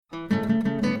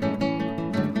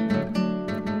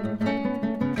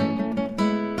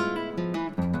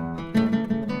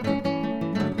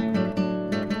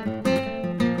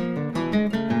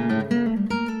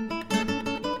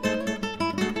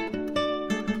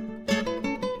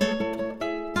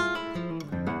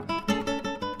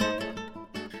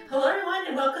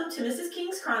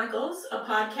Chronicles, a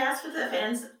podcast for the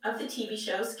fans of the TV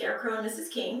show Scarecrow and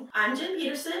Mrs. King. I'm Jen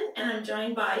Peterson, and I'm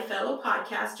joined by fellow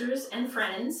podcasters and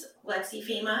friends, Lexi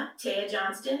Fema, Taya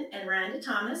Johnston, and Miranda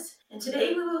Thomas. And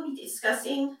today we will be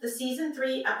discussing the Season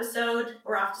 3 episode,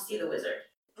 We're Off to See the Wizard.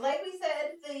 Like we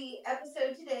said, the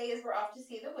episode today is We're Off to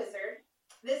See the Wizard.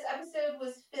 This episode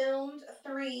was filmed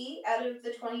 3 out of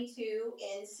the 22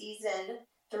 in Season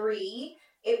 3.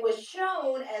 It was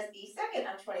shown as the second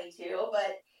of 22,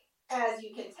 but as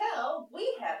you can tell,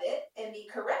 we have it in the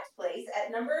correct place at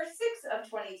number 6 of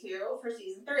 22 for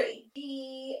Season 3.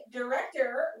 The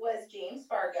director was James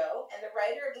Fargo, and the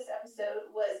writer of this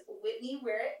episode was Whitney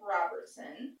Wirt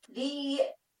Robertson. The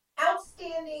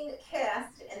outstanding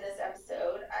cast in this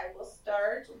episode, I will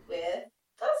start with,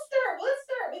 let's start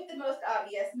with the most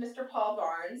obvious, Mr. Paul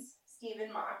Barnes,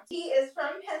 Stephen Mock. He is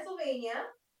from Pennsylvania,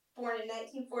 born in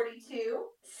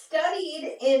 1942,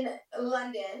 studied in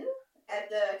London at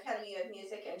the Academy of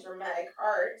Music and Dramatic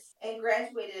Arts, and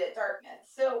graduated at Dartmouth.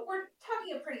 So we're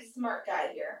talking a pretty smart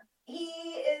guy here. He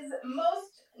is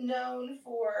most known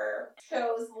for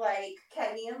shows like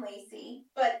Cagney and Lacey,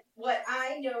 but what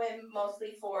I know him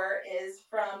mostly for is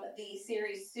from the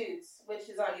series Suits, which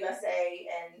is on USA,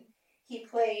 and he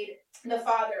played the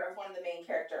father of one of the main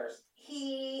characters.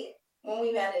 When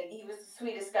we met him, he was the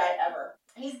sweetest guy ever.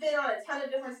 He's been on a ton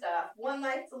of different stuff. One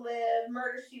Life to Live,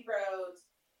 Murder, She Wrote.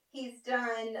 He's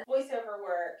done voiceover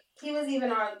work. He was even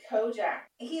on Kojak.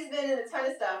 He's been in a ton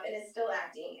of stuff and is still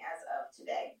acting as of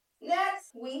today.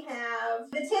 Next, we have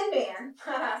the Tin Man,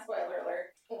 spoiler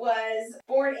alert, was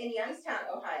born in Youngstown,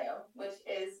 Ohio, which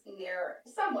is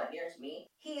somewhat near to me.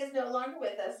 He is no longer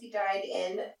with us. He died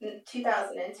in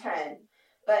 2010,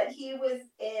 but he was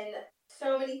in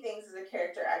so many things as a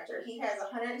character actor. He has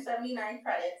 179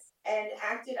 credits and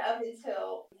acted up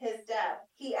until his death.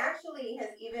 He actually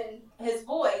his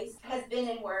voice has been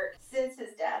in work since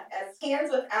his death, as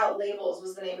Hands Without Labels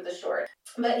was the name of the short.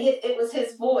 But it was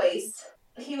his voice.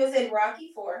 He was in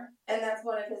Rocky IV, and that's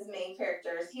one of his main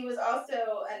characters. He was also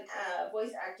a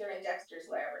voice actor in Dexter's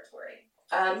Laboratory.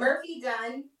 Murphy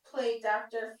Dunn played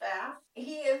Dr. Pfaff.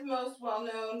 He is most well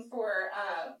known for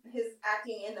his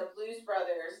acting in the Blues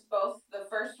Brothers, both the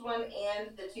first one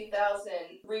and the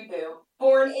 2000 reboot.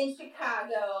 Born in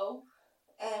Chicago,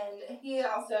 and he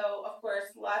also, of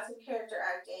course, lots of character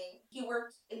acting. He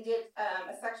worked and did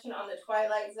a section on The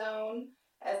Twilight Zone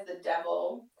as the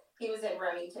devil. He was in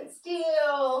Remington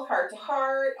Steele, Heart to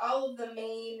Heart, all of the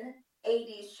main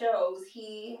 80s shows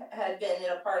he had been in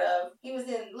a part of. He was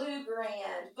in Lou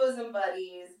Grant, Bosom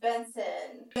Buddies,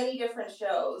 Benson, many different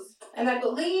shows. And I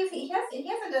believe he hasn't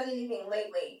done anything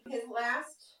lately. His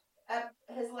last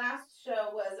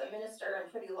show was A Minister in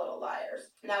Pretty Little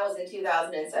Liars. And that was in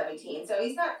 2017. So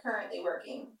he's not currently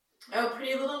working. Oh,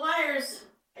 Pretty Little Liars.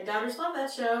 My daughters love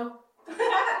that show.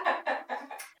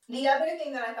 The other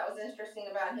thing that I thought was interesting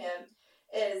about him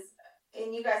is,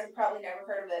 and you guys have probably never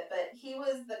heard of it, but he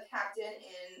was the captain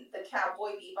in the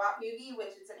Cowboy Bebop movie,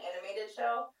 which is an animated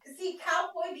show. See,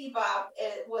 Cowboy Bebop,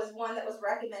 it was one that was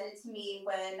recommended to me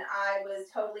when I was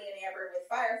totally enamored with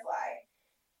Firefly.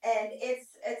 And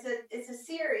it's a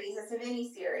series, it's a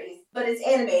mini-series, but it's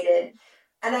animated.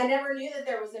 And I never knew that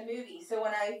there was a movie. So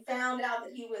when I found out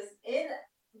that he was in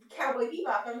Cowboy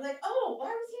Bebop, I was like, oh, why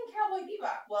was he in Cowboy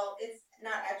Bebop? Well, it's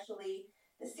not actually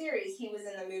the series. He was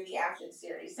in the movie after the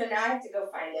series. So now I have to go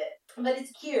find it. But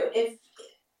it's cute.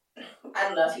 I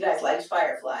don't know if you guys liked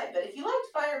Firefly, but if you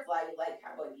liked Firefly, you like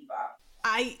Cowboy Bebop.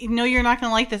 I know you're not going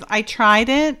to like this. I tried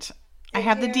it. I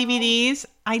have the DVDs.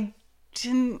 I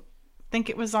didn't think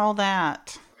it was all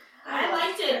that. I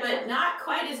liked it, but not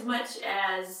quite as much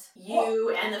as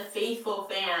you and the faithful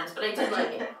fans, but I did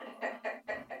like it.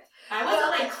 I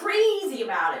wasn't crazy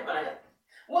about it, but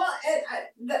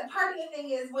the part of the thing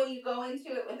is when you go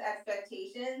into it with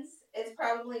expectations, it's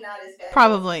probably not as bad.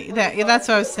 Probably. That's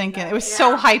what I was thinking. It was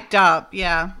so hyped up.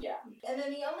 Yeah. Yeah. And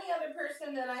then the only other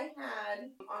person that I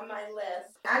had on my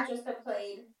list, actress that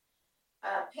played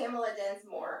Pamela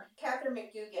Densmore, Catherine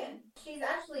McGugan. She's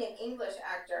actually an English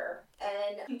actor,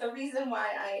 and the reason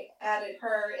why I added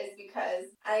her is because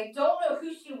I don't know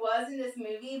who she was in this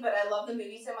movie, but I love the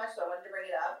movie so much, so I wanted to bring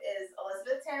it up, is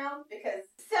Elizabethtown, because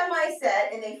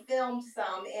semi-set, and they filmed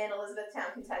some in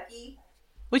Elizabethtown, Kentucky.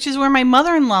 Which is where my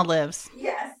mother-in-law lives.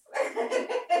 Yes. And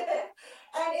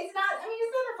it's not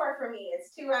that far from me.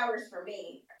 It's 2 hours for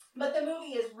me. But the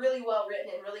movie is really well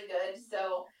written and really good,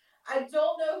 so I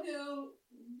don't know who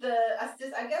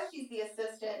I guess she's the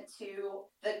assistant to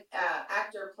the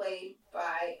character played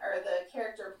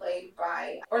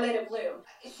by Orlando Bloom.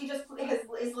 She just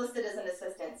is listed as an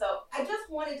assistant. So I just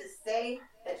wanted to say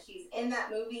that she's in that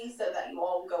movie so that you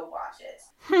all go watch it.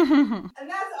 And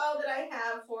that's all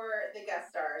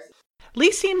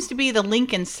Lee seems to be the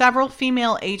link in several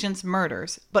female agents'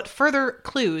 murders, but further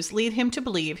clues lead him to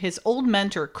believe his old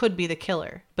mentor could be the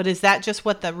killer. But is that just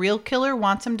what the real killer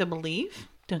wants him to believe?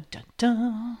 Dun, dun,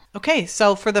 dun. Okay,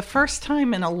 so for the first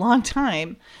time in a long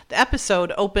time, the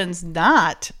episode opens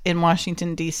not in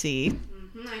Washington, D.C.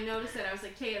 I noticed that. I was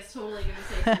like, Taya's totally going to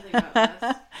say something about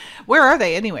this. Where are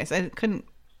they anyways? I couldn't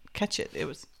catch it. It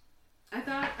was... I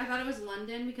thought it was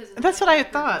London because of That's what I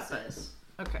Dr. thought. Buses.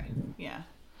 Okay, yeah.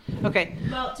 Okay.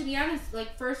 Well, to be honest,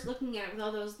 like first looking at it with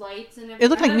all those lights and everything, It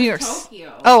looked like New York.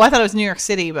 Tokyo. Oh, I thought it was New York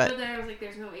City, But but... then I was like,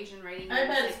 there's no Asian writing. I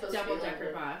bet it's It's supposed to be double-decker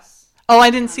London. bus. Oh, I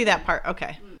didn't see that part.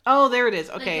 Okay. Oh, there it is.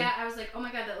 Okay. Like that, I was like, oh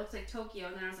my god, that looks like Tokyo.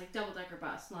 And then I was like, double-decker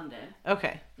bus, London.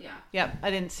 Okay. Yeah. Yep,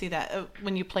 I didn't see that.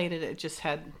 When you played it, it just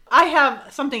had... I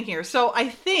have something here. So I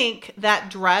think that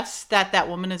dress that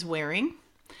woman is wearing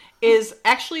is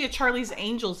actually a Charlie's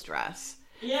Angels dress.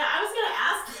 Yeah, I was gonna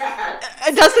ask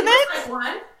that. Doesn't looks it? like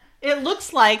one. It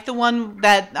looks like the one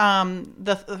that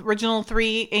the original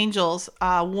three angels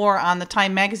wore on the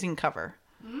Time magazine cover.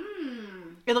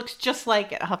 It looks just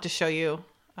like it. I'll have to show you.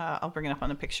 I'll bring it up on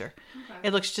the picture. Okay.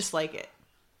 It looks just like it.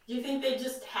 Do you think they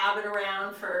just have it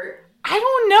around for... I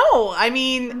don't know. I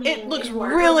mean it looks in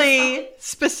wardrobe or really something?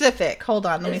 specific. Hold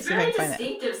on. Let me It's see if I very can find it.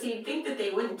 distinctive, so you'd think that they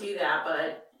wouldn't do that,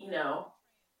 but, you know.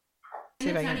 See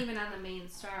And if it's I not can- even on the main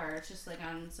star. It's just like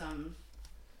on some,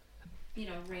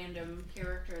 random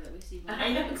character that we see.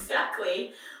 I know,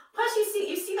 exactly. Plus,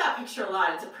 you see that picture a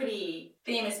lot. It's a pretty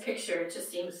famous picture. It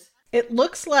just seems... It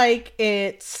looks like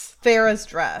it's Farrah's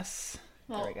dress.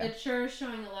 Well, There we go. it sure is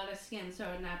showing a lot of skin, so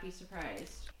I would not be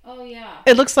surprised. Oh yeah.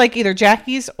 It looks like either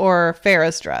Jackie's or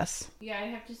Farrah's dress. Yeah, I'd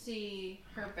have to see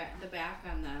the back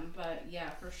on them, but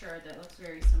yeah, for sure, that looks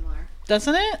very similar.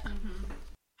 Doesn't it?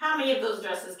 How many of those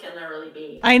dresses can there really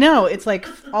be? I know. It's like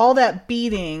all that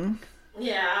beading.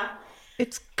 Yeah.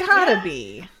 It's gotta Yeah.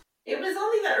 be. It was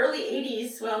only the early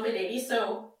 80s, well, mid-80s,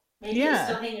 so maybe Yeah. it's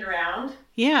still hanging around.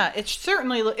 Yeah, it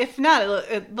certainly, if not,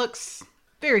 it looks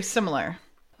very similar.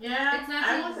 Yeah, It's not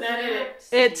I'm the looking at it. exact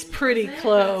same, It's pretty is it?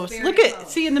 close. But it's Look very at,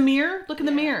 close. see in the mirror? Look in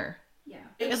the Yeah. mirror. Yeah.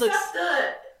 Except looks-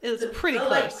 the pretty the,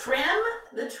 close.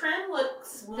 Like, the trim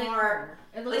looks more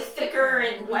It like thicker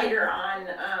and whiter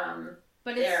on.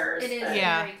 But theirs, it is but-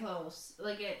 Yeah. very close.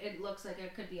 Like it looks like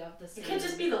it could be of the same. It could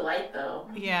just be the light, though.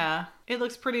 Yeah, it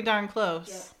looks pretty darn close.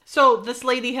 Yep. So this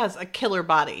lady has a killer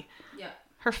body. Yep.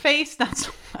 Her face, not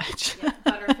so much. Yep.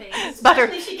 Butterface. Butter-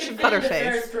 Especially she can fit Butterface. into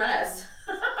Farrah's dress.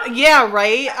 Yeah,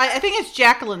 right? I think it's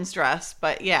Jacqueline's dress,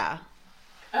 but yeah.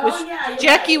 Oh Which yeah, you're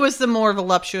Jackie right. was the more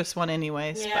voluptuous one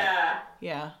anyways. Yeah. But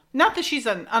yeah. Not that she's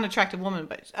an unattractive woman,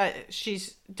 but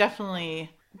she's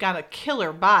definitely got a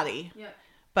killer body, Yep.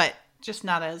 but just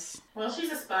not as... Well,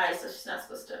 she's a spy, so she's not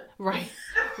supposed to. Right.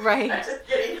 I'm Right. just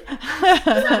kidding.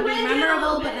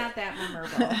 Memorable, but not that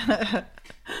memorable.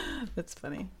 That's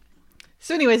funny.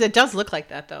 So anyways, it does look like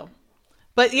that though.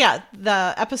 But yeah,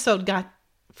 the episode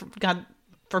God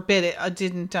forbid it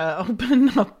didn't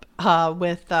open up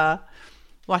with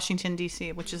Washington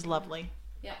D.C., which is lovely.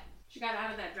 Yeah. She got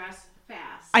out of that dress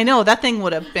fast. I know that thing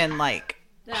would have been like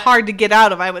That- hard to get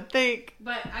out of, I would think.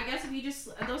 But I guess if you just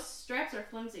those straps are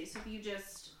flimsy, so if you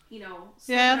just slip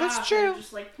Yeah, it that's off true. And,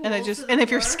 just, like, And pull to the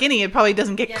if you're floor. skinny, it probably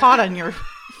doesn't get Yeah. caught on your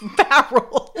fat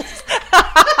rolls. What's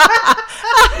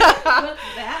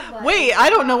that like? Wait, I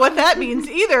don't know what that means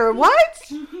either. What?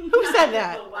 Who said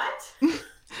that? The what?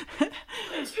 What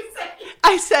did you say?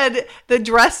 I said the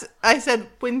dress. I said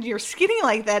when you're skinny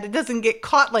like that, it doesn't get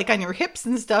caught like on your hips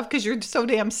and stuff because you're so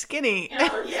damn skinny.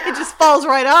 Oh, yeah. It just falls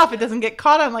right off. It doesn't get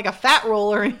caught on like a fat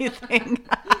roll or anything.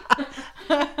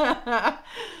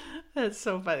 That's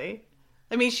so funny.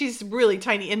 I mean, she's really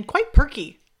tiny and quite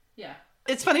perky. Yeah.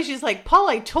 It's funny. She's like, Paul,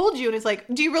 I told you. And it's like,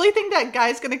 do you really think that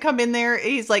guy's going to come in there?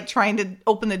 He's like trying to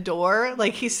open the door.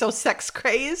 Like he's so sex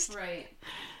crazed. Right.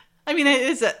 I mean,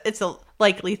 it's a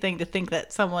likely thing to think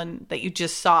that someone that you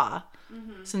just saw,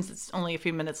 since it's only a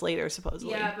few minutes later,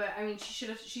 supposedly. Yeah, but I mean,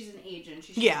 she's an agent.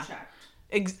 She should Yeah. have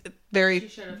checked. Very, She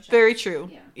should have checked. very true.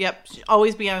 Yeah. Yep.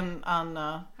 Always be on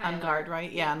alert. guard,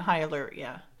 right? Yeah, on high alert.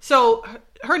 Yeah. So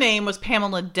her name was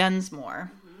Pamela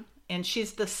Densmore, and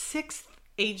she's the 6th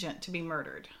agent to be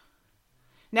murdered.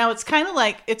 Now it's kind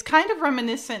of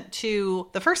reminiscent to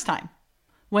the first time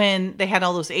when they had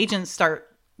all those agents start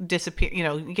disappear,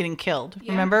 getting killed.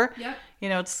 Yeah. Remember? Yep.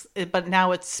 But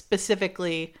now it's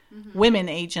specifically women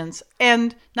agents,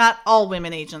 and not all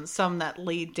women agents. Some that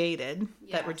Lee dated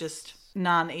that were Yes. just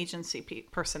non-agency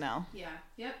personnel. Yeah.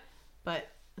 Yep. But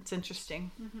it's interesting.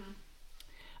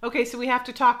 Okay, so we have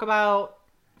to talk about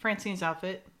Francine's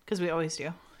outfit because we always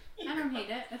do. I don't hate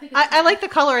it. I think I like the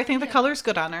color. I think the color's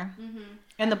good on her, Mm-hmm.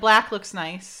 and the black looks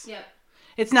nice. Yep.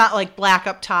 It's not like black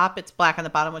up top. It's black on the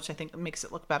bottom, which I think makes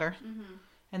it look better. Mm-hmm.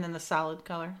 And then the solid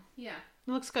color. Yeah.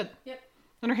 It looks good. Yep.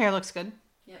 And her hair looks good.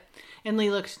 Yep. And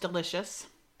Lee looks delicious.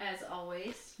 As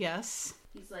always. Yes.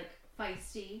 He's like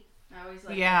feisty. I always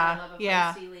like Yeah, I love a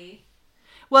yeah. feisty Lee.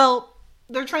 Well,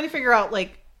 they're trying to figure out,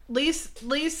 like,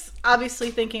 Lee's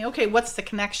obviously thinking, okay, what's the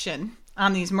connection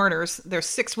on these murders? There's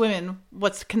 6 women.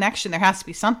 What's the connection? There has to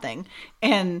be something.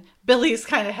 And Billy's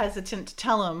kind of hesitant to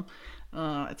tell him,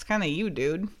 it's kind of you,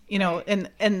 dude. You know,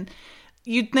 and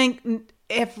you'd think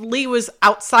if Lee was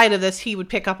outside of this, he would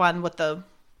pick up on what the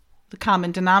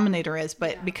common denominator is.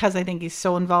 But because I think he's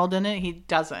so involved in it, he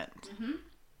doesn't. Mm-hmm.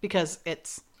 Because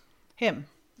it's him.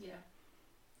 Yeah.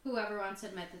 Whoever wants to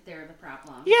admit that they're the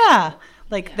problem. Yeah.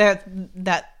 Like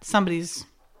that somebody's,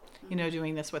 you know,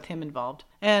 doing this with him involved.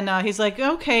 And he's like,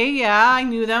 okay, yeah, I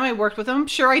knew them. I worked with them.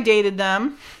 Sure, I dated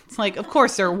them. It's like, of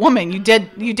course, they're a woman. You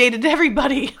dated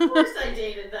everybody. Of course I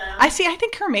dated them. I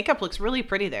think her makeup looks really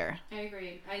pretty there. I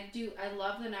agree. I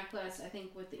love the necklace. I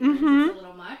think with the earrings it's a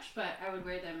little much, but I would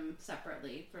wear them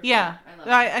separately. For Yeah. sure. I love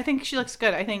it. I think she looks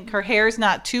good. I think her hair's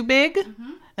not too big,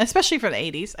 especially for the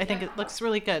 80s. I think it looks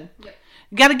really good. Yep.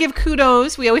 Got to give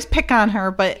kudos. We always pick on her,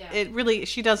 but Yeah.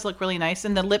 she does look really nice.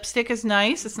 And the lipstick is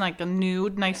nice. It's like a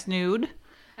nude, nice nude.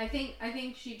 I think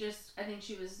she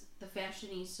was the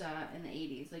fashionista in the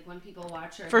 80s. Like when people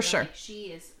watch her, For they're sure. like, she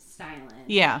is styling.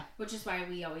 Yeah. Which is why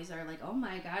we always are like, oh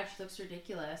my god, she looks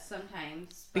ridiculous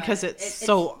sometimes. But Because it's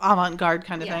so avant-garde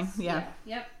kind of yes, thing. Yeah.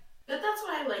 Yep. But that's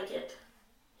why I like it.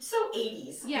 It's so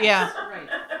 80s. Yeah. Yeah. Right.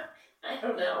 I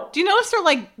don't know. Do you notice they're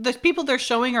like, the people they're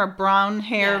showing are brown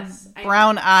haired, Yes,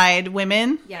 brown-eyed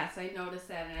women? Yes, I noticed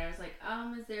that, and I was like,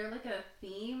 is there like a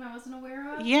theme I wasn't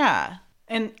aware of? Yeah.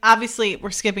 And obviously, we're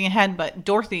skipping ahead, but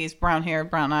Dorothy's brown-haired,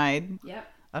 brown-eyed. Yep.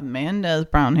 Amanda's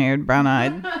brown-haired,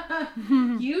 brown-eyed.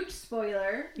 Huge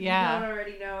spoiler. Yeah. You don't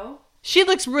already know. She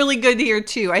looks really good here,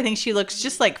 too. I think she looks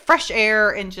just like fresh air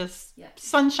and just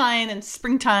sunshine and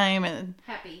springtime and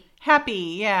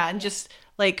happy, yeah. And just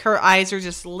like her eyes are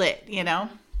just lit, you know?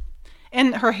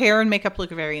 And her hair and makeup look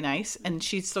very nice. And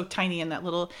she's so tiny in that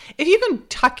little... If you can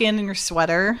tuck in your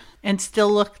sweater and still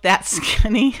look that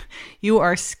skinny, you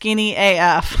are skinny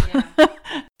AF. Yeah.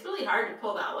 It's really hard to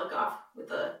pull that look off with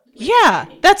the... Yeah,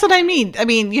 that's what I mean. I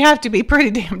mean, you have to be pretty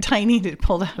damn tiny to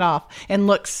pull that off and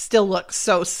still look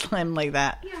so slim like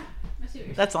that. Yeah. I see what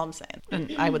you're That's all I'm saying.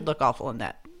 And I would look awful in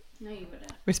that. saying. No, you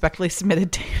wouldn't. Respectfully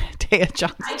submitted, Taya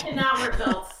Johnston. I cannot wear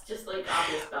belts, just like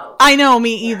obvious belts. I know,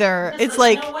 me either. Just It's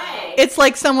like no way. it's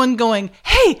like someone going,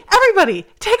 "Hey, everybody,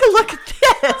 take a look at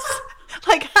this."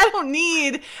 Like, I don't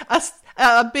need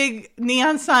a big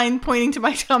neon sign pointing to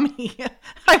my tummy.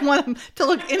 I want them to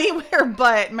look anywhere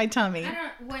but my tummy.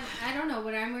 I don't know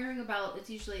when I'm wearing a belt. It's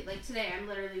usually like today. I'm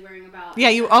literally wearing a belt. Yeah,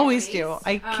 you at my always waist. do.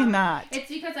 I cannot. It's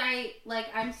because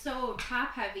I'm so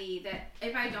top heavy that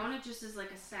if I don't, it just is like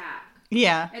a sack.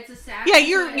 Yeah. It's a sack. Yeah, so I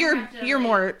you're have to, you're like,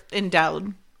 more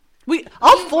endowed.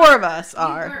 All four of us you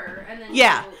are. were, and then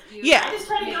Yeah. you Yeah. I just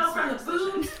try to made go from smart the boobs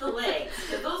decisions. to the legs,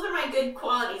 because those are my good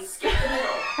qualities. Skip the middle.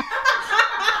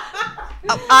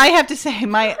 I have to say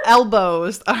my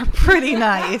elbows are pretty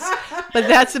nice, but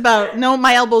that's about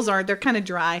my elbows aren't. They're kind of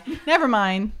dry. Never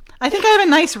mind. I think I have a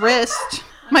nice wrist.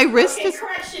 My wrist Okay, is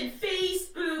correction. Face,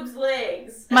 boobs,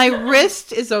 legs. my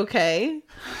wrist is okay.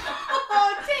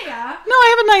 Oh, Taya, No,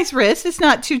 I have a nice wrist. It's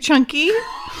not too chunky. you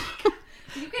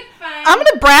could find. I'm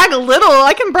gonna brag a little.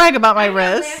 I can brag about my I'm not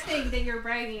wrist. laughing that you're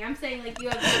bragging. I'm saying like you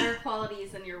have better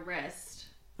qualities than your wrist.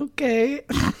 Okay.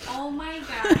 Oh my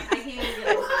god, I can't even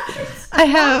get over this. I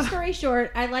Long have. story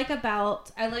short, I like a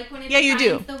belt. I like when it Yeah, you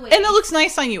do, defines the and waist. it looks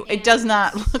nice on you. It does And-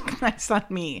 not look nice on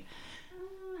me.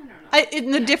 I don't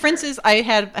know. The difference is I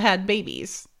had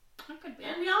babies. That could be.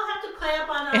 And we all have to play up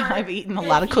on our And I've eaten a good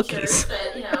lot of features, cookies.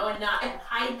 but, and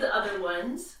hide the other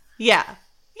ones. Yeah.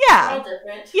 They're all Yeah.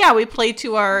 different. Yeah, we play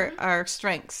to our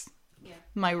strengths. Yeah.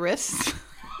 My wrists,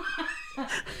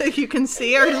 you can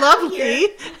see, are lovely.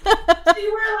 Do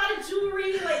you wear a lot of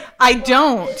jewelry? Like I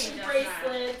don't. watches,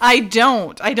 bracelets?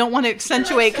 I don't want to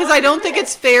accentuate because I don't think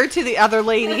it's fair to the other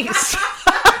ladies.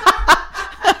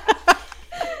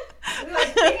 We're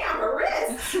like, damn, her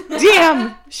wrist.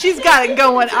 Damn, she's got it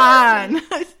going on.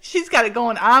 She's got it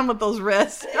going on with those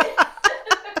wrists.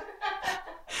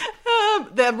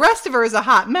 The rest of her is a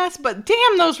hot mess, but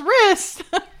damn those wrists.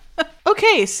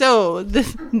 Okay, so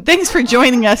thanks for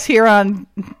joining us here on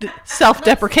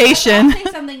self-deprecation. Let's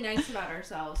say something nice about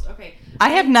ourselves. Okay. I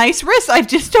have nice wrists. I've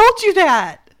just told you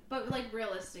that. But like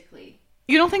realistically.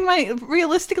 You don't think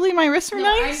realistically my wrists are No,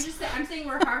 nice? I'm saying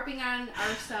we're harping on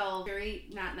ourselves very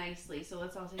not nicely. So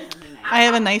let's all say something nice. I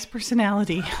have a nice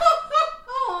personality,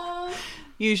 Oh.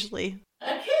 usually.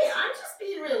 Okay, I'm just being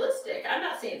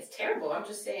beautiful. I'm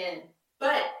just saying.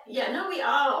 But yeah, no, we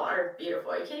all are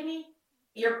beautiful. Are you kidding me?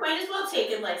 Your point is well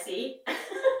taken, Lexi.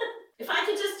 If I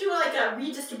could just do like a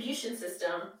redistribution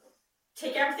system,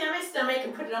 take everything on my stomach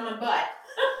and put it on my butt.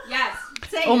 Yes.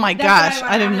 Oh my gosh,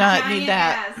 I do not need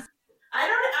that. Ass. I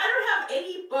don't have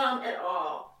any bum at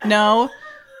all. No.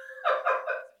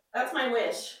 That's my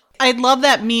wish. I love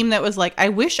that meme that was like, I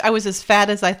wish I was as fat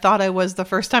as I thought I was the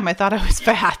first time I thought I was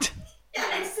fat.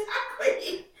 Yeah,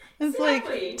 exactly. It's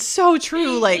exactly. like so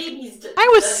true. Like Babies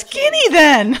I was skinny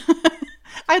then.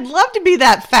 I'd love to be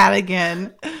that fat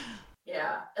again.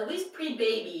 Yeah, at least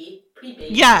pre-baby.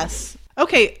 Yes.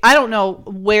 Okay, I don't know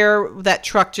where that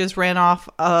truck just ran off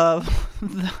of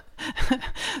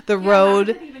the road.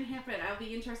 How did that even happen? I'll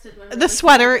be interested. The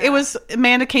sweater, it was,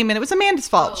 Amanda came in. It was Amanda's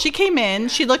fault. Oh, she came in,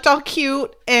 she looked all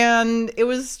cute, and it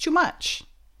was too much.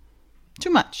 Too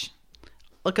much.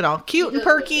 Looking all cute and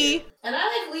perky. And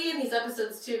I like Lee in these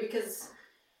episodes too, because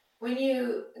when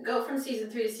you go from season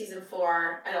 3 to season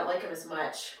 4, I don't like him as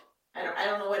much. I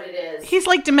don't know what it is. He's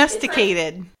like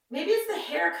domesticated. Maybe it's the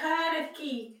haircut. I think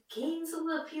he gains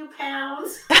a few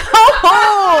pounds.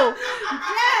 Oh,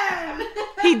 Jen!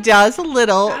 he does a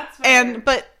little, That's and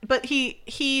weird. but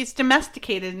he's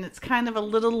domesticated, and it's kind of a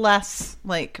little less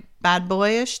like bad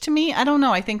boyish to me. I don't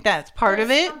know. I think that's part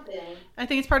of it. Something. I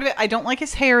think it's part of it. I don't like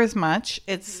his hair as much.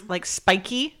 It's like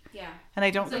spiky, Yeah. and I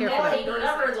don't So care for that.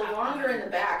 whatever, the longer in the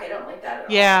back, I don't like that at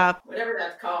all. Yeah. Whatever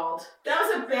that's called. That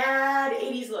was a bad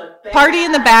 80s look. Bad. Party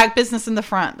in the back, business in the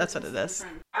front. That's what it is.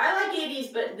 I like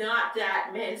 80s, but not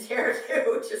that men's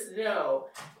hairdo. Just no.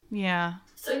 Yeah.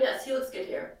 So yes, he looks good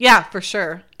here. Yeah, for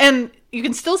sure. And you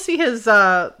can still see his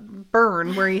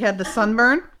burn where he had the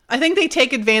sunburn. I think they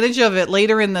take advantage of it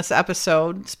later in this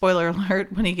episode. Spoiler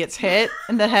alert, when he gets hit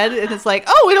in the head. And it's like,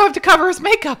 oh, we don't have to cover his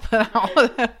makeup.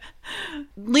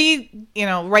 Lee,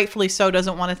 rightfully so,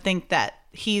 doesn't want to think that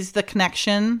he's the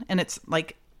connection and it's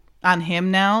like on him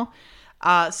now.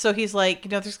 So he's like,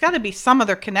 there's got to be some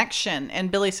other connection. And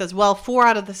Billy says, well, 4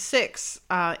 out of the 6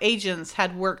 agents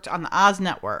had worked on the Oz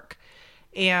network.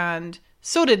 And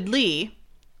so did Lee.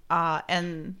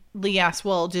 And Lee asks,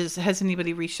 well, has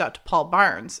anybody reached out to Paul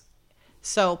Barnes?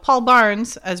 So Paul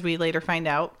Barnes, as we later find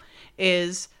out,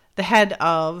 is the head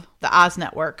of the Oz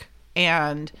network.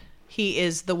 And he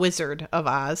is the Wizard of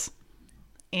Oz.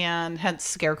 And hence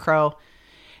Scarecrow.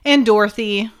 And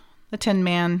Dorothy, the Tin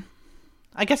Man.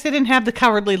 I guess they didn't have the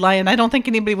Cowardly Lion. I don't think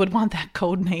anybody would want that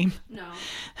code name. No.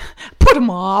 Put him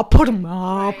up. Put him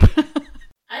up. Right.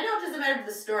 I know it doesn't matter for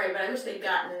the story, but I wish they'd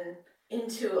gotten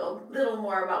into a little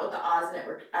more about what the Oz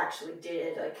Network actually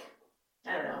did. Like,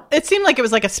 I don't know. It seemed like it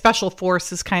was like a special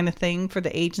forces kind of thing for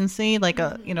the agency, like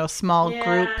a small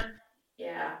group.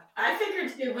 Yeah, I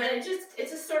figured too, but they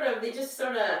just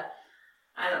sort of,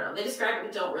 I don't know. They describe it,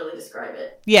 but don't really describe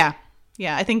it. Yeah.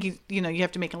 I think you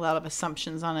have to make a lot of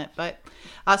assumptions on it, but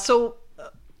so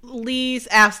Lee's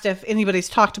asked if anybody's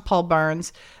talked to Paul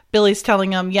Barnes. Billy's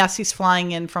telling him yes, he's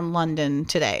flying in from London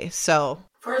today. So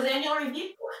for his annual review.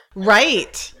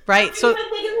 Right. So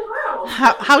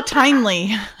how timely,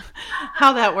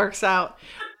 how that works out.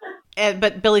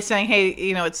 But Billy's saying, hey,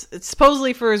 it's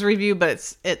supposedly for his review,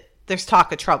 but there's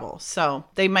talk of trouble. So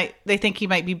they think he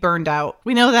might be burned out.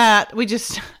 We know that. We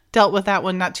just dealt with that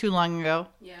one not too long ago.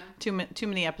 Yeah. Too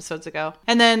many episodes ago.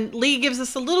 And then Lee gives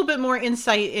us a little bit more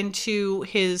insight into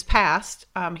his past.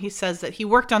 He says that he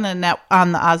worked on the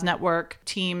Oz Network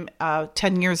team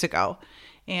 10 years ago.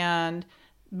 And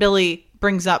Billy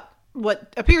brings up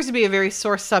what appears to be a very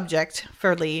sore subject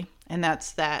for Lee, and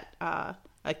that's that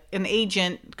an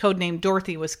agent codenamed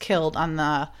Dorothy was killed on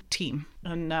the team.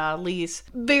 And Lee's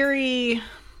very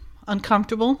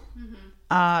uncomfortable.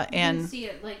 Mm-hmm. And you see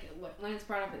it like when it's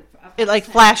brought up. It like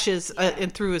flashes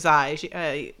in through his eyes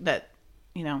that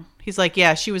he's like,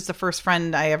 yeah, she was the first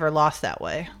friend I ever lost that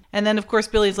way. And then of course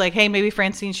Billy's like, hey, maybe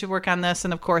Francine should work on this,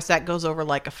 and of course that goes over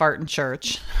like a fart in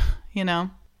church,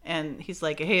 And he's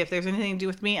like, hey, if there's anything to do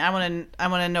with me, I want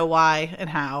to know why and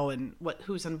how and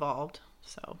who's involved.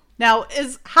 So now,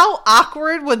 how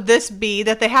awkward would this be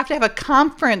that they have to have a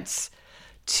conference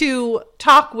to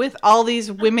talk with all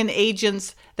these women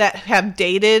agents that have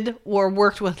dated or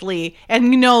worked with Lee?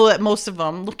 And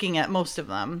that looking at most of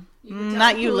them,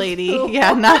 not you, lady.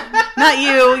 Yeah, not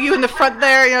you. You in the front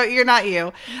there, you're not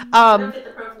you.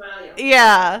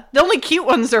 Yeah, the only cute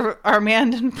ones are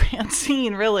Amanda and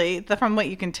Francine, really, from what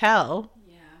you can tell.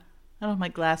 Yeah. I don't have my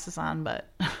glasses on, but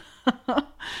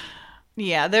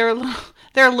yeah, they're a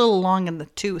little long in the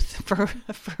tooth for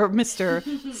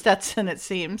Mr. Stetson, it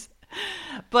seems.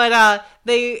 But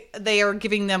they are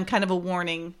giving them kind of a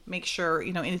warning. Make sure,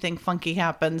 anything funky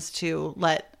happens to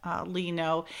let Lee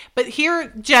know. But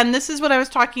here, Jen, this is what I was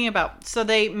talking about. So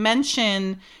they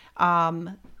mention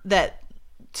that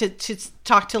to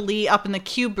talk to Lee up in the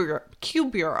Q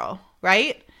Bureau,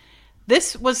 right?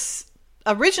 This was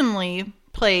originally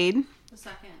played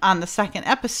on the second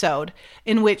episode,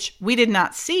 in which we did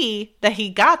not see that he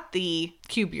got the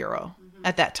Q Bureau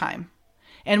at that time.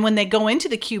 And when they go into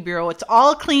the Q Bureau, it's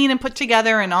all clean and put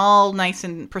together and all nice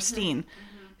and pristine.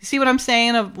 You see what I'm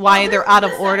saying of why they're out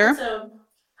of order?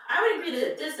 I would agree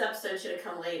that this episode should have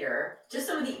come later. Just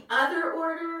some of the other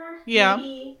order, yeah.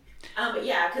 Maybe. But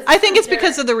yeah, because I think it's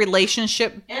because of the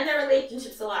relationship, and their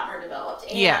relationship's a lot more developed.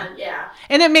 And, yeah,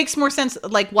 and it makes more sense.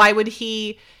 Like, why would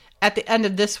he, at the end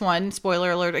of this one,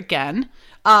 spoiler alert again,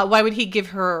 why would he give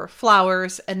her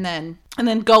flowers and then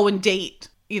go and date?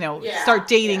 Start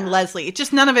dating Leslie. It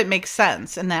just, none of it makes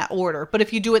sense in that order. But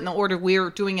if you do it in the order we're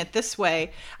doing it this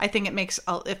way, I think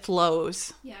it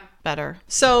flows better.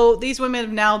 So these women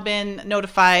have now been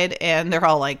notified, and they're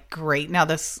all like, great. Now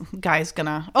this guy's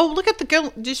gonna, look at the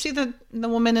girl. Did you see the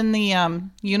woman in the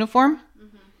uniform?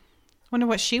 Mm-hmm. Wonder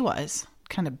what she was.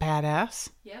 Kind of badass.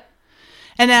 Yep.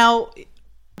 And now,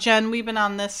 Jen, we've been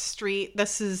on this street.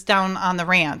 This is down on the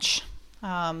ranch.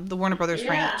 The Warner Brothers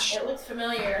ranch. It looks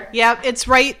familiar. Yeah, it's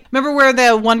right. Remember where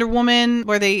the Wonder Woman,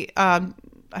 where they,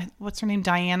 what's her name?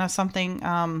 Diana something,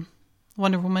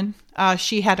 Wonder Woman.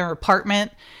 She had her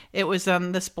apartment. It was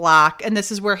on this block. And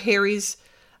this is where Harry's,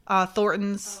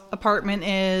 Thornton's apartment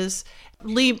is.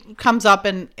 Lee comes up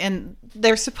and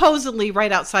they're supposedly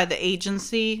right outside the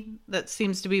agency. That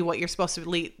seems to be what you're supposed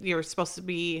to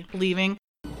be leaving.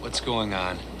 What's going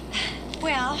on?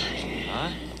 Well.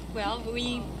 Huh? Well,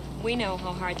 we know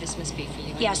how hard this must be for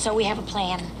you. Yeah, so we have a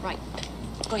plan. Right.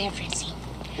 Go ahead, Francine.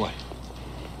 What?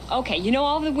 Okay, you know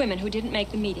all the women who didn't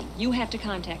make the meeting. You have to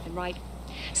contact them, right?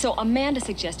 So Amanda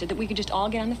suggested that we could just all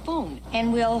get on the phone.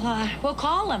 And we'll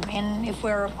call them. And if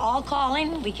we're all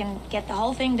calling, we can get the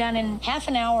whole thing done in half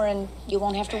an hour, and you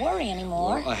won't have to worry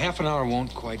anymore. Well, a half an hour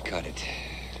won't quite cut it.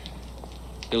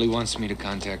 Billy wants me to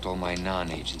contact all my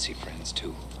non-agency friends,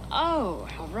 too. Oh,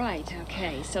 all right,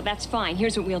 okay. So that's fine.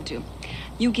 Here's what we'll do.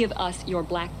 You give us your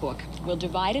black book. We'll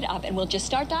divide it up, and we'll just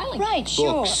start dialing. Right,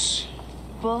 sure.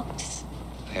 Books.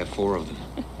 I have 4 of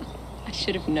them. I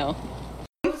should have known.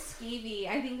 Skeevy.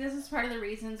 I think this is part of the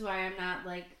reasons why I'm not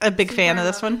like a big fan of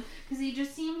this one, because he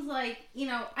just seems like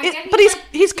but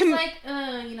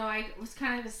I was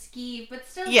kind of a skeeve, but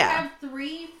still yeah. have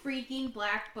 3 freaking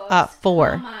black books.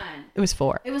 4. Come on, it was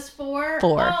 4. It was 4.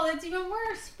 4. Oh, that's even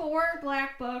worse. 4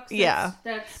 black books.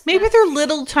 Maybe they're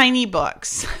little tiny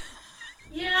books.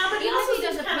 Yeah, but he also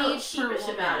doesn't kind of sheepish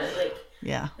about it, Like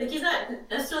he's not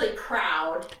necessarily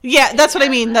proud. Yeah, that's what I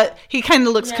mean. That he kind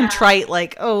of looks contrite,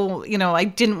 like, I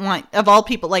didn't want, of all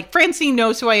people, like, Francine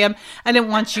knows who I am. I didn't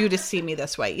want you to see me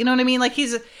this way. You know what I mean? Like,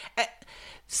 he's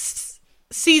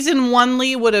season 1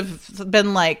 Lee would have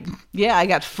been like, yeah, I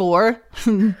got 4.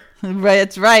 Right,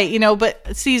 it's right,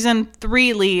 but season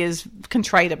 3 Lee is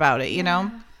contrite about it,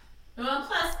 Well,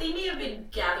 plus they may have been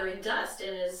gathering dust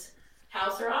in his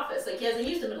house or office. Like, he hasn't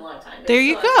used them in a long time. There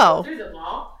you go. Through them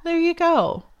all. There you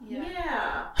go.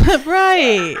 Yeah.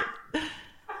 Right.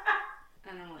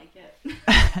 I don't like it.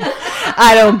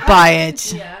 I don't buy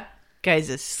it. Yeah. Guys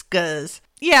are scuzz.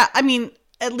 Yeah, I mean,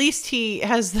 at least he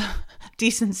has the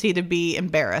decency to be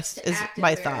embarrassed, is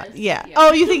my thought. Yeah.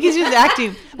 Oh, you think he's just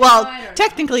acting? Well,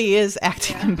 technically he is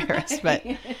acting embarrassed, but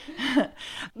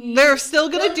they're still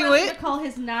going to do it. To call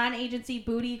his non-agency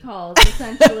booty calls,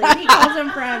 essentially. He calls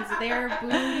them friends. They're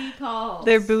booty calls.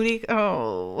 They're booty.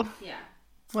 Oh. Yeah.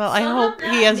 Well, I hope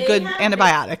he has good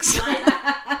antibiotics. In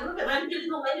the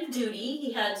line of duty,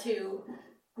 he had to,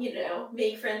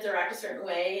 make friends or act a certain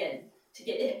way and to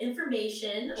get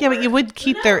information. Yeah, but you wouldn't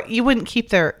keep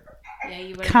their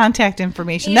contact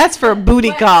information. And that's for a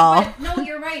booty call. No,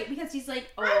 you're right, because he's like,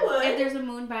 if there's a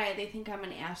moon by it, they think I'm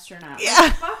an astronaut. Yeah.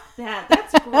 Like, fuck that.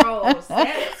 That's gross.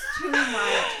 That's too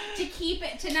much. To keep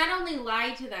it, to not only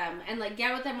lie to them and like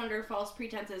get with them under false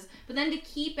pretenses, but then to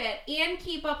keep it and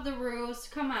keep up the ruse.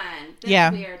 Come on.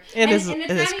 That's weird. It is not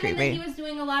creepy. even that he was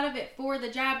doing a lot of it for the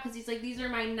job, because he's like, these are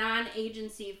my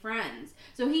non-agency friends.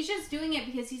 So he's just doing it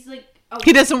because he's like,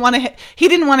 he doesn't want to. He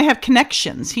didn't want to have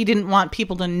connections. He didn't want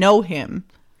people to know him.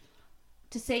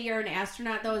 To say you're an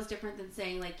astronaut, though, is different than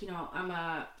saying, like, I'm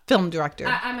a film director.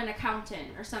 I'm an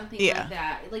accountant or something like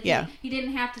that. Like, he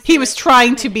didn't have to say, he was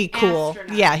trying to be cool.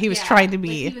 Astronaut. Yeah, he was trying to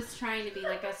be. Like, he was trying to be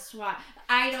like a SWAT.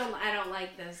 I don't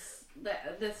like this.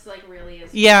 This, like, really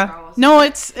is. Yeah. gross. No,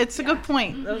 it's a good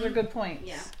point. Those are good points.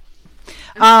 Yeah.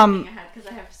 I'm skipping ahead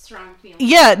because I have strong feelings.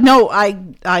 Yeah, no,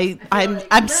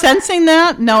 I'm sensing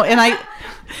that. No, and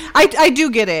I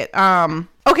do get it.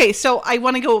 Okay, so I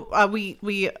want to go.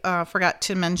 We forgot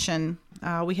to mention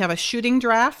we have a shooting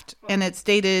draft, and it's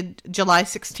dated July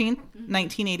 16th,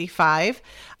 1985.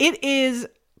 It is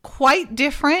quite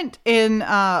different in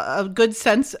a good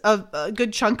sense of a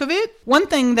good chunk of it. One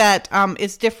thing that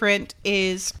is different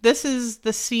is this is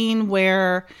the scene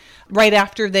where right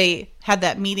after they had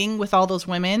that meeting with all those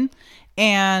women,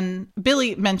 and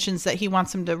Billy mentions that he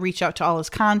wants him to reach out to all his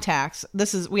contacts.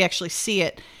 We actually see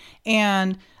it,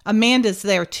 and Amanda's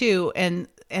there too, and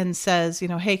says,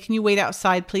 hey, can you wait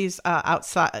outside, please?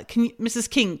 Outside. Mrs.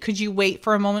 King, could you wait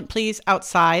for a moment, please?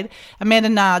 Outside. Amanda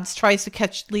nods, tries to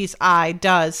catch Lee's eye,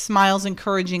 does, smiles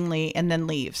encouragingly, and then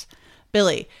leaves.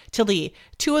 Billy, to Lee,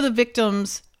 2 of the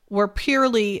victims were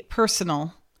purely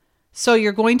personal. So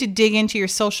you're going to dig into your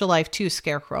social life too,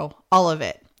 Scarecrow. All of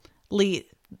it. Lee,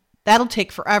 that'll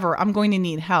take forever. I'm going to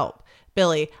need help.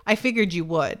 Billy, I figured you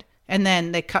would. And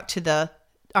then they cut to the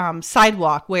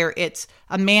sidewalk where it's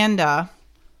Amanda...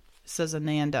 says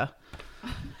Amanda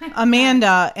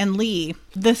and Lee.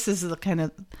 This is the kind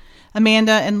of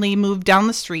Amanda and Lee move down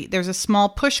the street. There's a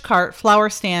small pushcart flower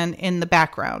stand in the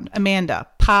background. Amanda,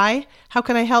 pie? How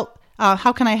can I help?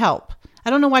 I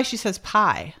don't know why she says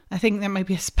pie. I think that might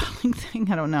be a spelling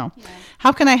thing. I don't know. Yeah.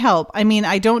 How can I help? I mean,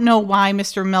 I don't know why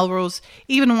Mr. Melrose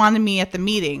even wanted me at the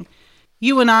meeting.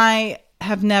 You and I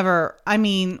have never,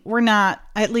 we're not,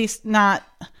 at least not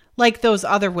like those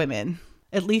other women.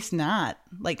 At least not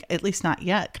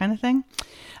yet, kind of thing.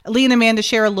 Lee and Amanda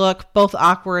share a look, both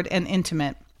awkward and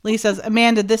intimate. Lee says,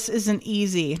 Amanda, this isn't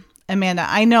easy. Amanda,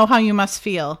 I know how you must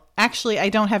feel. Actually, I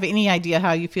don't have any idea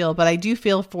how you feel, but I do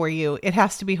feel for you. It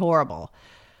has to be horrible.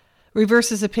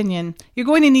 Reverses opinion. You're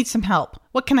going to need some help.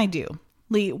 What can I do?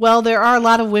 Lee, well, there are a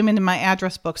lot of women in my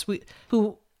address books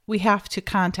who we have to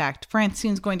contact.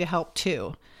 Francine's going to help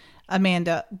too.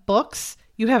 Amanda, books?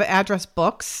 You have address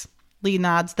books? Lee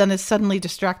nods, then is suddenly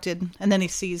distracted, and then he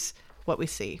sees what we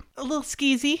see. A little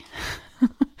skeezy.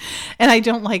 And I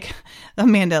don't like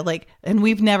Amanda, and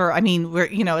we've never, we're,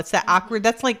 it's that awkward,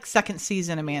 that's like second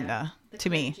season Amanda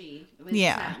to me.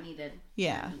 Yeah.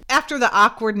 Yeah. After the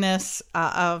awkwardness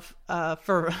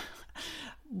for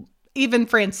even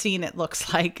Francine, it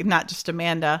looks like, not just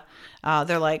Amanda,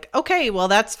 they're like, okay, well,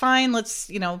 that's fine. Let's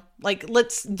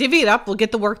divvy it up. We'll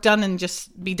get the work done and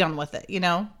just be done with it.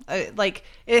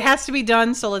 It has to be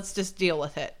done. So let's just deal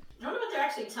with it. I wonder what they're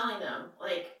actually telling them.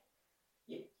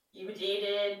 You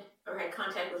dated or had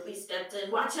contact with Lee Stepton.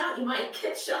 Watch out, you might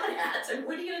get shot at.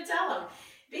 What are you going to tell them?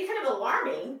 It'd be kind of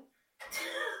alarming.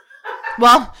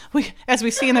 Well, as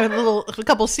we see in a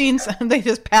couple scenes, they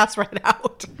just pass right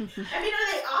out. Are they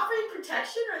offering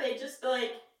protection, or are they just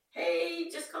like, hey,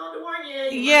 just calling to warn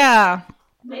you? Yeah.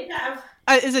 They have.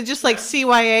 Is it just like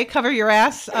CYA, cover your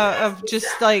ass? Of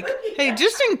just like, hey,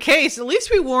 just in case, at least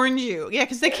we warned you. Yeah,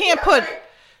 because they can't put,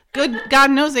 good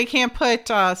God knows they can't put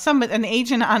an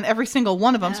agent on every single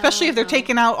one of them, especially if they're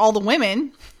taking out all the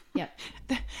women. Yep.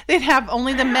 They'd have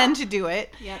only the men to do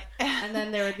it. Yep. And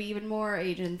then there would be even more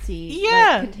agency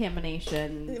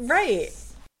contamination. Right.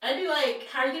 I'd be like,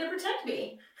 how are you going to protect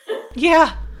me?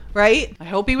 Yeah, right? I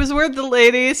hope he was worth the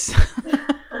ladies.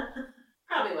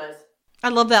 Probably was. I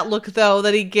love that look, though,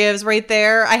 that he gives right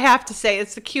there. I have to say,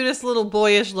 it's the cutest little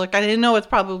boyish look. I didn't know it's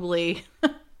probably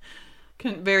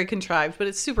very contrived, but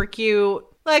it's super cute.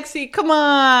 Lexi, come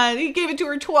on. He gave it to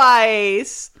her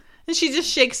twice. And she just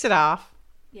shakes it off.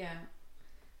 Yeah.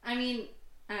 I don't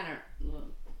know.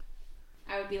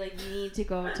 I would be like, you need to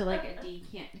go to like a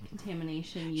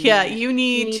decontamination unit. Yeah, you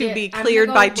need to be cleared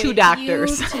by 2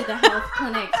 doctors. You to the health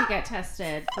clinic to get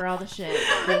tested for all the shit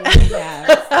that you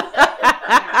have.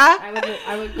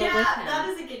 I would go with him. That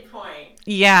is a good point.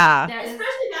 Yeah.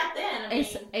 Especially back then.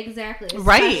 Exactly.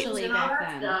 Right. Especially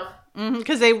back then.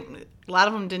 Because a lot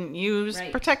of them didn't use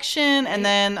protection, and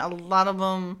then a lot of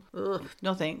them,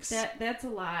 no thanks. That's a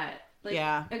lot.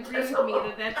 Yeah. Agree with me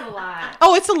that that's a lot.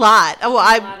 Oh, it's a lot. Oh,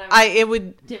 it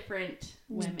would. Different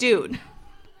women. Dude.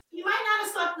 You might not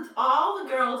have slept with all the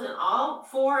girls in all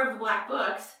 4 of the Black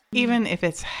Books. Even if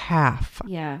it's half.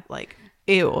 Yeah.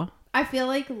 Ew. I feel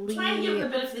like Lee. Trying to give him the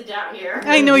benefit of the doubt here.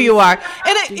 I know you are,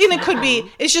 and it could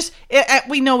be. It's just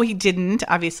we know he didn't,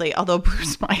 obviously. Although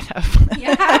Bruce might have.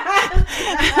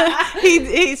 Yeah. he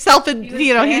he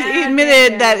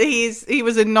admitted that he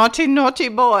was a naughty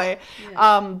boy.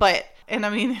 Yeah. But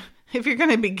if you're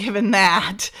gonna be given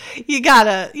that, you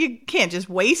can't just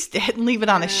waste it and leave it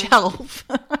on a shelf.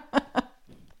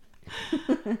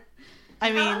 How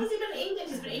long has he been agent?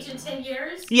 He's been agent 10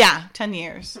 years? Yeah, 10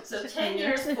 years. So 10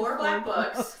 years, 4 Black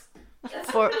Books.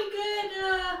 That's For- pretty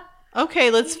good.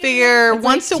 Okay, let's figure It's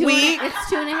once like a week. It's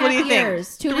 2.5 What do you think?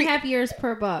 years. 2.5 years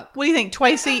per book. What do you think?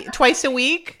 Twice a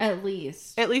week? At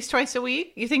least. At least twice a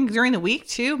week? You think during the week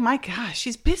too? My gosh,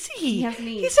 he's busy. He has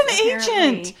needs, He's an apparently.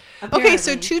 agent. Okay,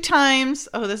 so Apparently. 2 times.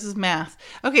 Oh, this is math.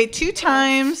 Okay, 2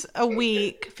 times a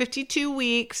week, 52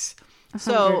 weeks. 100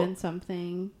 So and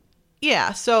something.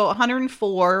 yeah, so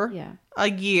 104 Yeah. a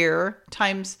year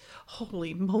times.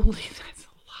 Holy moly, that's a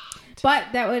lot.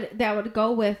 But that would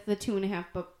go with the 2.5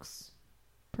 books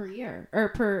per year, or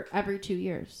per every 2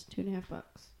 years, 2.5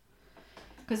 books.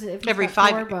 Because if he's Every got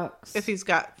 5 4 books, If he's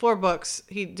got 4 books,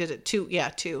 he did it 2. Yeah,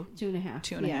 2. 2.5,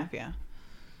 2.5. Yeah.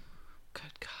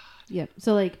 Good God. Yep.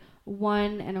 So like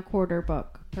 1 1/4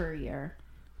 book per year.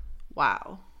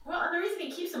 Wow. Well, and the reason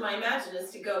he keeps them, I imagine, is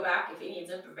to go back if he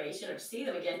needs information or to see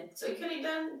them again. So he could have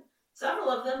done several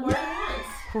of them more than once.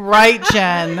 Right,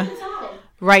 Jen.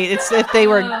 Right. It's if they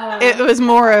were. It was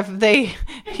more if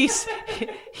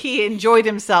he enjoyed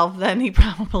himself. Then he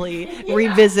probably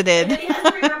revisited. And then he has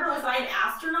to remember, was I an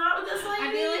astronaut with this lady?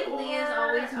 I feel like Lee is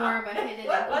always more of a hit it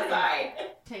What and was quit I?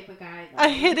 it type of guy. I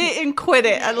hit it and quit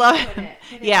it. I love Quit it. it.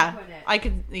 Hit it Yeah, and quit it. I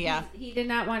could. Yeah, He did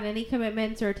not want any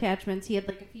commitments or attachments. He had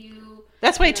like a few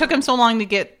that's why it took him so long to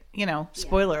get.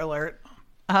 Spoiler alert.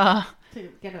 to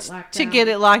get it locked To down. get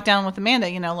it locked down with Amanda.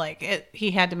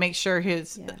 He had to make sure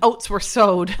his Yeah. oats were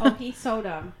sowed. Oh, he sewed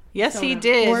them. Yes, he Sewed 'em.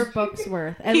 did. 4 books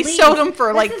worth. At He least. sewed 'em for,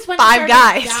 This like, is when 5 he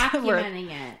guys started worth.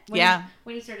 documenting it. Yeah.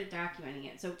 When he started documenting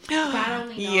it. So God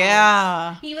only knows.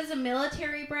 Yeah. He was a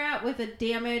military brat with a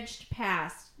damaged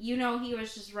past. He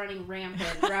was just running rampant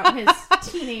throughout his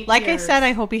teenage Like years. I said,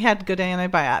 I hope he had good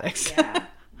antibiotics. Yeah.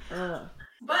 Ugh.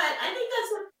 But I think that's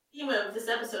the theme of this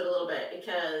episode a little bit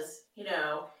because,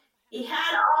 he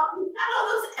had all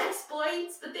those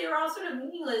exploits, but they were all sort of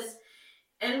meaningless.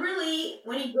 And really,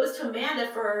 when he goes to Amanda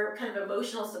for kind of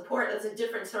emotional support, that's a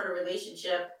different sort of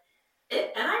relationship. And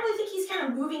I really think he's kind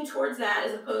of moving towards that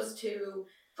as opposed to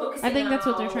focusing I think on that's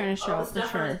what they're all- trying to show, all the for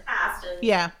stuff from his sure. past. And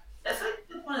Yeah. that's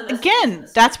like one of the Again,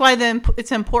 that's why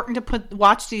it's important to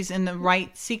watch these in the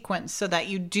right sequence so that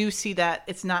you do see that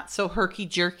it's not so herky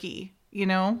jerky.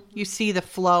 You see the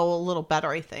flow a little better,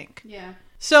 I think. Yeah.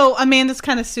 So Amanda's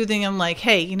kind of soothing him, like,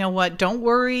 "Hey, you know what? Don't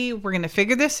worry. We're gonna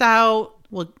figure this out.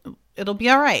 It'll be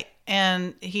all right."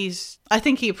 And I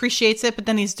think he appreciates it, but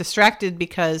then he's distracted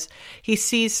because he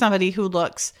sees somebody who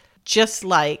looks just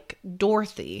like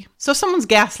Dorothy. So someone's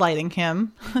gaslighting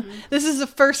him. Mm-hmm. This is the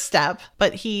first step,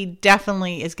 but he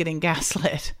definitely is getting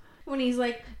gaslit. When he's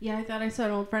like, yeah, I thought I saw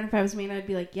an old friend. If I was me, I'd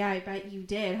be like, yeah, I bet you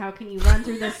did. How can you run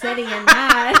through the city and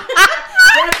not?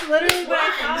 That's literally what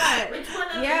I thought. Which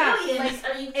one of Yeah, the millions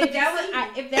like, are you if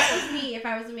that seeing? was me, if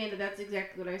I was Amanda, that's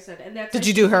exactly what I said. And that's Did why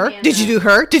you do she's her? Amanda. Did you do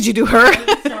her? Did you do her?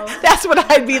 So- That's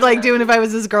what I'd be like doing if I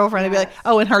was his girlfriend. I'd be like, Yes.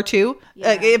 "Oh, and her too."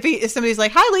 Yeah. If somebody's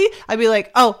like, "Hi, Lee," I'd be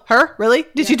like, "Oh, her? Really?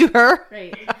 Did you do her?"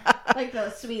 Right. Like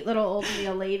the sweet little old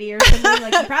male lady or something.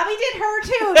 Like, you probably did her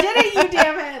too, didn't you,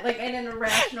 damn it? Like, in an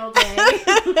irrational day.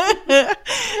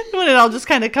 When it all just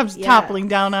kind of comes Yes. toppling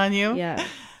down on you. Yeah.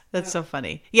 That's so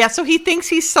funny. Yeah, so he thinks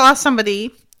he saw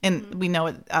somebody, and we know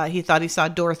it. He thought he saw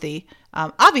Dorothy.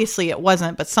 Obviously, it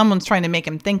wasn't, but someone's trying to make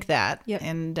him think that. Yep.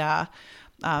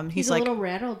 And he's a like, little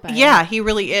rattled by it. yeah, he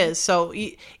really is. So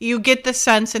you get the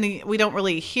sense, and we don't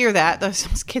really hear that.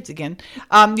 Those kids again.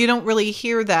 You don't really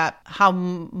hear that how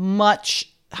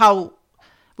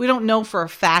we don't know for a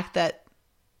fact that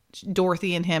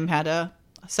Dorothy and him had a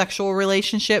sexual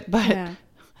relationship, but Yeah.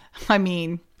 I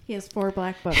mean, He has 4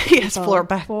 black books. He has people. 4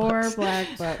 black Four books.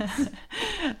 black books.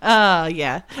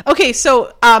 yeah. Okay,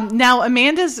 so now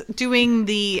Amanda's doing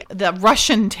the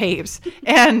Russian tapes,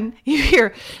 and you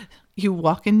hear,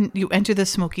 you enter the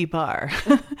smoky bar.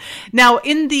 Now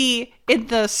in the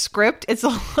script, it's a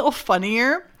little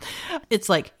funnier. It's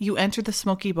like, you enter the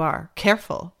smoky bar.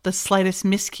 Careful, the slightest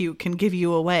miscue can give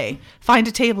you away. Find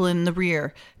a table in the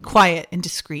rear, quiet and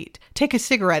discreet. Take a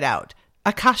cigarette out.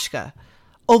 A kashka.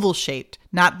 Oval shaped,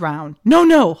 not round.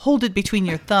 No, hold it between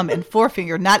your thumb and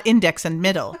forefinger, not index and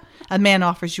middle. A man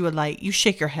offers you a light. You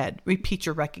shake your head. Repeat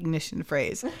your recognition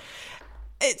phrase.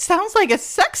 It sounds like a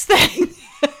sex thing. Doesn't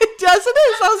it?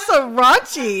 It sounds so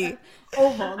raunchy.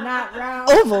 Oval, not round.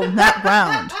 Oval, not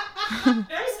round.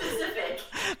 Very specific.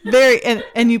 Very,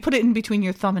 and you put it in between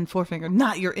your thumb and forefinger,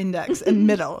 not your index and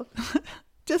middle.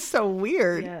 Just so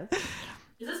weird. Yes.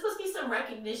 Is this supposed to be some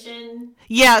recognition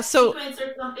Yeah, so sequence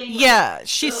or something? yeah,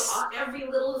 she's So every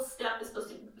little step is supposed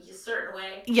to be a certain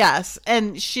way. yes,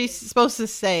 and she's supposed to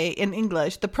say in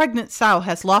English, "The pregnant sow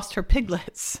has lost her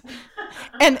piglets."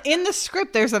 And in the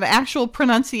script, there's an actual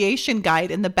pronunciation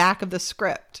guide in the back of the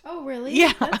script. Oh, really?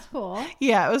 Yeah. That's cool.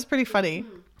 Yeah, it was pretty funny.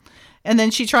 And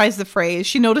then she tries the phrase.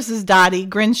 She notices Dottie,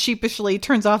 grins sheepishly,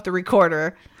 turns off the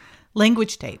recorder.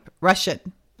 Language tape, Russian.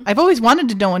 I've always wanted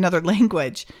to know another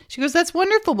language. She goes, that's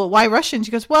wonderful, but why Russian? She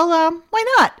goes, well, why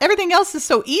not? Everything else is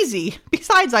so easy.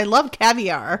 Besides, I love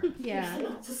caviar. Yeah.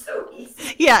 It's so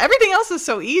easy. Yeah, everything else is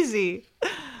so easy.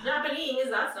 Japanese,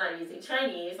 that's not easy.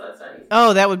 Chinese, that's not easy.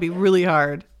 Oh, that would be really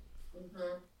hard.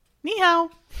 Mm-hmm. Ni hao.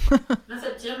 That's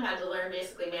what Jim had to learn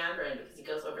basically Mandarin because he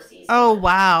goes overseas. Oh,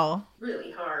 wow.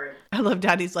 Really hard. I love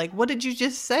Daddy's like, what did you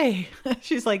just say?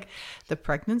 She's like, the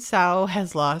pregnant sow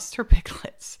has lost her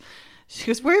piglets. She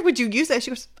goes, where would you use that?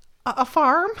 She goes, a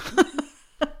farm.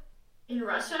 In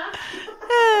Russia?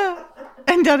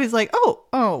 And Daddy's like,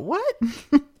 oh,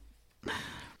 what?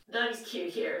 Dottie's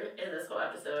cute here in this whole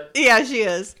episode. Yeah, she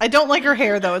is. I don't like her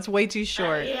hair, though. It's way too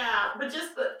short. Yeah, but just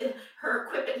her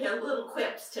little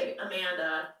quips to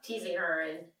Amanda, teasing her.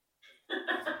 And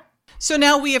So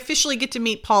now we officially get to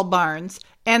meet Paul Barnes.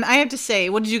 And I have to say,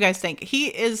 what did you guys think? He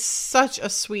is such a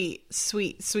sweet,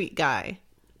 sweet, sweet guy.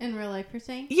 In real life, you're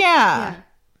saying? Yeah.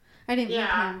 I didn't meet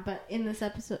Yeah. him, but in this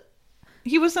episode,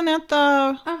 He wasn't at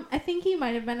the... I think he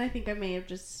might have been. I think I may have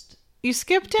just. You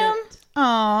skipped him? dipped.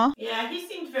 Aw. yeah, he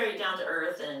seemed very down to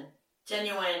earth and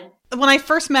genuine. When I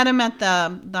first met him at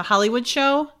the Hollywood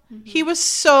show, he was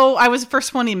so... I was the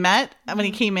first one he met when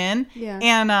he came in. Yeah.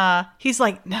 And he's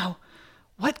like, no,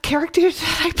 what character did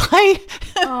I play?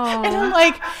 And I'm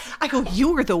like, I go,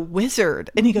 you were the wizard.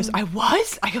 And he goes, I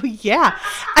was? I go, yeah.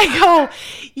 I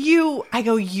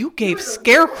go, you gave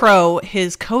Scarecrow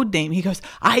his code name. He goes,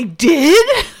 I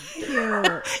did?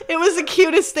 Cute. It was the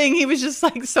cutest thing. He was just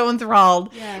like so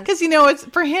enthralled. Yes. Because, it's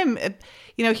for him,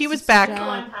 he was back. job. A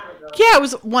long time ago. Yeah,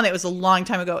 it was a long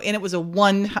time ago. And it was a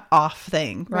one-off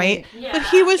thing, right? Yeah, But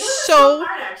he was it so...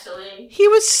 hard, actually. He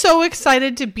was so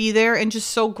excited to be there and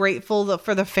just so grateful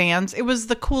for the fans. It was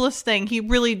the coolest thing. He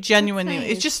really genuinely, That's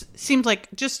nice. it just seemed like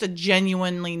just a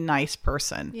genuinely nice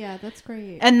person. Yeah, that's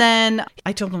great. And then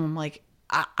I told him, I'm like,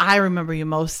 I remember you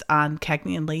most on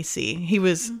Cagney and Lacey. He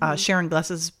was Sharon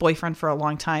Gless's boyfriend for a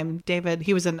long time. David,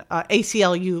 he was an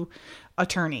ACLU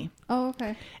attorney. Oh,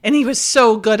 okay. And he was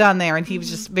so good on there. And he was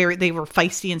just they were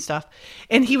feisty and stuff.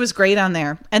 And he was great on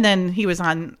there. And then he was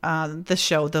on the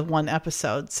show, the one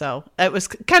episode. So it was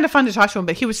kind of fun to talk to him.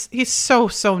 But he's so,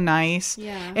 so nice.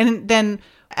 Yeah. And then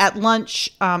at lunch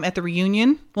at the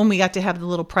reunion, when we got to have the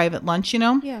little private lunch,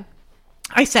 Yeah.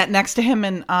 I sat next to him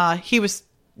and he was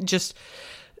just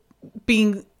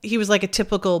he was like a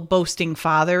typical boasting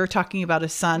father talking about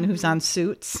his son who's on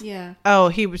Suits. Yeah.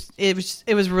 Oh, it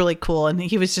was really cool. And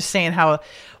he was just saying how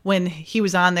when he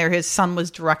was on there, his son was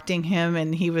directing him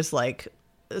and he was like,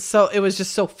 so it was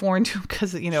just so foreign to him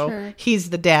because, Sure. he's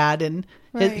the dad and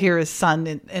Right. here his son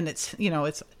and it's,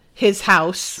 it's his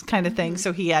house kind of thing.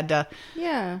 So he had to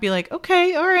Yeah. be like,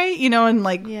 okay, all right, and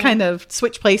like Yeah. kind of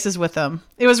switch places with him.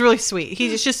 It was really sweet.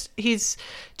 He's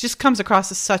just comes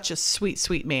across as such a sweet,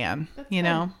 sweet man,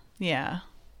 Yeah.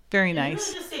 Very nice.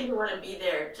 You really just seem to want to be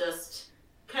there just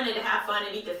kind of to have fun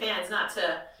and meet the fans, not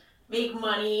to make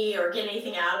money or get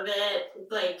anything out of it.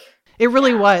 Like, It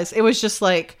really was. It was just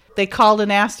like they called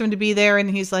and asked him to be there and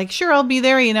he's like, sure, I'll be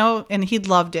there, and he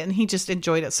loved it and he just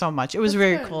enjoyed it so much. It was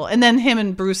very good. cool. And then him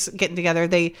and Bruce getting together,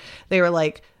 they were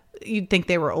like, you'd think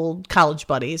they were old college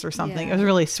buddies or something. Yeah. It was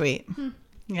really sweet.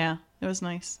 Yeah, it was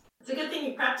nice. it's a good thing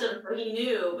you prepped him for he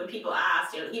knew when people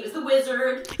asked. He was the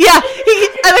wizard. Yeah, and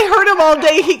I heard him all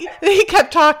day. He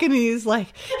kept talking and he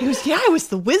goes, yeah, I was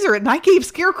the wizard and I gave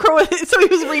Scarecrow. So he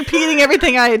was repeating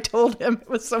everything I had told him. It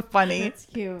was so funny. That's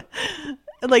cute.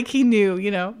 Like he knew,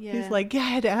 Yeah. He's like, yeah, I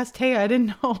had to ask Taya. I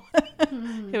didn't know.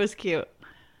 It was cute.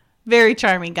 Very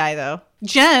charming guy, though.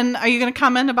 Jen, are you going to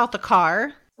comment about the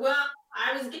car? Well,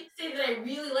 I was going to say that I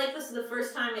really like this is the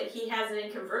first time that he has it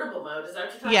in convertible mode. Is that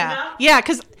what you're talking about? Yeah,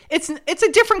 because it's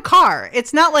a different car.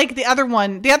 It's not like the other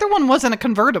one. The other one wasn't a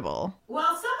convertible.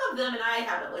 Well, some of them, and I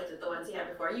haven't looked at the ones he had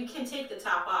before, you can take the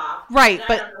top off. Right, And I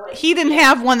but don't know what he didn't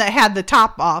have one that had the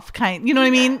top off kind. You know what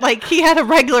I mean? Like he had a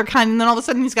regular kind, and then all of a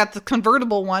sudden he's got the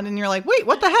convertible one, and you're like, wait,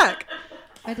 what the heck?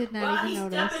 I did not Well, even he's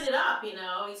notice. stepping it up,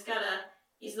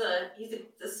 He's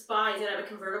the spy. He's gonna have a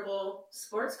convertible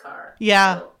sports car.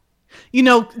 Yeah. So,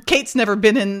 Kate's never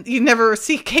been in. You never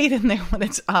see Kate in there when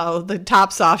it's the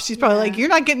top's off. She's probably like, you're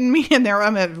not getting me in there.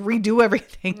 I'm gonna redo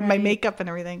everything, my Right. makeup and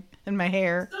everything, and my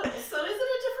hair. so is it a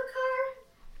different car?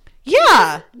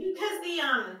 Yeah. Because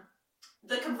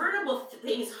the convertible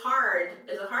thing is hard.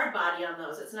 There's a hard body on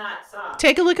those. It's not soft.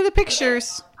 Take a look at the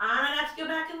pictures. I'm gonna have to go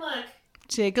back and look.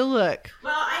 Take a look.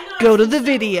 Well, I know. Go I've to seen the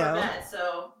several video. Corvettes,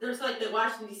 so there's like the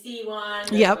Washington D.C. one.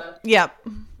 there's Yep. the- Yep.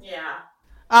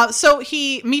 Yeah. So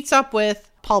he meets up with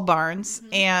Paul Barnes,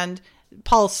 and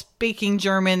Paul's speaking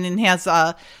German and has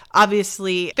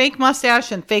obviously fake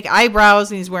mustache and fake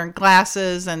eyebrows, and he's wearing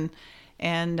glasses, and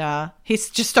he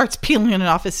just starts peeling it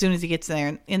off as soon as he gets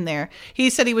in there. He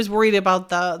said he was worried about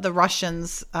the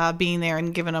Russians being there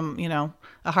and giving him,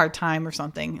 a hard time or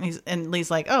something. And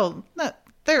Lee's like, oh,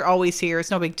 they're always here.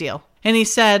 It's no big deal. And he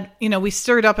said, we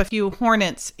stirred up a few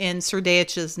hornets in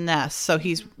Serdeach's nest. So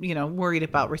he's, worried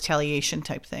about retaliation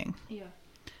type thing. Yeah.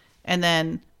 And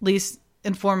then Lee's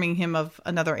informing him of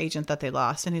another agent that they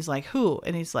lost. And he's like, who?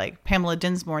 And he's like, Pamela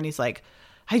Dinsmore. And he's like,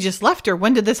 I just left her.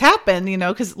 When did this happen?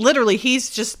 Because literally he's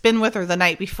just been with her the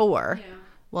night before. Yeah.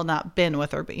 Well, not been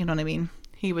with her, but you know what I mean?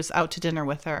 He was out to dinner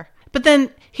with her. But then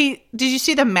did you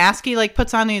see the mask he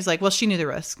puts on? And he's like, well, she knew the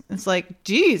risk. It's like,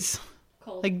 geez,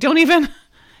 cold.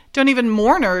 Don't even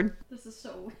mourn her. This is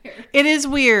so weird. It is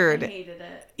weird. I hated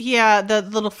it. Yeah, the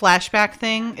little flashback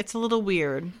thing. It's a little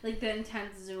weird. The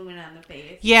intense zoom in on the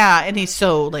face. Yeah, and he's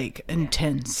so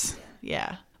intense.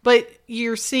 Yeah. But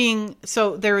you're seeing,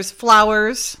 so there's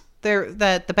flowers there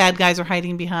that the bad guys are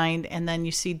hiding behind, and then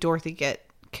you see Dorothy get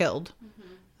killed.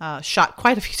 Mm-hmm. Shot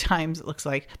quite a few times, it looks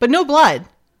like. But no blood.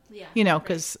 Yeah.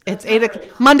 Because it's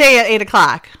Monday at 8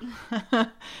 o'clock.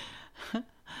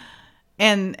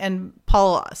 And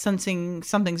Paul, sensing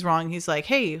something's wrong, he's like,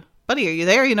 hey, buddy, are you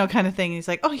there? Kind of thing. He's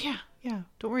like, oh, yeah,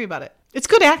 don't worry about it. It's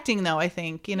good acting, though, I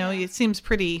think. It seems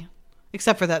pretty,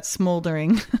 except for that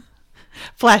smoldering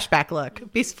flashback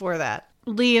look before that.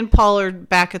 Lee and Paul are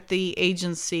back at the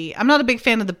agency. I'm not a big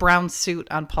fan of the brown suit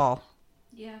on Paul.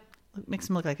 Yeah. It makes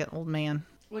him look like an old man.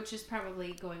 Which is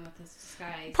probably going with his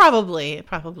disguise. Probably.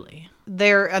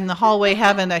 They're in the hallway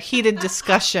having a heated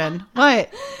discussion.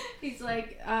 What? He's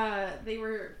like, they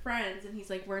were friends, and he's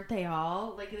like, weren't they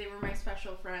all? They were my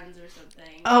special friends or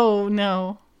something. Oh,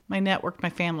 no. My network, my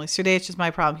family. Serdeach is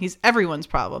my problem. He's everyone's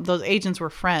problem. Those agents were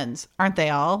friends. Aren't they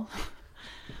all?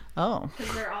 Oh.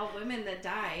 Because they're all women that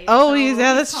died. Oh, so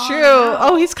that's true.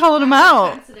 Oh, he's calling them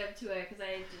out. I'm sensitive to it, because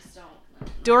I just don't know.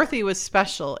 Dorothy was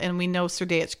special, and we know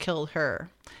Serdeach killed her.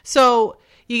 So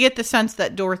you get the sense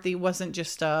that Dorothy wasn't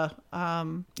just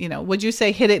would you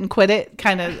say hit it and quit it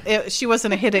kind of? She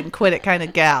wasn't a hit it and quit it kind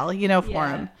of gal, for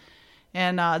him.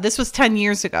 And this was 10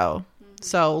 years ago. Mm-hmm.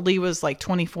 So Lee was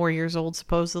 24 years old,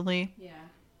 supposedly. Yeah.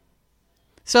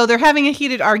 So they're having a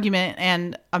heated argument,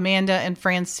 and Amanda and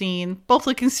Francine, both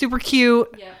looking super cute,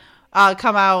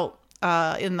 come out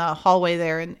in the hallway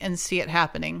there and see it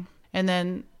happening. And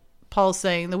then Paul's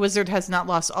saying the wizard has not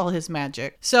lost all his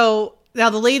magic. So now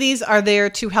the ladies are there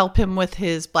to help him with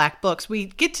his black books. We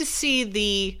get to see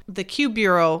the Q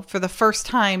Bureau for the first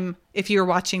time if you're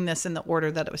watching this in the order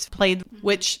that it was played,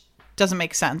 which doesn't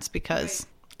make sense because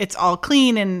it's all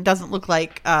clean and doesn't look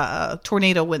like a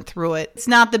tornado went through it. It's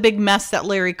not the big mess that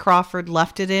Larry Crawford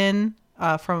left it in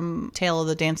from Tale of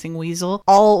the Dancing Weasel.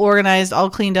 All organized, all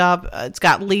cleaned up. It's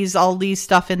got all Lee's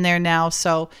stuff in there now.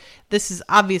 So this is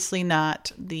obviously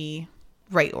not the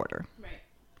right order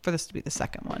for this to be the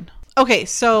second one. Okay,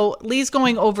 so Lee's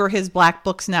going over his black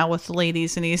books now with the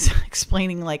ladies, and he's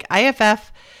explaining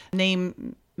IFF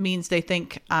name means they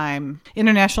think I'm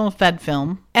International Fed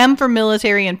Film, M for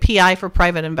military, and PI for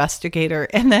private investigator.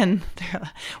 And then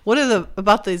what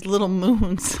about these little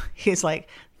moons? He's like,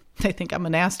 they think I'm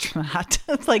an astronaut.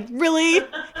 It's like, really?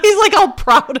 He's all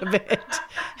proud of it.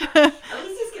 At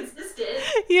least he's consistent.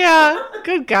 Yeah,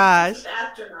 good gosh. He's an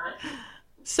astronaut.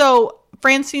 So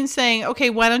Francine's saying, okay,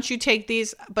 why don't you take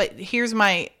these? But here's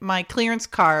my clearance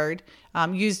card.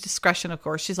 Use discretion, of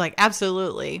course. She's like,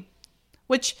 absolutely.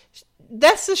 Which,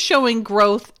 this is showing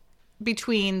growth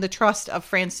between the trust of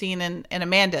Francine and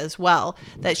Amanda as well,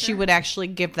 that she would actually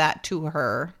give that to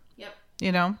her. Yep.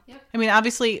 Yep. I mean,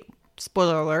 obviously,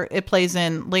 spoiler alert, it plays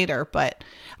in later. But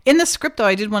in the script, though,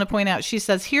 I did want to point out, she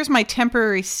says, here's my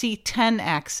temporary C10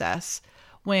 access.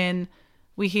 When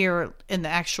we hear in the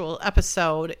actual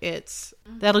episode,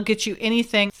 that'll get you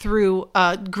anything through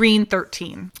green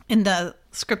 13. In the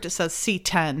script, it says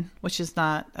C10, which is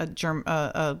not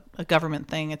a government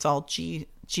thing. It's all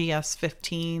GS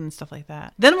 15 and stuff like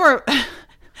that. Then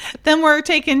we're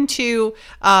taken to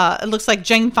it looks like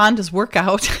Jane Fonda's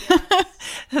workout.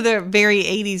 Their very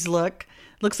 80s look.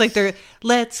 Looks like they're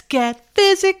let's get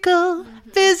physical,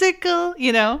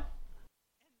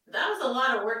 That was a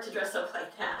lot of work to dress up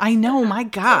like that. I know, my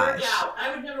gosh.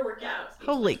 I would never work out.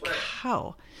 Holy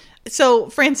cow. So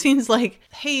Francine's like,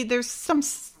 hey, there's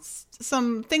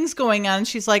some things going on.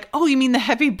 She's like, oh, you mean the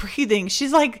heavy breathing?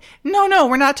 She's like, no,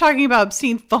 we're not talking about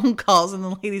obscene phone calls. And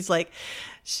the lady's like,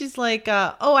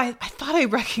 oh, I thought I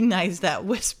recognized that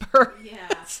whisper. Yeah.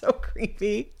 It's so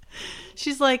creepy.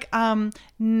 She's like,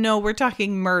 no, we're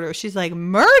talking murder. She's like,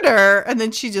 murder? And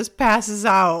then she just passes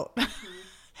out.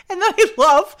 And then I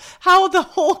love how the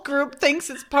whole group thinks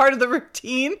it's part of the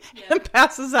routine and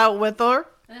passes out with her.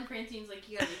 And then Francine's like,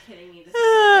 you gotta be kidding me. This is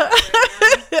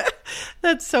right now.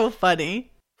 That's so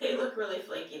funny. They look really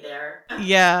flaky there.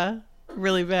 Yeah,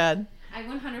 really bad. I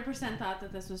 100% thought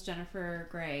that this was Jennifer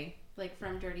Grey, like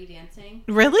from Dirty Dancing.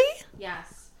 Really?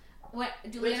 Yes. What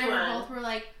Which Julie and I one? both were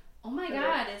like, oh my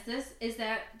god, is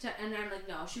that? And I'm like,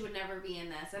 no, she would never be in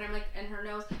this. And I'm like, and her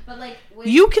nose, but like,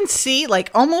 You can see, like,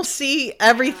 almost see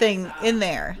everything in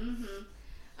there.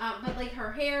 Mm-hmm. But like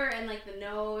her hair and like the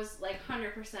nose, like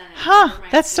 100%. Huh?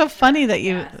 That's so funny that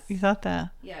you thought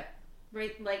that. Yeah.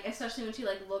 Right, like especially when she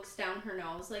like looks down her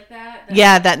nose like that.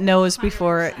 Yeah, that nose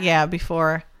before. 100%. Yeah,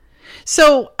 before.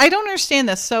 So I don't understand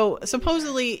this. So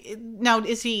supposedly now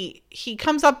is he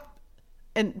comes up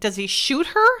and does he shoot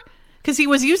her? Because he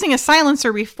was using a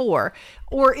silencer before,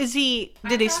 or is he?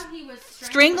 Did he was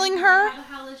strangling her? How the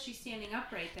hell is she standing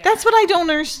up right there? That's what I don't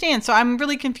understand. So I'm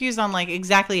really confused on like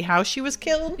exactly how she was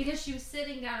killed. Because she was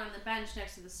sitting down on the bench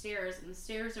next to the stairs, and the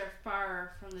stairs are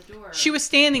far from the door. She was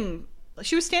standing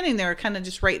there, kind of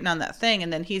just writing on that thing,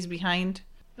 and then he's behind.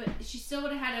 But she still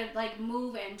would have had to like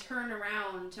move and turn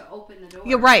around to open the door.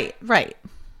 You're right.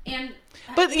 And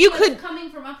but it you was could coming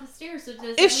from up the stairs. So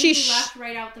does if that she mean he left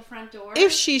right out the front door?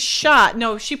 If she's shot,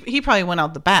 no, he probably went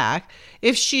out the back.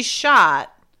 If she's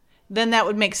shot, then that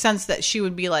would make sense that she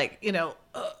would be like,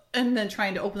 and then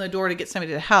trying to open the door to get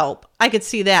somebody to help. I could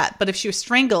see that. But if she was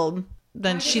strangled,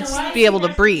 then she'd be able to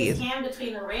breathe. His hand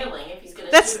between the railing if he's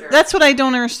gonna shoot her. That's what I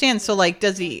don't understand. So like,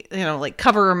 does he, like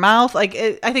cover her mouth? Like,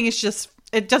 I think it's just.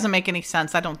 It doesn't make any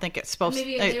sense. I don't think it's supposed to.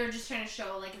 Maybe they were just trying to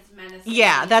show like it's menacing.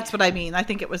 Yeah, that's what I mean. I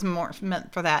think it was more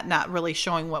meant for that, not really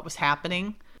showing what was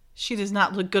happening. She does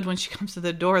not look good when she comes to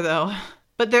the door, though.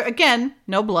 But there, again,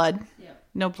 no blood. Yep.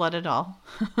 No blood at all.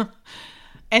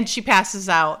 And she passes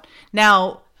out.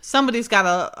 Now, somebody's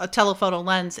got a telephoto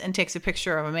lens and takes a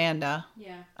picture of Amanda.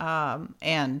 Yeah.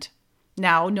 And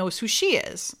now knows who she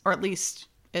is, or at least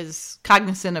is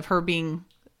cognizant of her being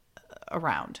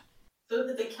around. So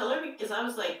did the killer, because I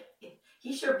was like,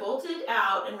 he sure bolted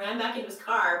out and ran back into his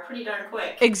car pretty darn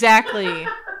quick. Exactly.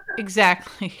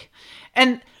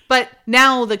 But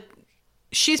now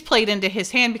she's played into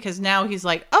his hand because now he's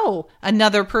like, oh,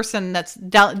 another person that's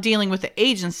dealing with the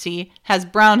agency has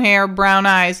brown hair, brown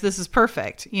eyes. This is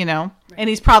perfect, Right. And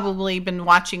he's probably been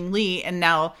watching Lee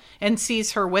and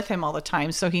sees her with him all the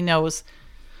time. So he knows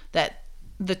that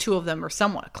the two of them are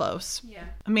somewhat close. Yeah.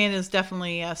 Amanda's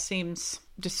definitely seems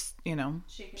just,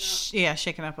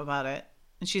 shaken up about it.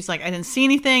 And she's like, I didn't see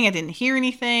anything. I didn't hear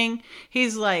anything.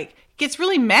 He's like, gets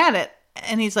really mad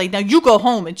and he's like, now you go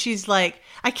home. And she's like,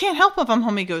 I can't help if I'm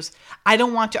home. He goes, I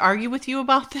don't want to argue with you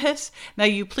about this. Now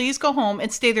you please go home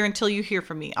and stay there until you hear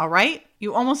from me. All right?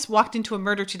 You almost walked into a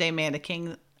murder today, Amanda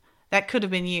King. That could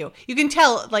have been you. You can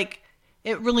tell, like,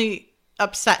 it really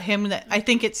upset him. That I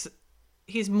think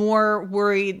he's more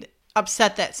worried,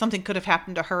 upset that something could have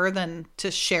happened to her than to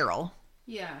Cheryl.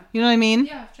 Yeah. You know what I mean?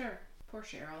 Yeah, sure. Poor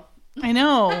Cheryl. I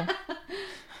know.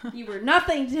 You were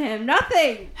nothing to him.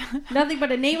 Nothing. Nothing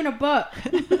but a name in a book.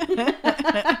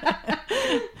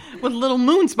 With little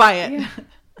moons by it. Yeah.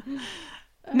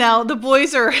 Now the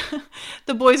boys are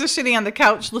sitting on the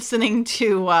couch listening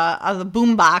to the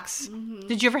boombox. Mm-hmm.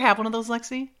 Did you ever have one of those,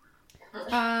 Lexi?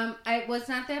 It was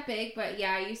not that big, but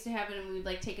yeah, I used to have it, and we would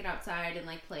like take it outside and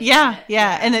like play. Yeah, with it.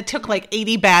 yeah, and it took like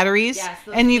 80 batteries, yes,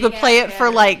 and you could play it batteries. for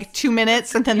like 2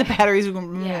 minutes, and then the batteries would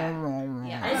go.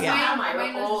 Yeah. I still have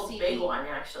my old big one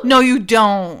actually. No, you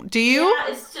don't. Do you?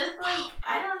 Yeah, it's just like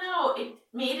I don't know. It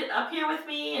made it up here with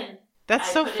me, and that's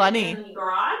I so put funny. It in the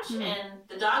garage, and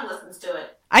the dog listens to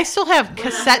it. I still have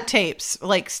cassette tapes,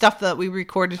 like stuff that we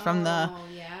recorded from the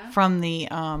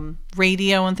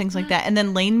radio and things like that. And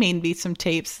then Lane made me some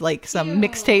tapes, like some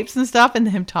mixtapes and stuff, and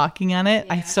him talking on it.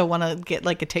 Yeah. I still want to get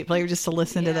like a tape player just to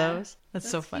listen to those. That's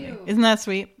so funny. Cute. Isn't that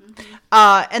sweet?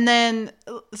 Mm-hmm. And then,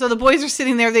 so the boys are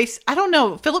sitting there. I don't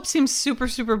know. Philip seems super,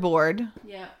 super bored.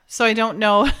 Yeah. So I don't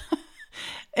know.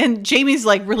 And Jamie's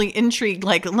like really intrigued.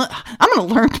 Like, I'm going to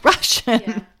learn Russian.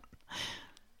 Yeah.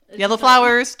 Yellow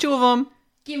flowers, 2 of them.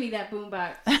 Give me that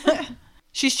boombox.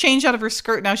 She's changed out of her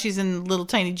skirt. Now she's in little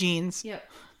tiny jeans. Yep.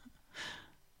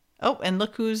 Oh, and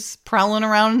look who's prowling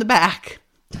around in the back.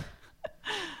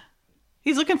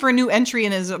 He's looking for a new entry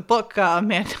in his book,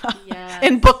 Amanda. Yes.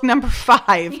 In book number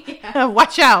 5. Yeah.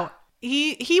 Watch out.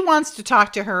 He wants to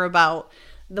talk to her about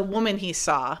the woman he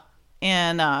saw.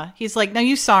 And he's like, no,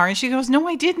 you saw her. And she goes, no,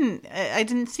 I didn't. I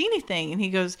didn't see anything. And he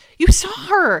goes, you saw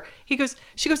her. She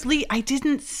goes, Lee, I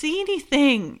didn't see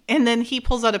anything. And then he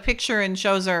pulls out a picture and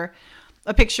shows her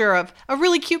a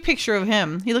really cute picture of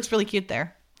him. He looks really cute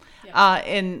there. Yeah.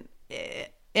 And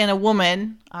and a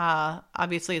woman,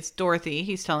 obviously it's Dorothy,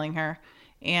 he's telling her,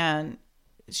 and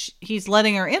he's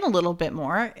letting her in a little bit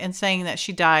more and saying that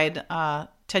she died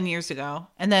 10 years ago.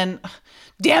 And then,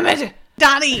 damn it,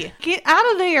 Dottie, get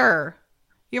out of there.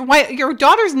 Your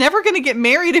daughter's never going to get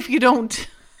married if you don't.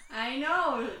 I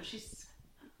know. She's...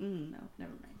 no,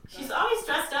 never mind. She's always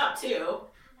dressed up, too.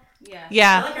 Yeah.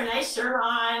 She like her nice shirt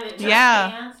on and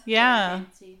dress pants. Yeah.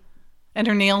 And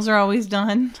her nails are always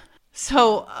done.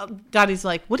 So Dottie's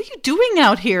like, what are you doing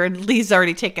out here? And Lee's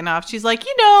already taken off. She's like,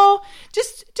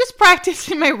 just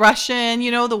practicing my Russian.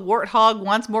 The warthog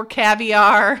wants more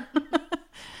caviar.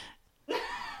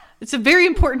 It's a very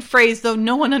important phrase, though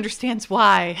no one understands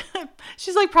why.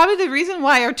 She's like, probably the reason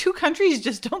why our two countries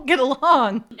just don't get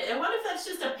along. I wonder if that's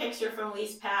just a picture from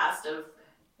Lee's past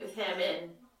with him and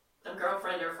a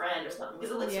girlfriend or friend or something,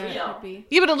 because it looks real. It could be.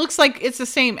 Yeah, but it looks like it's the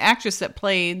same actress that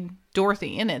played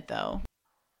Dorothy in it, though.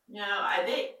 No, I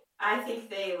think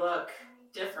they look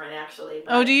different, actually.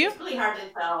 Oh, do you? It's really hard to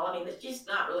tell. I mean, she's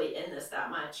not really in this that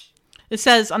much. It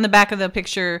says on the back of the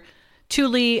picture, to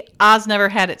Lee, Oz never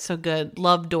had it so good.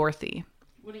 Love, Dorothy.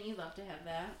 Wouldn't you love to have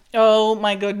that? Oh,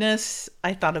 my goodness.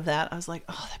 I thought of that. I was like,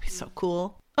 oh, that'd be so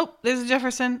cool. Oh, there's a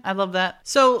Jefferson. I love that.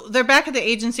 So they're back at the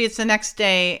agency. It's the next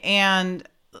day, and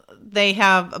they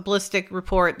have a ballistic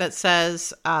report that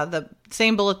says the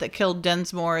same bullet that killed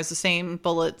Densmore is the same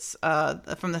bullets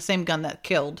from the same gun that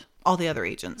killed all the other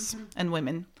agents and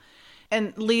women.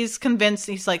 And Lee's convinced.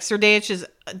 He's like, Serdeich is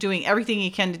doing everything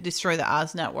he can to destroy the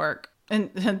Oz network.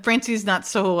 And Francie's not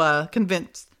so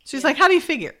convinced. She's like, how do you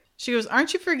figure? She goes,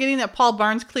 aren't you forgetting that Paul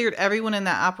Barnes cleared everyone in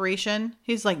that operation?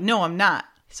 He's like, no, I'm not.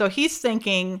 So he's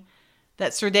thinking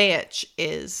that Serdeich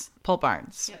is Paul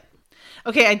Barnes. Yep.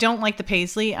 Okay, I don't like the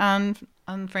paisley on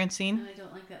Francine. And I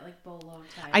don't like that bolo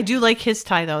tie. I do like his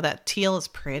tie though. That teal is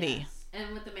pretty. Yes.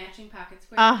 And with the matching pocket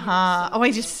square.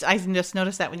 So I just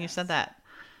noticed that when you said that.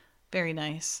 Very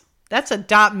nice. That's a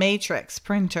dot matrix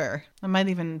printer. It might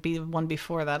even be one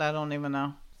before that. I don't even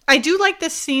know. I do like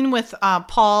this scene with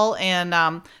Paul and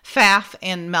Pfaff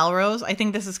and Melrose. I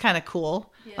think this is kind of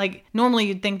cool. Yeah. Like normally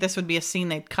you'd think this would be a scene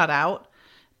they'd cut out,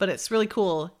 but it's really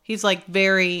cool. He's like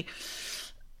very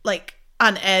like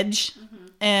on edge,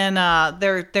 and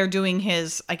they're doing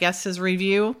his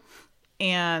review,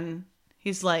 and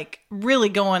he's like really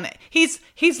going. He's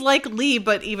like Lee,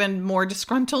 but even more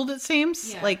disgruntled. It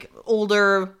seems like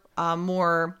older,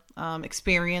 more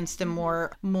experienced, and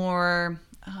more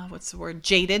what's the word?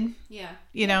 Jaded.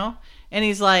 Yeah. And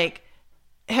he's like,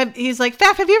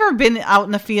 Pfaff, have you ever been out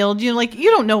in the field? You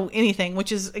don't know anything,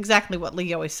 which is exactly what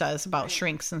Lee always says about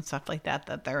shrinks and stuff like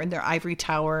that they're in their ivory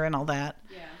tower and all that.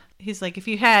 Yeah. He's like, if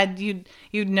you had, you'd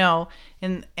know.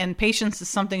 And patience is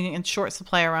something in short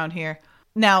supply around here.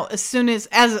 Now, as soon as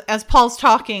Paul's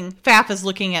talking, Pfaff is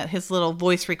looking at his little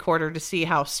voice recorder to see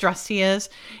how stressed he is.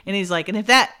 And he's like, and if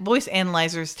that voice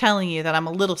analyzer is telling you that I'm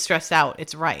a little stressed out,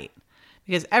 it's right.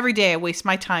 Because every day I waste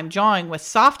my time jawing with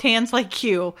soft hands like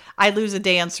you, I lose a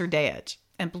day on Serdeich.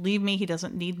 And believe me, he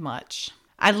doesn't need much.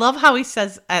 I love how he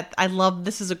says,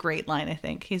 this is a great line, I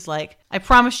think. He's like, I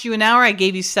promised you an hour, I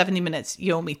gave you 70 minutes,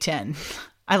 you owe me 10.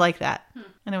 I like that.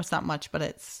 I know it's not much, but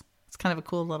it's kind of a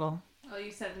cool little... Oh, you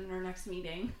said in our next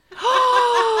meeting.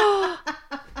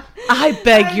 I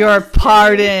beg your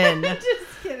pardon. Just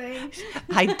kidding.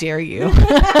 I dare you.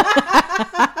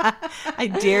 I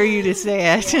dare you to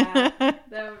say it. Yeah,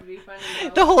 that would be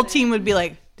funny. The whole team would be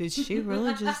like, did she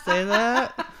really just say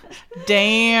that?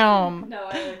 Damn. No,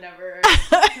 I would never.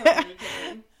 Totally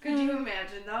kidding. Could you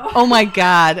imagine, though? Oh, my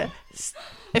God.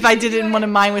 If I did it in one of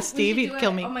mine with Steve, he'd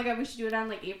kill me. Oh my God, we should do it on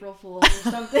like April Fool's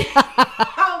or something.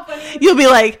 How funny. You'll be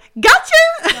like,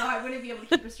 gotcha! No, I wouldn't be able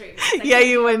to keep a straight face. Yeah,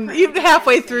 you wouldn't. Even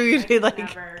halfway through, you'd be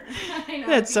like, I know,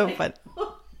 that's so fun.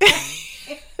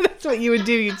 That's what you would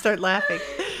do. You'd start laughing.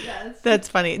 Yes. That's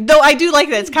funny. Though I do like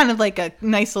that. It's kind of like a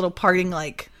nice little parting,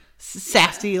 like,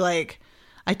 sassy, like,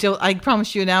 I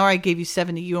promised you an hour, I gave you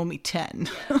 70, you owe me 10.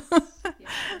 Yes.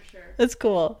 Yeah, for sure. That's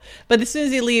cool. But as soon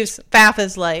as he leaves, Pfaff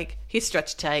is like, he's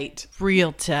stretched tight.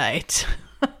 Real tight.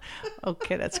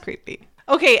 Okay, that's creepy.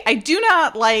 Okay, I do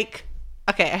not like...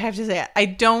 Okay, I have to say it. I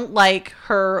don't like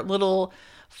her little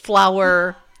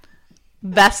flower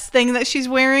vest thing that she's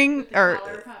wearing.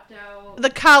 Collar popped out. The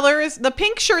collar is... The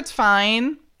pink shirt's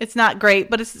fine. It's not great,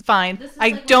 but it's fine. This is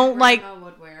I don't like...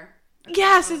 would wear.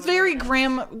 Yes, it's very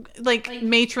like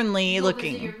matronly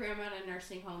looking. Visit your grandma in a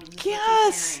nursing home.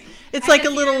 Yes, it's like a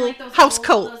little house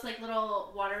coat. Those like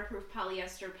little waterproof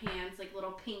polyester pants, like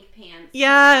little pink pants.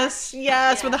 Yes,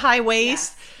 with a high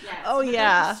waist. Yes. Oh but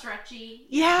yeah. Stretchy.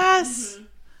 Yes. Mm-hmm.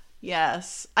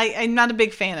 Yes. I'm not a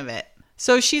big fan of it.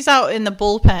 So she's out in the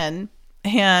bullpen,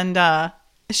 and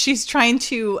she's trying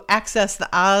to access the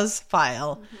Oz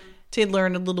file to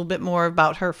learn a little bit more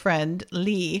about her friend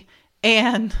Lee.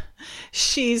 And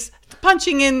she's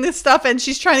punching in this stuff and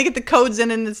she's trying to get the codes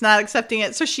in and it's not accepting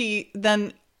it. So she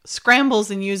then scrambles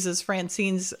and uses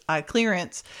Francine's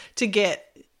clearance to get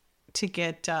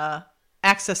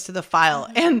access to the file.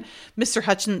 And Mr.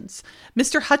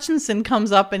 Hutchinson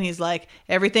comes up and he's like,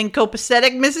 everything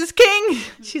copacetic, Mrs. King?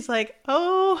 She's like,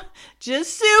 oh,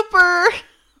 just super.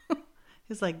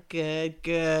 He's like,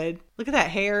 good. Look at that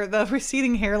hair. The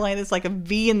receding hairline is like a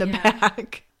V in the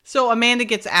back. So Amanda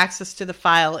gets access to the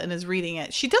file and is reading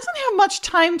it. She doesn't have much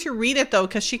time to read it, though,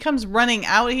 because she comes running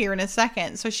out here in a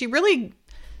second. So she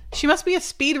must be a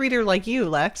speed reader like you,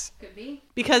 Lex. Could be.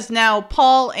 Because now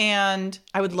Paul and...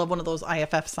 I would love one of those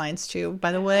IFF signs, too.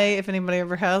 By the way, if anybody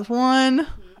ever has one,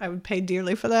 I would pay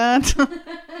dearly for that.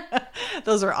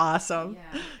 Those are awesome.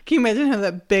 Yeah. Can you imagine having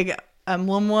that big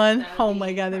emblem one? Oh,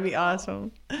 my God, that'd be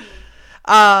awesome.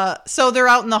 So they're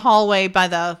out in the hallway by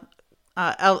the...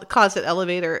 closet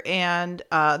elevator, and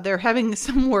they're having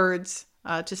some words,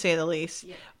 to say the least.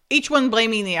 Yeah. Each one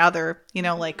blaming the other,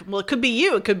 like, well, it could be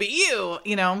you,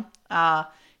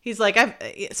 he's like,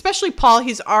 especially Paul,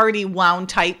 he's already wound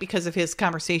tight because of his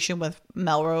conversation with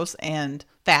Melrose and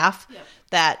Pfaff,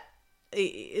 that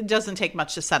it doesn't take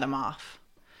much to set him off.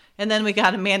 And then we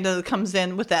got Amanda that comes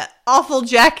in with that awful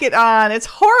jacket on. It's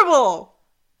horrible.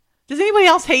 Does anybody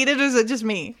else hate it, or is it just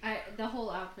me? The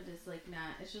whole outfit is like not.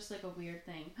 It's just like a weird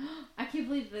thing. I can't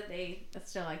believe that they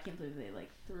like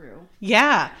threw.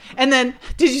 Yeah. And then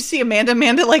did you see Amanda?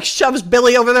 Amanda like shoves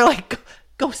Billy over there, like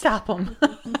go stop him.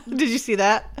 Did you see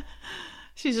that?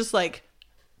 She just like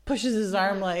pushes his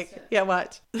arm, like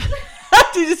watch.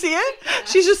 Did you see it? Yeah.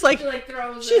 She's just like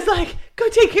throws she's like, go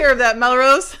take care of that,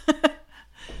 Melrose.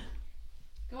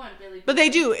 Go on, Billy. But they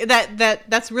do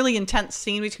that's really intense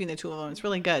scene between the two of them. It's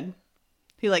really good.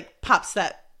 He like pops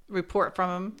that report from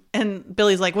him, and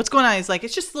Billy's like, what's going on? He's like,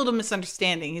 it's just a little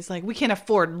misunderstanding. He's like, we can't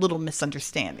afford little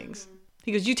misunderstandings.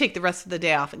 He goes, you take the rest of the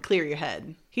day off and clear your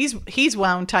head. He's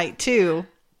wound tight too.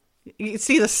 You can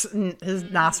see his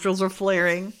nostrils are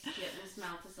flaring. Yeah, his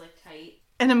mouth is like tight.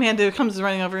 And Amanda comes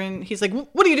running over and he's like,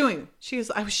 what are you doing? She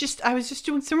goes, I was just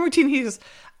doing some routine. He goes,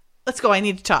 let's go, I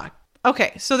need to talk.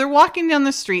 Okay, so they're walking down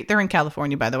the street. They're in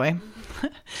California, by the way.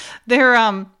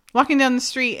 They're walking down the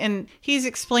street, and he's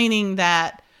explaining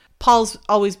that Paul's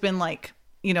always been like,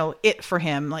 it for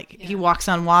him. Like, he walks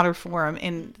on water for him.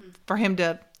 And for him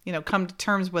to, come to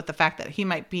terms with the fact that he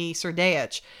might be Sir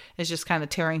Deitch is just kind of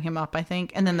tearing him up, I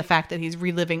think. And then the fact that he's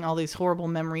reliving all these horrible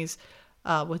memories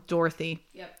with Dorothy.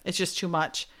 Yep. It's just too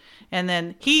much. And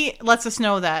then he lets us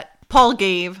know that Paul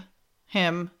gave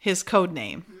him his code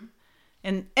name.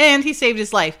 And he saved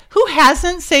his life. Who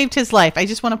hasn't saved his life? I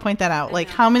just want to point that out. Like,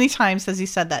 how many times has he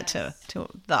said that to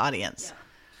the audience? Yeah.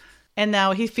 And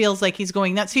now he feels like he's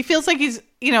going nuts. He feels like he's,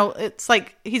 it's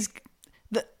like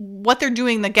what they're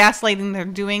doing, the gaslighting they're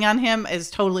doing on him is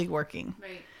totally working.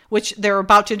 Right. Which they're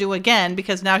about to do again,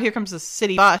 because now here comes the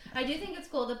city bus. I do think it's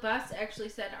cool. The bus actually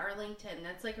said Arlington.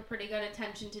 That's like a pretty good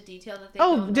attention to detail that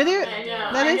they did it?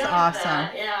 That is awesome.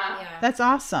 That. Yeah. That's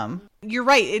awesome. You're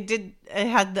right. It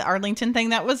had the Arlington thing.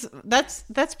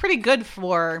 That's pretty good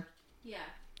for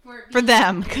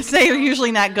them, because they are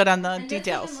usually not good on the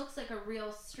details. This even looks like a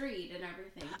real street and everything.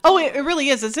 Oh, it really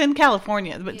is. It's in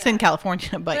California, but it's in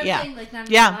California. But yeah, saying, like, not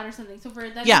a lot or something. So for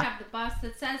them to have the bus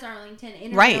that says Arlington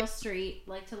in a real street,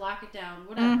 like, to lock it down,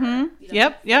 whatever. Mm-hmm.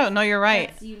 Yep. Yeah. No, you're right.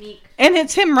 That's unique, and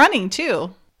it's him running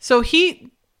too. So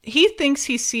he thinks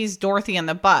he sees Dorothy on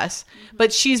the bus,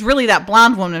 but she's really that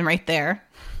blonde woman right there.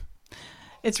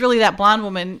 It's really that blonde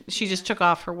woman. She just took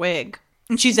off her wig.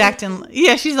 And she's acting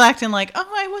like,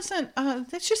 oh, I wasn't,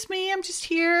 that's just me. I'm just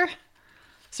here.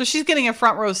 So she's getting a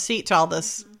front row seat to all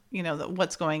this,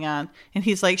 what's going on. And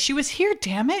he's like, she was here,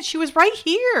 damn it. She was right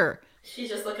here. She's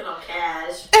just looking all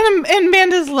cash. And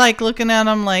Amanda's like looking at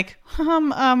him like,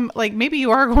 like maybe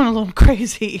you are going a little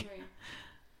crazy.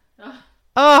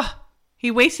 Oh, he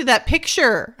wasted that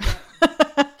picture.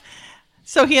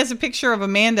 So he has a picture of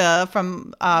Amanda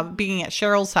from being at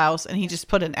Cheryl's house, and he just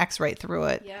put an X right through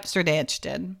it. Yep. Sir Deitch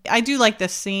did. I do like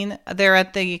this scene. They're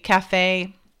at the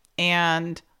cafe,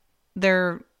 and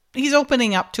he's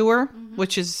opening up to her,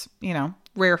 which is,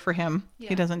 rare for him. Yeah.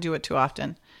 He doesn't do it too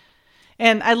often.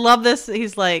 And I love this.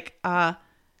 He's like, and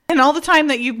all the time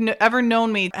that you've ever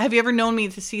known me, have you ever known me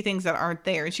to see things that aren't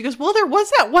there? And she goes, well, there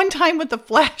was that one time with the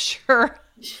flasher.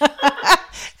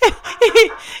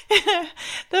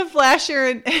 The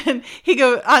flasher, and he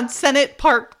goes on Senate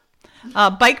Park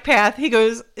bike path. He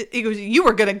goes, you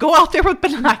were going to go out there with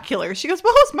binoculars. She goes,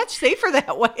 well, it's much safer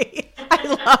that way. I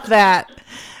love that.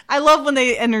 I love when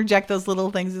they interject those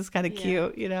little things. It's kind of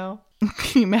cute, you know.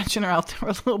 Can you imagine her out there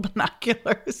with little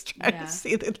binoculars trying to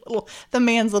see the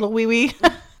man's little wee wee?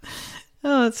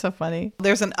 Oh, that's so funny.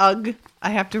 There's an UGG. I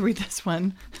have to read this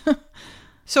one.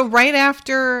 So right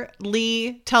after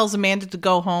Lee tells Amanda to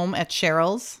go home at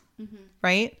Cheryl's,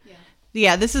 right?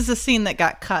 Yeah, this is a scene that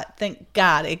got cut. Thank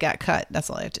God it got cut. That's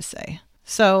all I have to say.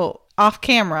 So off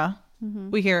camera,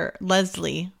 we hear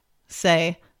Leslie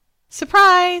say,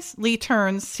 "Surprise!" Lee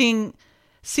turns,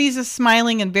 sees us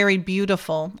smiling and very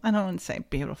beautiful. I don't want to say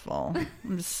beautiful.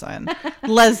 I'm just saying.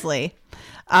 Leslie.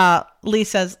 Lee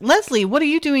says, "Leslie, what are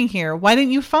you doing here? Why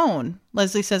didn't you phone?"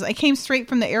 Leslie says, "I came straight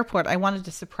from the airport. I wanted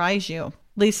to surprise you."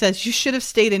 Lee says, "You should have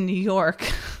stayed in New York."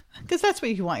 Because that's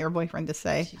what you want your boyfriend to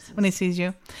say when he sees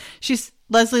you.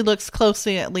 Leslie looks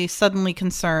closely at Lee, suddenly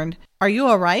concerned. "Are you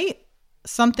all right?"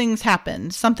 "Something's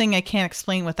happened. Something I can't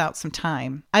explain without some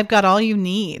time. I've got all you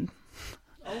need."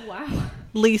 Oh, wow.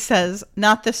 Lee says,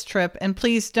 "Not this trip, and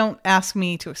please don't ask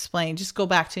me to explain. Just go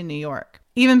back to New York.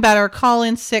 Even better, call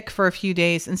in sick for a few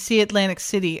days and see Atlantic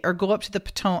City or go up to the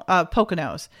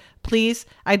Poconos. Please,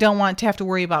 I don't want to have to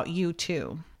worry about you,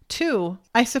 too." 2,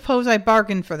 I suppose I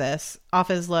bargained for this. Off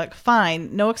his look.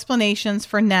 "Fine, no explanations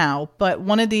for now, but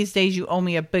one of these days you owe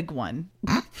me a big one."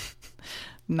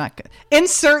 Not good.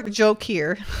 Insert joke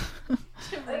here.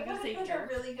 That would have been a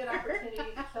really good opportunity to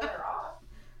kill her off.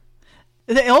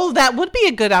 Oh, that would be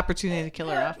a good opportunity to kill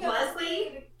her off.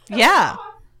 Leslie? Yeah.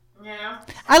 Yeah.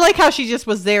 I like how she just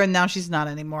was there and now she's not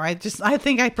anymore. I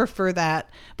think I prefer that.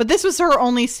 But this was her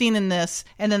only scene in this,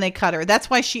 and then they cut her. That's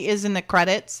why she is in the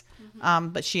credits,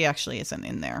 but she actually isn't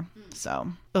in there.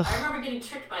 So, ugh. I remember getting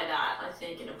tricked by that, I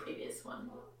think, in a previous one.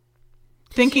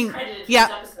 Thinking, yep.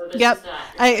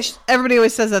 Everybody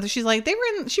always says that. She's like,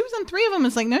 she was in 3 of them.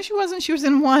 It's like, no, she wasn't. She was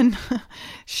in 1.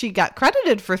 She got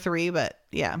credited for 3, but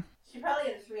yeah. She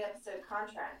probably had a 3-episode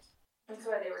contract. That's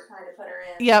why they were trying to put her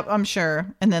in. Yep, I'm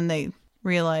sure. And then they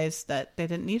realized that they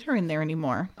didn't need her in there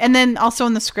anymore. And then also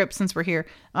in the script, since we're here,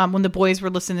 when the boys were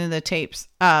listening to the tapes,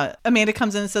 Amanda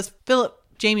comes in and says, "Philip,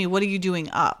 Jamie, what are you doing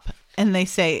up?" And they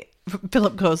say,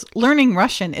 Philip goes, "Learning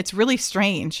Russian. It's really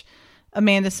strange."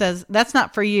 Amanda says, "That's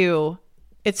not for you.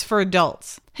 It's for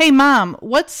adults." "Hey, Mom,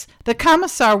 what's the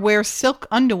commissar wears silk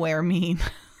underwear mean?"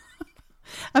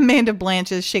 Amanda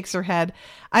blanches, shakes her head.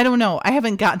 "I don't know. I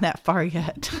haven't gotten that far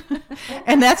yet."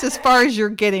 "And that's as far as you're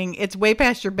getting. It's way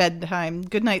past your bedtime.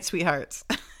 Good night, sweethearts."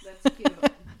 That's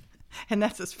cute. And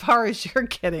that's as far as you're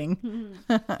getting.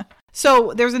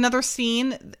 So there's another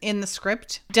scene in the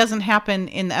script. Doesn't happen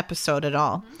in the episode at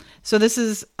all. So this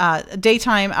is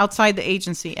daytime outside the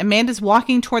agency. Amanda's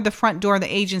walking toward the front door of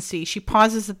the agency. She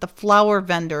pauses at the flower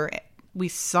vendor we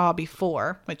saw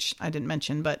before, which I didn't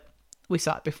mention, but we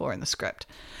saw it before in the script.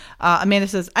 Amanda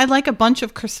says, "I'd like a bunch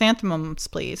of chrysanthemums,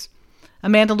 please."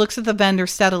 Amanda looks at the vendor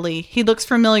steadily. He looks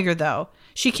familiar, though.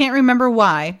 She can't remember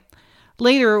why.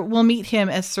 Later, we'll meet him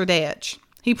as Serdeich.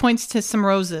 He points to some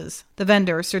roses. The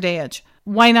vendor, Serdeich.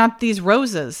 "Why not these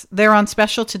roses? They're on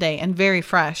special today and very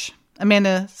fresh."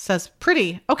 Amanda says,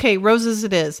 "Pretty. Okay, roses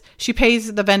it is." She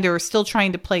pays the vendor, still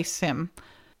trying to place him.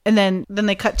 And then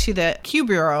they cut to the Q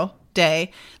Bureau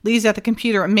day. Lee's at the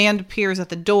computer. Amanda appears at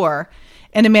the door.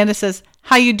 And Amanda says,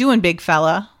 "How you doing, big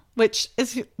fella?" Which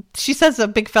is, she says a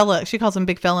big fella. She calls him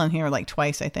big fella in here like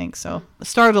twice, I think. So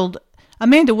startled,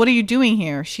 "Amanda, what are you doing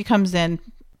here?" She comes in,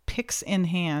 pics in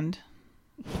hand.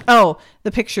 Oh,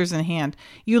 the pictures in hand.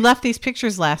 "You left these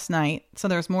pictures last night." So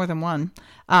there's more than one.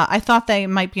 "I thought they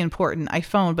might be important. I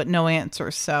phoned, but no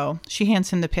answer." So she hands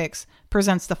him the pics,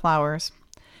 presents the flowers.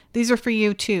 "These are for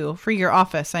you, too. For your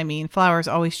office, I mean. Flowers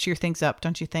always cheer things up,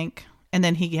 don't you think?" And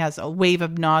then he has a wave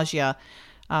of nausea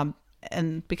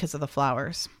and because of the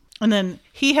flowers. And then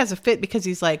he has a fit because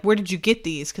he's like, "Where did you get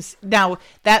these?" Because now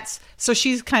so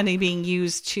she's kind of being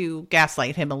used to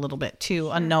gaslight him a little bit too,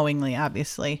 unknowingly,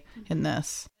 obviously, in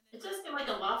this. It does seem like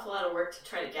an awful lot of work to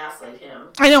try to gaslight him.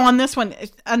 I know on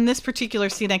this particular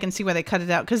scene, I can see why they cut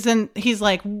it out. Because then he's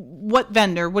like, "What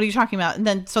vendor? What are you talking about?" And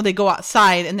then so they go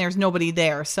outside and there's nobody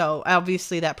there. So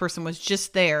obviously that person was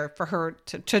just there for her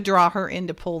to draw her in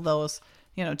to pull those,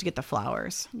 to get the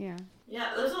flowers. Yeah.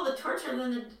 Yeah, there's all the torture and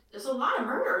then there's a lot of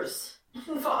murders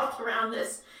involved around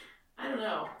this. I don't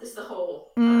know. This is the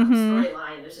whole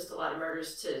storyline. There's just a lot of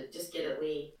murders to just get at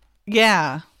Lee.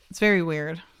 Yeah, it's very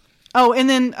weird. Oh, and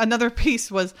then another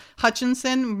piece was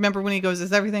Hutchinson. Remember when he goes,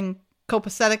 "Is everything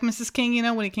copacetic, Mrs. King?"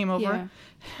 When he came over?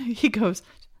 Yeah. He goes,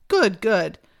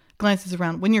 Good. Glances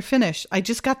around. "When you're finished, I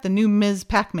just got the new Ms.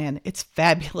 Pac-Man. It's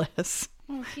fabulous."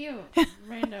 Oh, cute.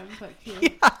 Random, but cute.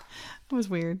 Yeah, it was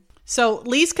weird. So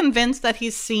Lee's convinced that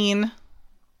he's seen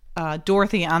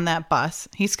Dorothy on that bus.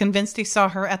 He's convinced he saw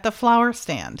her at the flower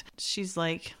stand. She's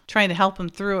like trying to help him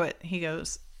through it. He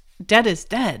goes, dead is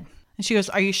dead. And she goes,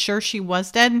 are you sure she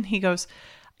was dead? And he goes,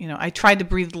 I tried to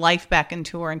breathe life back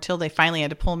into her until they finally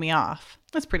had to pull me off.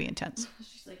 That's pretty intense.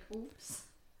 She's like, oops.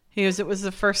 He goes, it was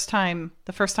the first time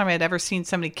I had ever seen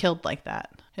somebody killed like that.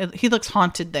 He looks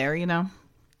haunted there,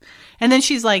 And then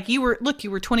she's like, you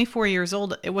were 24 years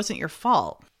old. It wasn't your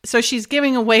fault. So she's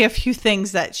giving away a few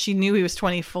things that she knew he was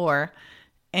 24.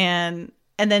 And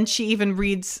then she even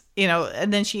reads,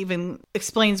 and then she even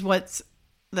explains what's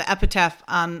the epitaph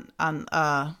on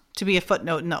to be a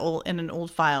footnote in an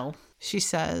old file. She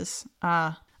says,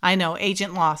 I know,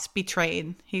 agent lost,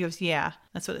 betrayed. He goes, yeah,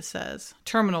 that's what it says.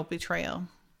 Terminal betrayal.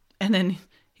 And then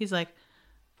he's like,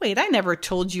 wait, I never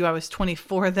told you I was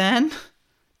 24 then.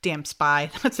 Damn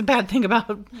spy. That's a bad thing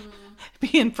about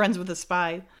being friends with a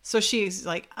spy. So she's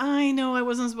like, I know I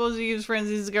wasn't supposed to use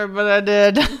Francie's card, but I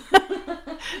did.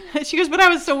 She goes, but I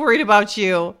was so worried about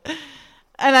you.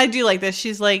 And I do like this.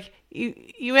 She's like,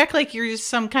 you act like you're just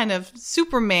some kind of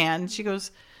Superman. She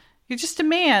goes, you're just a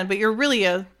man, but you're really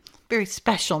a very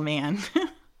special man.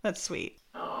 That's sweet.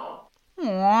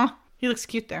 Aww. He looks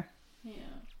cute there. Yeah.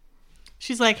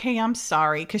 She's like, hey, I'm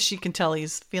sorry. Because she can tell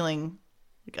he's feeling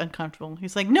uncomfortable.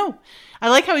 He's like, no. I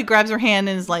like how he grabs her hand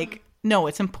and is like, no,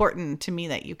 it's important to me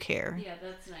that you care. Yeah,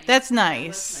 that's nice. That's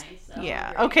nice. That's nice.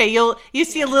 Yeah. Okay, you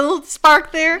see a little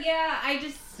spark there? Yeah, I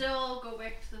just still go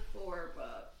back to the 4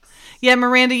 books. Yeah,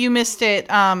 Miranda, you missed it.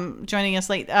 Joining us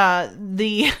late.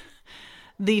 The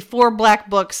 4 black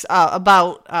books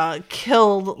about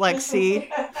killed Lexi.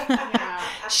 Yeah.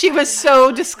 She was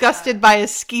so disgusted by his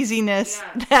skeeziness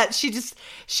that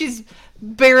she's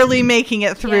barely making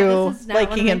it through this is not liking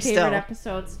one of my him favorite still.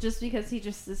 episodes, just because he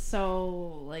just is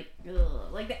so like,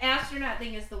 ugh. Like the astronaut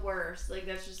thing is the worst. Like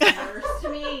that's just the worst to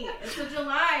me. It's such a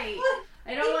lie.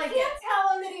 I don't like You it. can't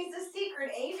tell him that he's a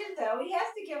secret agent, though. He has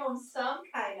to give him some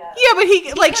kind of. Yeah, but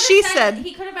he like could've she said,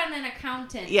 he could have been an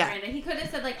accountant. Yeah. Miranda. He could have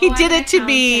said like, he oh, did I'm an it to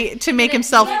accountant. make But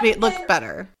himself he- look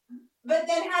better. But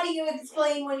then, how do you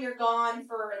explain when you're gone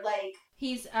for like?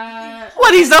 He's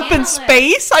What? He's an up in analyst.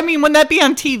 space? I mean, wouldn't that be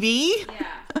on TV? Yeah.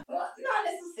 Well, not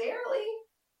necessarily.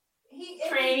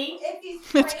 Training. If he's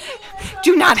training or something,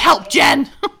 Do not help, Jen.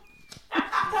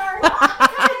 Sorry.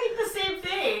 I think the same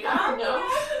thing. I I'm don't know.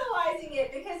 rationalizing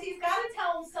it because he's got to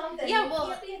tell him something. Yeah, He well,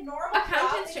 can't be a normal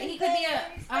accountant's job, he could be a,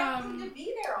 and expect him to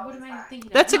be there all What the am I time.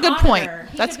 thinking? That's An a good point. auditor.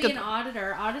 He That's could be good. an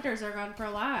auditor. Auditors are gone for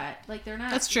a lot. Like they're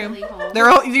not. That's true. Really home.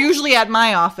 They're usually at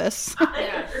my office.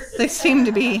 Yeah. They seem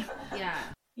to be. Yeah.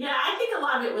 Yeah, I think a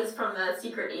lot of it was from the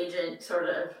secret agent sort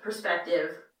of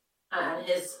perspective on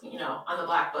his, on the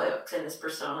black books and his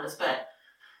personas. But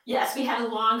yes, we had a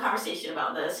long conversation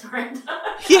about this, Miranda.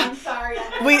 Yeah. I'm sorry.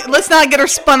 Let's not get her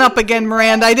spun up again,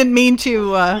 Miranda. I didn't mean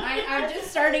to. I'm just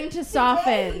starting to He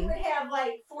soften. would have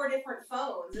like 4 different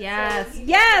phones. and Yes. so he'd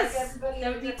Yes! have everybody That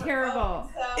on would be different terrible.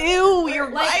 phones, so- Ew,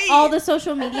 you're Like right. all the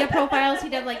social media profiles,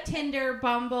 he'd have like Tinder,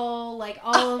 Bumble, like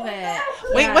all of it.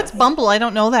 Wait, Yes. what's Bumble? I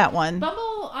don't know that one. Bumble?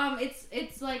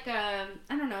 It's like I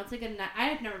don't know. It's like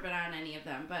I've never been on any of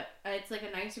them, but it's like a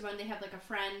nicer one. They have like a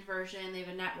friend version. They have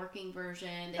a networking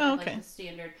version. They have okay. like the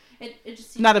standard. It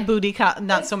just seems Not a like- booty call.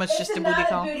 Not It's- so much it's just a not booty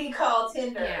call. Booty call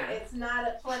Tinder. Yeah. It's not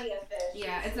a plenty of fish.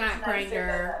 Yeah, it's nicer not than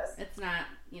Grindr. this. It's not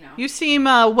You seem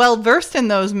well versed in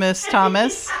those, Miss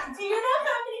Thomas. Do you know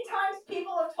how many times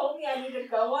people have told me I need to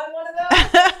go on one of those?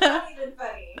 It's not even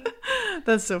funny.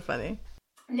 That's so funny.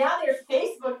 Now there's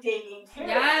Facebook dating too.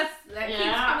 Yes, that keeps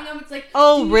Yeah. coming up. It's like,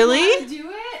 Oh, do you really? wanna do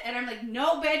it? And I'm like,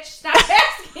 no, bitch, stop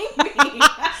asking me.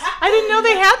 I didn't know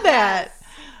they had that.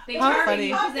 They How target funny.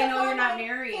 you because they know you're not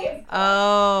married.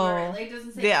 Oh. Or, like, it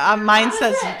doesn't say Yeah, you're mine not.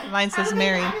 says I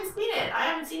married. haven't seen it. I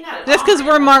haven't seen that at That's all. because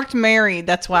we're marked married.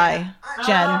 That's why,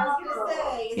 Jen. I was gonna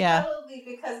say it's Yeah. probably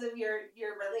because of your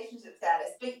relationship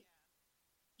status. But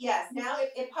yes, now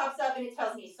it pops up and it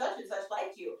tells me such and such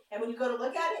liked you, and when you go to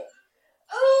look at it,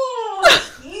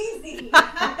 oh, easy.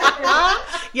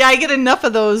 Yeah, I get enough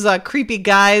of those creepy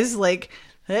guys. Like,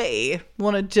 hey,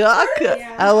 want to duck?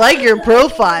 Yeah. I like your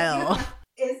profile.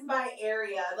 Is my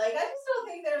area. Like, I just don't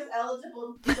think there's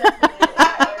eligible gentlemen in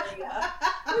that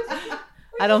area.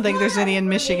 I don't think there's any in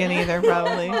Michigan either,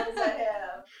 probably.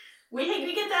 We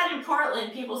get that in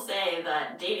Portland. People say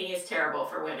that dating is terrible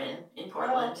for women in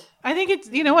Portland. I think it's,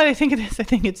 you know what I think it is? I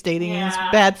think it's dating is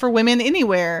Yeah. bad for women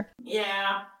anywhere.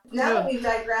 Yeah. Now that we've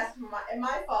digressed,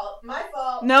 my fault.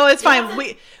 No, it's fine.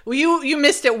 Yeah. You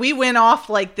missed it. We went off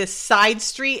like this side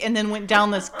street and then went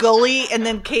down this gully and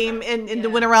then came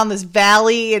and went around this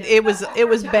valley. And it was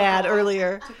bad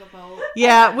earlier. Took a boat.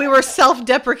 Yeah, we were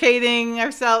self-deprecating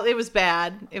ourselves. It was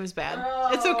bad.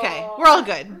 It's okay. We're all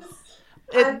good.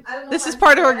 This is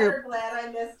part of our group. Glad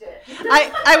I missed it.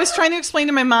 I was trying to explain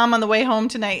to my mom on the way home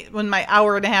tonight, when my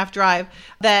hour-and-a-half drive,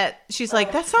 that she's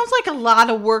like, that sounds like a lot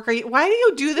of work. Why do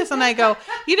you do this? And I go,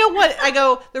 you know what? I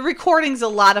go, the recording's a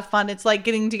lot of fun. It's like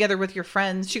getting together with your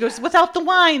friends. She goes, without the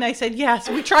wine. I said, yes.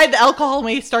 We tried the alcohol and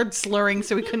we started slurring,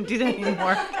 so we couldn't do that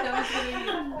anymore.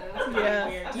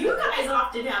 Yeah. You guys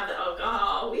often have the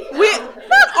alcohol. We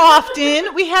not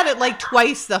often. We had it like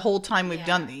twice the whole time we've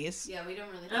done these. Yeah, we don't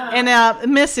really.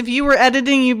 And Miss, if you were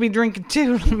editing, you'd be drinking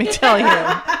too. Let me tell you.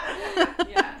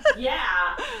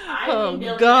 Yeah.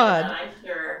 Oh God. I'm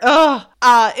sure. Oh,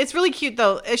 it's really cute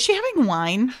though. Is she having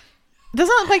wine?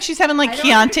 Doesn't it look like she's having like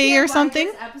Chianti or something?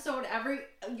 This episode,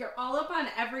 you're all up on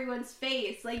everyone's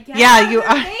face. Like, you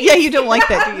don't like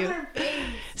that, do you?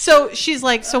 So she's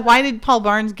like, so why did Paul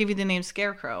Barnes give you the name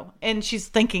Scarecrow? And she's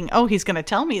thinking, oh, he's going to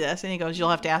tell me this. And he goes, you'll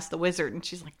have to ask the wizard. And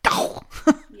she's like, oh.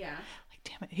 Yeah. Like,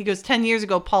 damn it. He goes, 10 years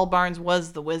ago, Paul Barnes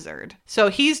was the wizard. So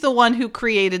he's the one who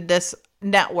created this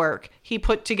network. He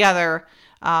put together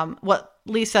what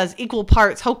Lee says, equal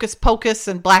parts hocus pocus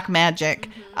and black magic.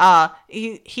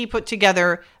 Mm-hmm. He put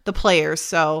together the players.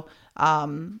 So,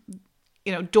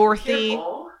 Dorothy,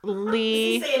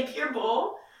 Lee. Did he say Pure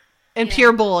Bull? And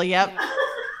Pure Bull, yep.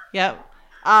 Yep.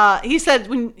 He said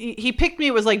when he picked me,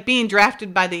 it was like being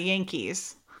drafted by the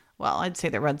Yankees. Well, I'd say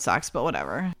the Red Sox, but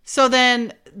whatever. So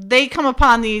then they come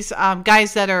upon these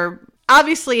guys that are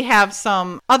obviously have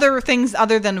some other things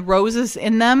other than roses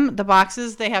in them. The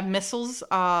boxes, they have missiles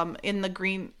in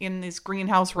these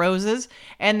greenhouse roses,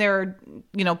 and they're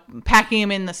packing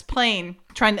them in this plane,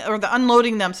 they're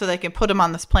unloading them so they can put them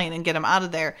on this plane and get them out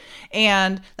of there.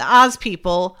 And the Oz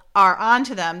people are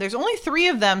onto them. There's only 3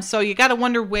 of them, so you got to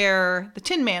wonder where the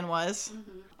Tin Man was.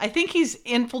 Mm-hmm. I think he's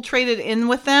infiltrated in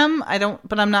with them.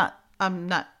 But I'm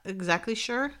not exactly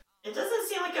sure. It doesn't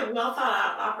seem like a well thought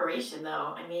out operation,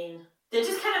 though. I mean, they're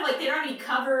just kind of like, they don't have any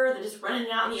cover. They're just running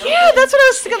out in the open. Yeah, that's what I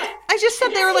was thinking. I just said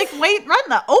they were like, right in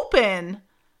the open.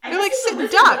 They're like sitting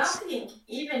ducks. I don't think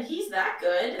even he's that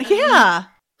good. Yeah.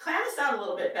 Plan this out a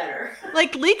little bit better.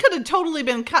 Like, Lee could have totally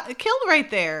been killed right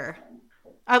there.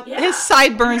 His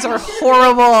sideburns are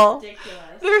horrible. Ridiculous.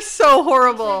 They're so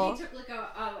horrible. He took like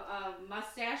a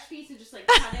mustache piece and just like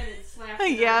cut it and slapped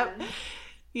it Yep. on.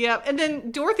 Yep. And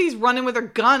then Dorothy's running with her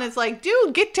gun. It's like,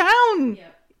 dude, get down,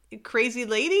 you crazy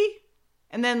lady.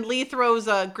 And then Lee throws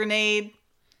a grenade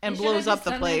and blows up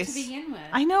the place. To begin with.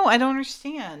 I know. I don't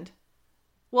understand.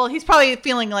 Well, he's probably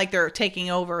feeling like they're taking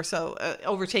over, so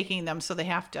overtaking them, so they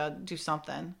have to do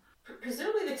something.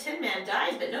 Presumably the Tin Man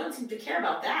dies, but no one seems to care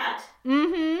about that.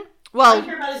 Mm-hmm. Well, all you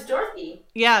care about is Dorothy.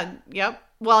 Yeah. Yep.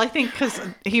 Well, I think because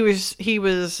he was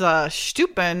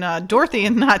stooping Dorothy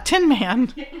and not Tin Man.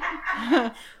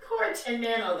 Poor Tin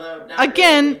Man, although not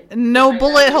again, really. no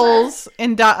bullet holes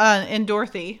in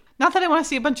Dorothy. Not that I want to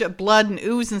see a bunch of blood and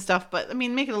ooze and stuff, but I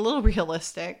mean, make it a little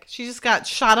realistic. She just got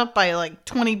shot up by like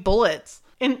 20 bullets.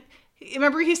 And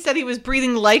remember, he said he was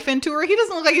breathing life into her. He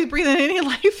doesn't look like he's breathing any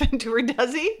life into her,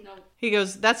 does he? No. He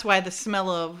goes, that's why the smell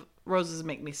of roses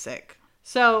make me sick.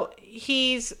 So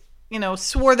he's,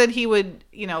 swore that he would,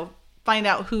 find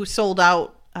out who sold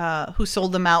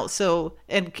them out. So,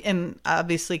 and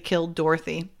obviously killed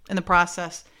Dorothy in the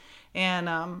process. And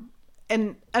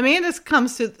Amanda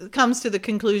comes to the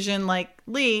conclusion, like,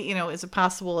 Lee, is it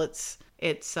possible it's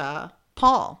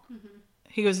Paul? Mm-hmm.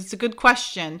 He goes, it's a good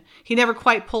question. He never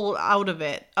quite pulled out of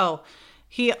it.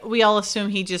 We all assume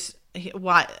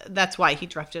that's why he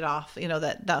drifted off.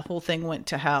 That whole thing went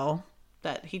to hell,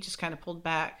 that he just kind of pulled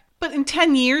back. But in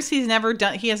 10 years, he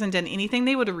hasn't done anything.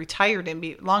 They would have retired him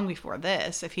long before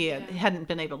this if he hadn't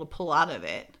been able to pull out of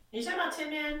it. Are you talking about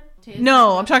Tin Man?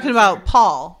 No, I'm talking about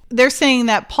Paul. They're saying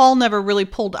that Paul never really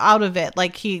pulled out of it.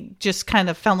 Like, he just kind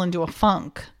of fell into a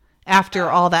funk after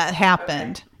all that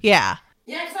happened. Okay. Yeah.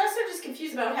 Yeah, because I was sort of just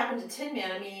confused about what happened to Tin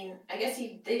Man. I mean, I guess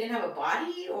they didn't have a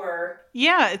body, or...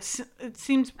 Yeah, it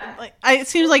seems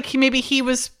like he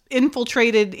was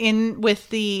infiltrated in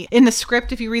the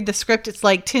script. If you read the script, it's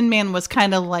like Tin Man was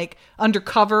kind of like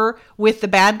undercover with the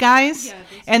bad guys,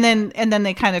 and then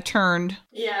they kind of turned.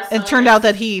 Yeah, so it turned out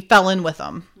that he fell in with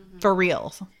them for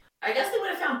real. I guess they would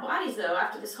have found bodies though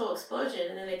after this whole explosion,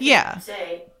 and then they could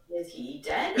say, is he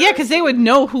dead? Yeah, because they would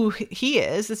know who he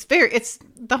is.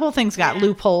 The whole thing's got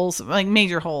loopholes, like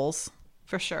major holes,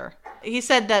 for sure. He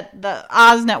said that the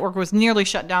Oz network was nearly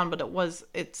shut down, but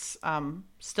it's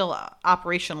still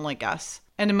operational, I guess.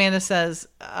 And Amanda says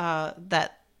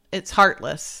that it's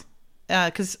Heartless,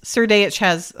 because Sir Deitch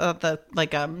has a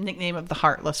nickname of the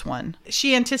Heartless One.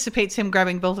 She anticipates him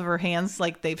grabbing both of her hands,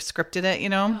 like they've scripted it,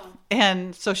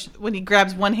 And so when he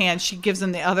grabs one hand, she gives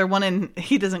him the other one, and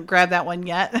he doesn't grab that one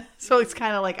yet. So it's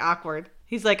kind of like awkward.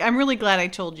 He's like, I'm really glad I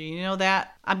told you. You know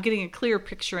that? I'm getting a clear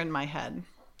picture in my head.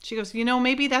 She goes,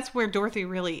 maybe that's where Dorothy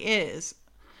really is.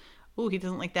 Ooh, he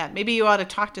doesn't like that. Maybe you ought to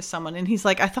talk to someone. And he's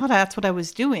like, I thought that's what I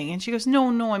was doing. And she goes,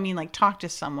 no, I mean like talk to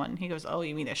someone. He goes, oh,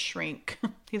 you mean a shrink.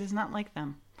 He does not like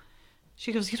them.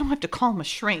 She goes, you don't have to call him a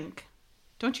shrink.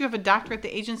 Don't you have a doctor at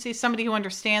the agency? Somebody who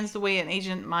understands the way an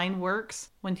agent mind works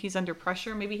when he's under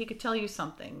pressure? Maybe he could tell you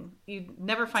something. You'd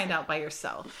never find out by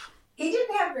yourself. He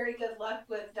didn't have very good luck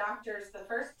with doctors the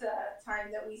first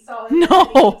time that we saw him.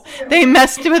 No, they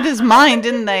messed with his mind,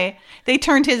 didn't they? They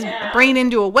turned his brain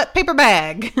into a wet paper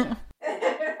bag.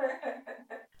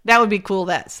 That would be cool,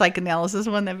 that psychoanalysis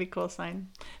one. That'd be a cool sign.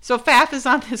 So Pfaff is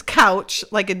on his couch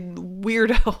like a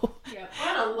weirdo. Yeah.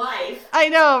 What a life. I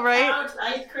know, right? Couch,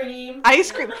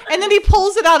 ice cream. And then he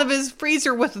pulls it out of his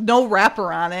freezer with no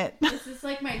wrapper on it. This is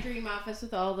like my dream office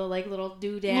with all the like little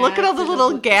doodads. Look at all the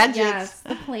little gadgets. Yes,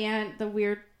 the plant, the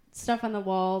weird stuff on the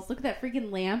walls. Look at that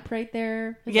freaking lamp right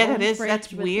there. Yeah, that is.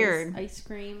 That's weird. Ice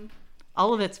cream.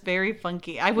 All of it's very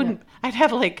funky. I'd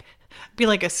have be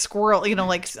like a squirrel,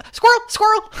 like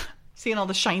squirrel, seeing all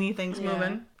the shiny things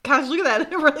moving. Gosh, look at that.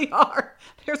 They really are.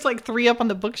 There's like 3 up on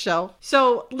the bookshelf.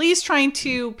 So Lee's trying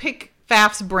to pick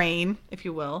Pfaff's brain, if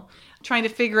you will, trying to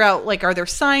figure out, like, are there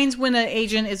signs when an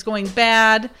agent is going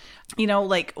bad?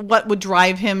 Like what would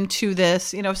drive him to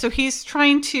this? So he's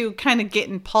trying to kind of get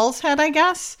in Paul's head, I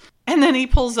guess. And then he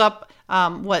pulls up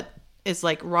what is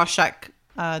like Rorschach,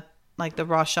 like the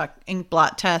Rorschach ink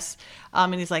blot test.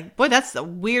 And he's like, boy, that's the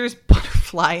weirdest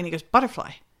butterfly. And he goes,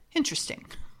 butterfly. Interesting.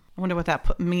 I wonder what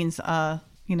that means,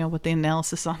 what the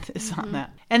analysis on is on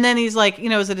that. And then he's like,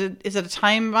 is it a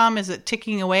time bomb? Is it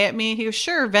ticking away at me? He goes,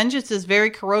 sure. Vengeance is very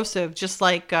corrosive, just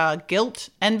like guilt,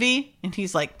 envy. And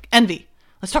he's like, envy.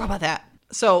 Let's talk about that.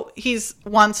 So he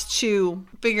wants to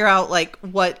figure out like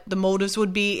what the motives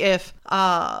would be if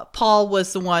Paul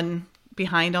was the one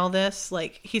behind all this.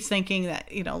 Like he's thinking that,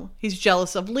 he's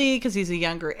jealous of Lee because he's a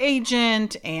younger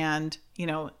agent, and,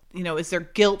 is there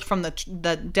guilt from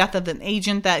the death of an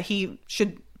agent that he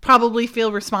should probably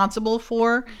feel responsible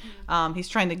for? Mm-hmm. He's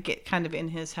trying to get kind of in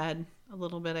his head a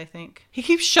little bit, I think. He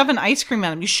keeps shoving ice cream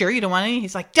at him. You sure you don't want any?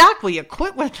 He's like, Doc, will you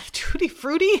quit with Tutti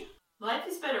Frutti? Life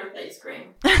is better with ice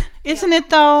cream. Isn't it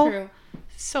though? True.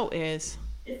 So is.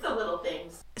 It's the little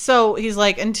things. So he's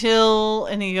like, and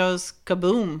he goes,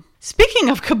 kaboom. Speaking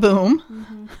of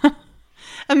kaboom,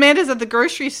 Amanda's at the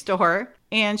grocery store,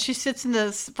 and she sits in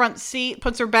the front seat,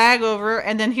 puts her bag over,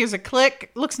 and then here's a click,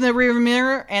 looks in the rear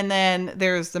mirror, and then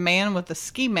there's the man with the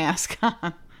ski mask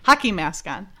on, hockey mask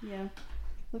on. Yeah.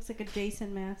 Looks like a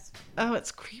Jason mask. Oh,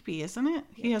 it's creepy, isn't it?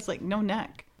 Yeah. He has like no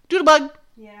neck. Doodlebug.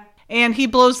 Yeah. And he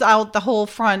blows out the whole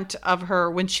front of her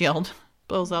windshield.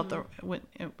 Blows out the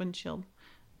windshield.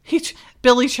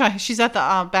 Billy tries. She's at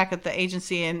the back at the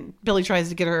agency, and Billy tries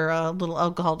to get her a little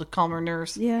alcohol to calm her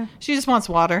nerves. Yeah. She just wants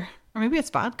water, or maybe it's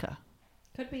vodka.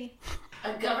 Could be.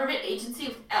 A government agency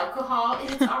with alcohol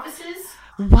in its offices?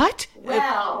 What?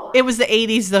 Well, it was the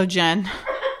 80s, though, Jen.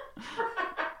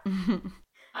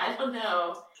 I don't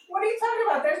know. What are you talking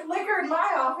about? There's liquor in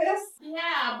my office.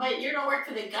 Yeah, but you don't work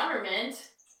for the government.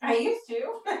 I used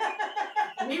to.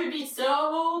 We would be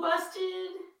so busted.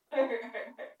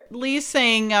 Lee's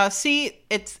saying, see,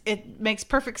 it makes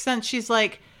perfect sense. She's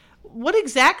like, what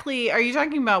exactly are you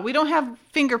talking about? We don't have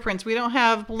fingerprints. We don't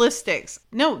have ballistics.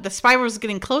 No, the spy was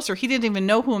getting closer. He didn't even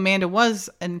know who Amanda was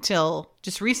until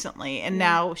just recently. And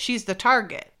now she's the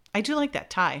target. I do like that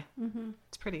tie. Mm-hmm.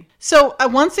 It's pretty. So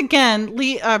once again,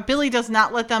 Billy does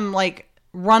not let them like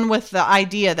run with the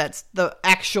idea that's the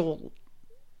actual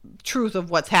truth of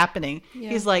what's happening. Yeah.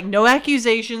 He's like, no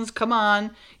accusations. Come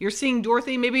on. You're seeing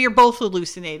Dorothy. Maybe you're both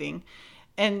hallucinating.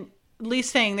 And Lee's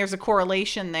saying there's a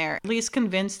correlation there. Lee's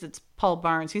convinced it's Paul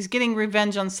Barnes. He's getting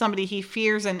revenge on somebody he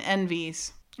fears and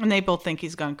envies. And they both think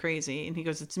he's gone crazy. And he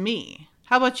goes, it's me.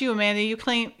 How about you, Amanda?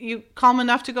 You calm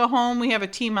enough to go home? We have a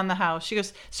team on the house. She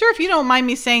goes, sir, if you don't mind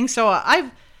me saying so,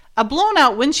 a blown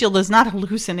out windshield is not a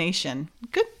hallucination.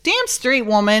 Good damn straight,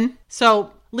 woman.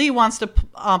 So Lee wants to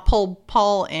pull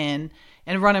Paul in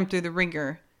and run him through the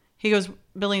ringer. He goes,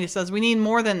 Billy says, we need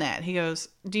more than that. He goes,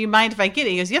 do you mind if I get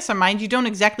it? He goes, yes, I mind. You don't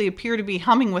exactly appear to be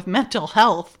humming with mental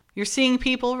health. You're seeing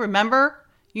people, remember?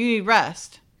 You need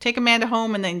rest. Take Amanda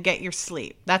home and then get your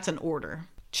sleep. That's an order.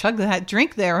 Chug that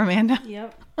drink there, Amanda.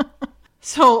 Yep.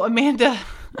 So Amanda,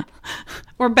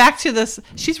 we're back to this.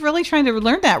 She's really trying to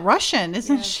learn that Russian,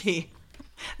 isn't she?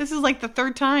 This is like the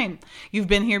 3rd time. You've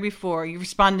been here before. You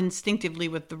respond instinctively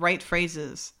with the right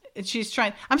phrases. And she's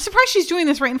trying. I'm surprised she's doing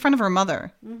this right in front of her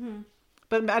mother. Mm-hmm.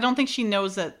 But I don't think she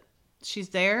knows that she's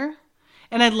there.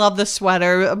 And I love the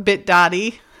sweater, a bit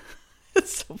Dottie.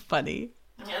 It's so funny.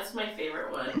 Yeah, that's my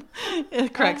favorite one.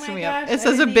 It cracks Oh my me gosh, up. It I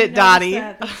says a didn't bit even notice Dottie.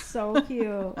 that. That's so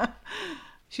cute.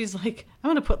 She's like, I'm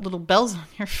going to put little bells on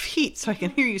your feet so I can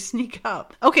hear you sneak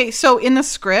up. Okay, so in the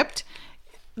script,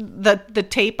 the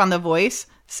tape on the voice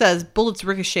says, bullets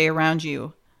ricochet around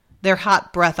you. Their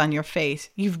hot breath on your face.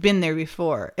 You've been there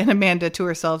before. And Amanda to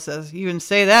herself says, you can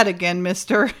say that again,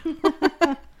 mister.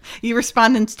 You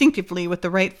respond instinctively with the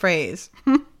right phrase.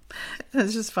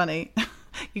 It's just funny.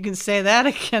 You can say that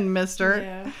again, mister.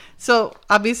 Yeah. So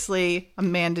obviously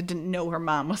Amanda didn't know her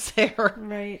mom was there.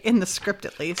 Right. In the script,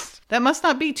 at least. That must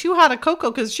not be too hot a cocoa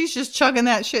because she's just chugging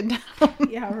that shit down.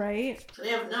 Yeah, right? So they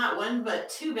have not one but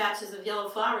 2 batches of yellow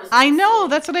flowers. I know.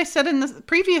 That's what I said in the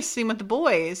previous scene with the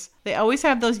boys. They always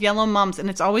have those yellow mums, and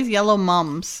it's always yellow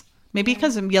mums. Maybe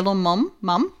because of yellow mum?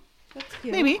 That's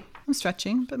cute. Maybe. I'm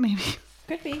stretching, but maybe.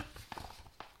 Could be.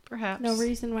 Perhaps. No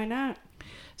reason why not.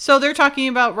 So they're talking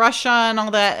about Russia and all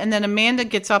that, and then Amanda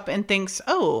gets up and thinks,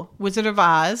 oh, Wizard of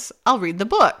Oz, I'll read the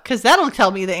book, because that'll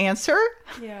tell me the answer.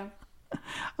 Yeah.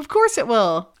 Of course it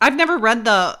will. I've never read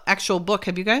the actual book.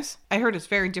 Have you guys? I heard it's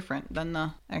very different than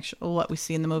the actual what we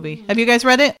see in the movie. Have you guys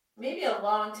read it? Maybe a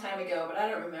long time ago, but I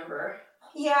don't remember.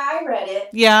 Yeah, I read it.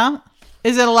 Yeah.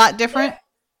 Is it a lot different?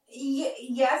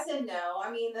 Yes and no.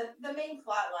 I mean, the main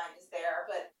plot line is there,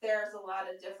 but there's a lot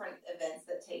of different events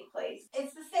that take place.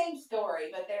 It's the same story,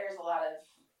 but there's a lot of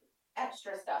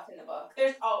extra stuff in the book.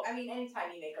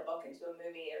 Anytime you make a book into a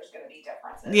movie, there's going to be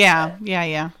differences.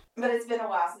 Yeah. But it's been a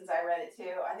while since I read it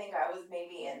too. I think I was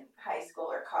maybe in high school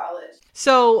or college.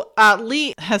 So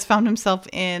Lee has found himself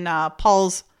in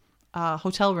Paul's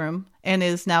hotel room and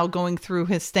is now going through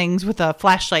his things with a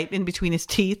flashlight in between his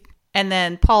teeth. And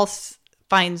then Paul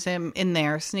finds him in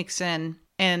there, sneaks in,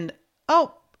 and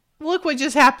look what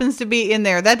just happens to be in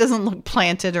there. That doesn't look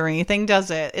planted or anything, does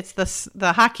it? It's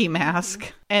the hockey mask.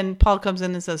 Mm-hmm. And Paul comes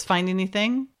in and says, find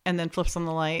anything? And then flips on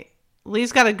the light.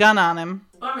 Lee's got a gun on him.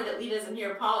 It's a bummer that Lee doesn't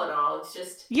hear Paul at all. It's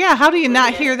just... Yeah, how do you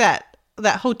not hear that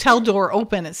hotel door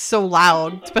open? It's so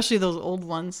loud, especially those old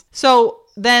ones. So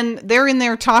then they're in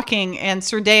there talking, and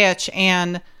Serdeich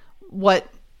and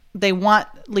what they want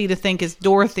Lee to think is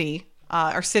Dorothy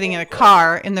are sitting in a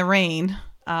car in the rain,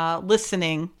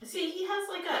 listening. See, he has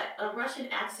like a Russian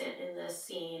accent in this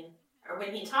scene, or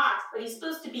when he talks, but he's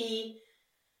supposed to be,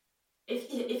 if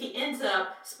he ends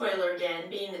up, spoiler again,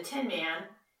 being the Tin Man,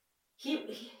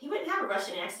 he wouldn't have a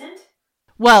Russian accent.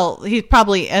 Well, he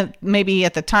probably, maybe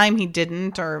at the time he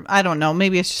didn't, or I don't know,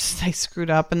 maybe it's just they screwed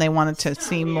up and they wanted to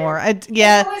seem more, it's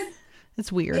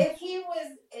weird. If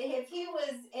he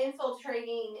was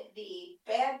infiltrating the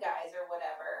bad guys or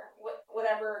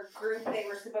whatever group they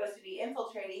were supposed to be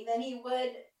infiltrating, then he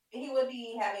would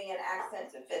be having an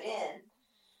accent to fit in.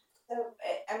 So,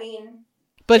 I mean...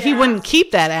 But he wouldn't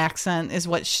keep that accent, is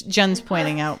what Jen's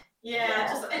pointing out. Yeah,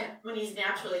 just when he's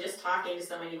naturally just talking to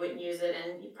someone, he wouldn't use it,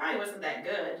 and he probably wasn't that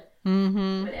good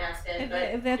with accent.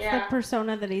 If that's the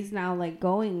persona that he's now like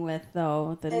going with,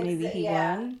 though, then maybe he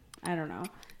would. I don't know.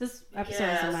 This episode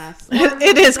is a mess.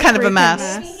 It is kind of a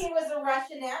mess. Maybe he was a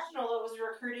Russian national that was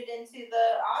recruited into the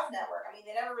Oz network. I mean,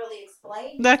 they never really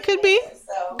explained. That could be.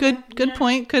 So. Good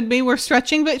point. Could be. We're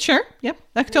stretching, but sure. Yep,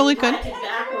 that totally could.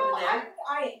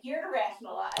 I am here to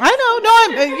rationalize. I know.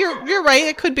 No, you're right.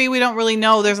 It could be. We don't really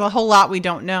know. There's a whole lot we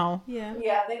don't know. Yeah,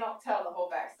 they don't tell the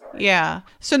whole backstory. Yeah.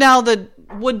 So now the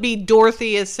would-be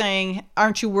Dorothy is saying,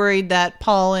 aren't you worried that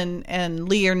Paul and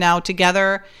Lee are now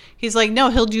together? He's like, no,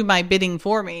 he'll do my bidding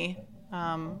for me.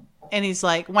 And he's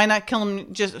like, why not kill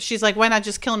him? She's like, why not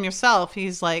just kill him yourself?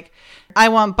 He's like, I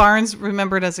want Barnes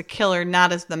remembered as a killer,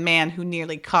 not as the man who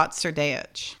nearly caught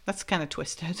Serdeich. That's kind of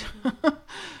twisted.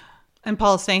 And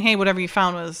Paul's saying, hey, whatever you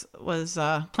found was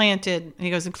planted. And he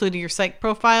goes, including your psych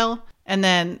profile. And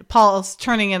then Paul's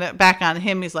turning it back on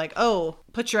him. He's like, oh,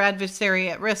 put your adversary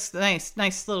at risk.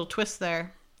 Nice little twist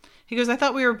there. He goes, I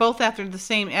thought we were both after the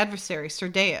same adversary,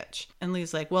 Serdeich. And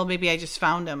Lee's like, well, maybe I just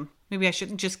found him. Maybe I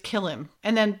shouldn't just kill him.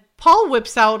 And then Paul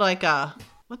whips out like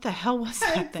what the hell was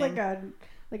that it's thing?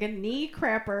 Like a knee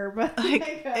crapper, but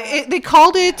they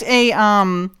called it a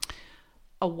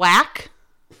whack.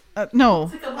 No.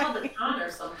 It's like a Waldecon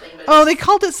or something. They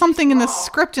called it something in the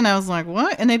script, and I was like,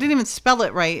 what? And they didn't even spell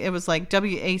it right. It was like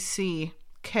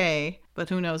WACK. But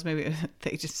who knows? Maybe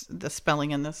the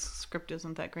spelling in this script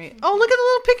isn't that great. Oh, look at the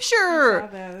little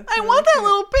picture! I want that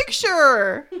little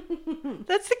picture.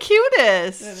 That's the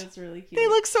cutest. That is really cute. They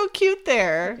look so cute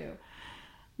there.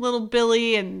 Little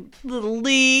Billy and little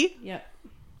Lee. Yep.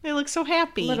 They look so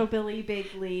happy. Little Billy,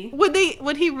 big Lee. Would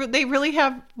he really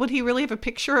have a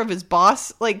picture of his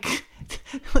boss? Like,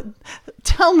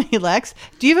 Tell me, Lex,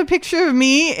 do you have a picture of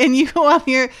me and you on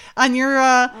your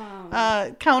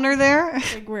counter there?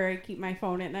 Like where I keep my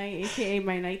phone at night, aka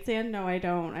my nightstand? No, I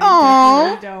don't. Oh,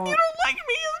 definitely don't. you don't like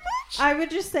me as much? I would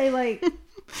just say like...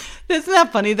 That's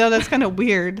not funny, though. That's kind of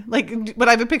weird. Like, would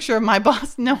I have a picture of my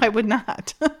boss? No, I would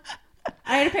not.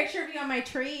 I had a picture of you on my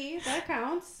tree. That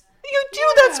counts. You do. Yeah.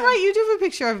 That's right. You do have a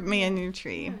picture of me on your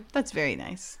tree. That's very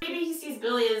nice. Maybe he sees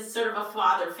Billy as sort of a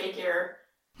father figure.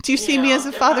 Do you see me as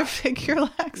a father figure,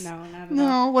 Lex? No, not at No.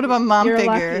 all. What about mom You're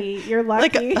figure? Lucky. You're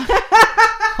lucky.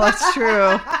 That's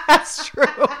true. That's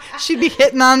true. She'd be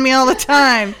hitting on me all the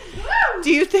time.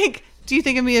 Do you think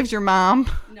of me as your mom?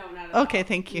 No, not at all. Okay,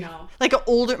 thank you. No. Like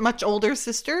a much older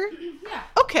sister? Yeah.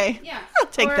 Okay. Yeah. I'll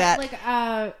take or that.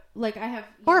 Like I have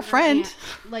Or a younger friend.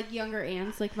 like younger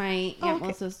aunts. Like my aunt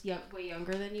Melissa's way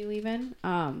younger than you even.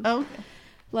 Okay.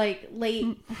 Like late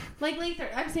 30s.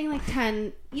 I'm saying like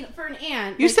 10. You know, for an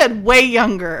aunt. You said way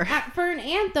younger. For an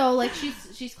aunt though, like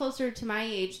she's closer to my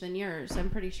age than yours.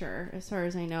 I'm pretty sure, as far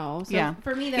as I know. So yeah.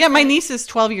 For me, that's my like, niece is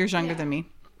 12 years younger than me.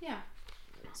 Yeah.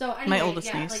 So anyway, My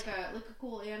oldest niece. like a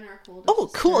cool aunt or a cool. Oh,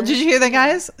 sister. cool! Did you hear that,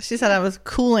 guys? She said I was a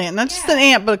cool aunt, not just an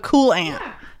aunt, but a cool aunt.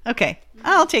 Yeah. Okay,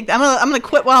 I'll take that. I'm gonna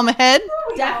quit while I'm ahead.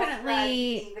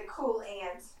 Definitely the cool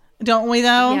aunt. Don't we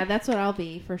though? Yeah, that's what I'll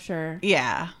be for sure.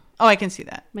 Yeah. Oh, I can see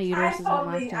that. My uterus is on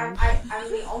lockdown.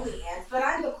 I'm the only aunt, but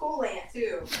I'm the cool aunt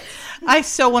too. I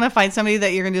so want to find somebody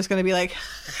that you're just gonna be like.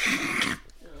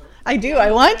 I do.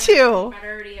 I want to. I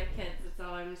already have kids. That's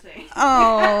all I'm saying.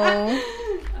 Oh,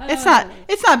 it's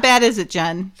not bad, is it,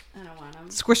 Jen? I don't want them.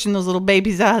 Squishing those little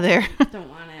babies out of there. Don't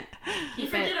want it. You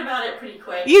forget about it pretty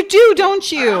quick. You do,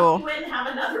 don't You you? wouldn't have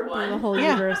another Throw one. the whole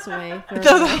uterus away.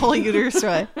 Throw the whole uterus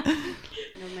away.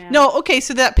 No, okay,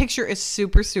 so that picture is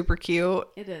super, super cute.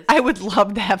 It is. I would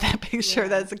love to have that picture. Yeah.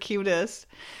 That's the cutest.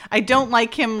 I don't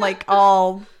like him like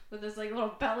all With this like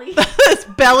little belly. his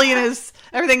belly and his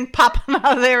everything popping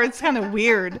out of there. It's kind of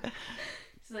weird.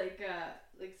 It's like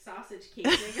sausage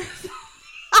casing or something.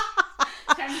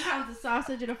 10 pounds of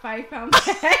sausage in a 5-pound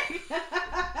bag.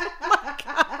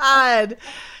 God.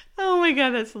 Oh my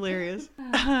God, that's hilarious.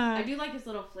 I do like his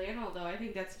little flannel though. I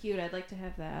think that's cute. I'd like to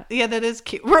have that. Yeah, that is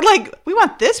cute. We're like, we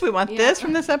want this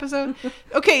from this episode.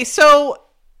 Okay, so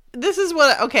this is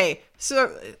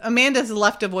so Amanda's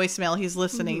left a voicemail he's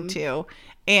listening to.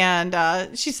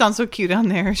 And she sounds so cute on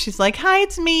there. She's like, "Hi,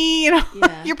 it's me. You know,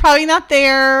 you're probably not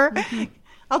there.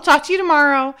 I'll talk to you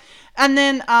tomorrow." And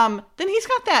then he's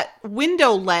got that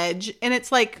window ledge, and it's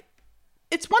like,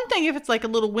 it's one thing if it's like a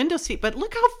little window seat, but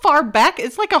look how far back.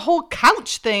 It's like a whole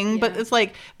couch thing, but it's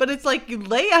like you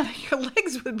lay on it, your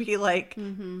legs would be like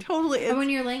totally. And when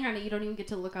you're laying on it, you don't even get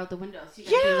to look out the window. So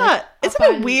isn't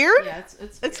it weird? Yeah,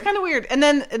 it's kind of weird. And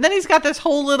then he's got this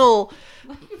whole little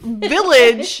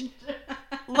village,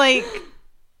 like.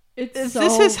 Is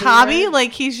this his hobby?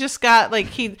 Like he's just got like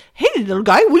hey little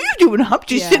guy, what are you doing up?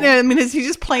 Just sitting there. I mean, is he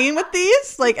just playing with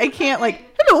these? Like I can't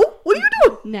like hello, what are you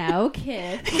doing? No,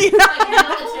 kid. Like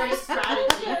military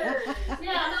strategy.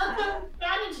 Yeah,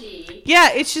 strategy.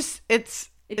 Yeah, it's just It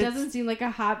doesn't seem like a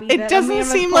hobby. It doesn't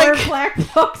seem like black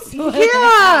books.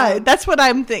 Yeah, that's what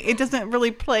I'm thinking. It doesn't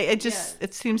really play. It just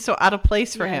it seems so out of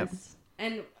place for him.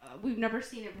 And we've never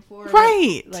seen it before.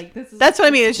 Right. Like this is that's what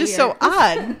I mean. It's just so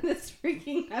odd. This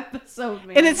freaking episode,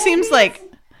 man. And it seems like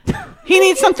he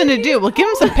needs something to do. Well, give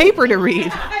him some paper to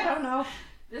read. I don't know.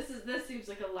 This seems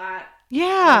like a lot.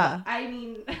 Yeah. I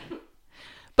mean.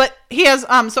 But he has,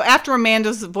 so after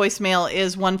Amanda's voicemail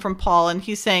is one from Paul, and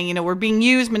he's saying, you know, we're being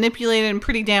used, manipulated, and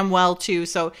pretty damn well, too.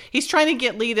 So he's trying to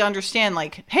get Lee to understand,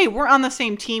 like, hey, we're on the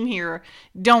same team here.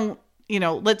 Don't, you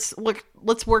know, let's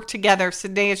work together.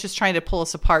 Zendaya is just trying to pull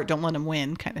us apart. Don't let him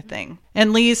win, kind of thing.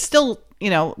 And Lee is still, you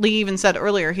know, Lee even said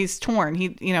earlier, he's torn. He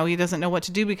doesn't know what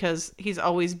to do because he's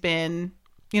always been,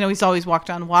 you know, he's always walked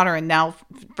on water. And now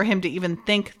for him to even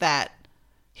think that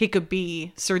he could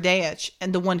be Serdeich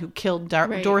and the one who killed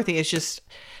Dorothy is just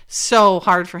so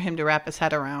hard for him to wrap his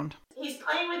head around. He's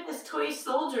playing with his toy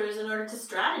soldiers in order to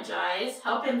strategize,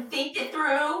 help him think it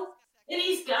through. And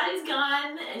he's got his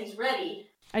gun and he's ready.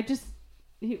 He's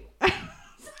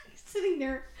sitting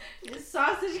there in his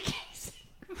sausage case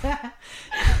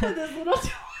with his little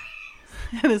toys.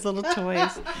 And his little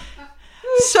toys.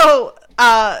 So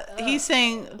he's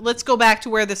saying, let's go back to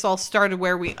where this all started,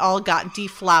 where we all got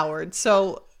deflowered.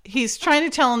 So he's trying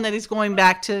to tell him that he's going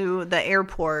back to the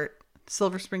airport,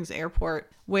 Silver Springs Airport,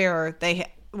 where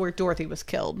Dorothy was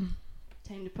killed.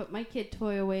 Time to put my kid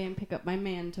toy away and pick up my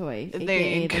man toy. There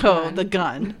you go, the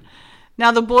gun.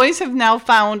 Now the boys have now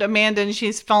found Amanda, and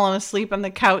she's fallen asleep on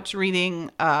the couch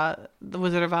reading The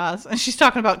Wizard of Oz, and she's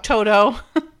talking about Toto.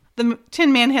 The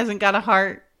Tin Man hasn't got a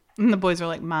heart. And the boys are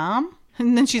like, Mom?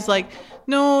 And then she's like,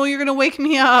 no, you're going to wake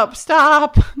me up.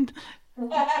 Stop.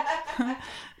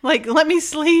 Like, let me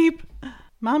sleep.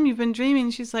 Mom, you've been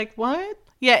dreaming. She's like, what?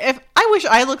 Yeah, I wish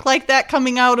I looked like that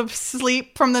coming out of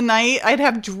sleep from the night. I'd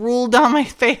have drool down my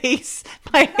face.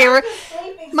 My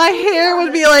hair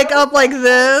would be like up like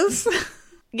this.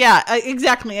 Yeah,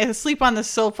 exactly. I'd sleep on the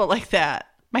sofa like that.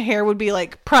 My hair would be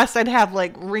like pressed. I'd have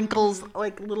like wrinkles,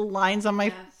 like little lines on my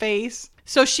face.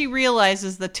 So she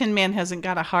realizes the Tin Man hasn't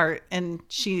got a heart, and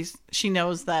she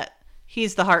knows that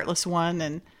he's the heartless one,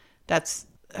 and that's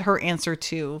her answer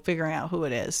to figuring out who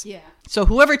it is. Yeah. So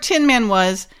whoever Tin Man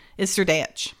was is Sir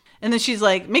Dayach. And then she's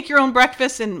like, make your own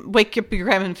breakfast and wake up your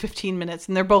grandma in 15 minutes.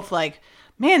 And they're both like,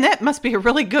 man, that must be a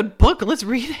really good book. Let's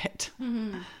read it.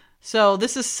 Mm-hmm. So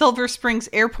this is Silver Springs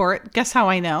Airport. Guess how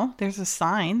I know? There's a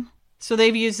sign. So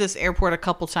they've used this airport a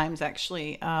couple times,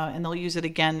 actually, and they'll use it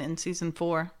again in season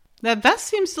 4. That vest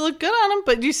seems to look good on him,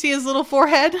 but do you see his little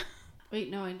forehead?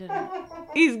 Wait, no, I didn't.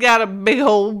 He's got a big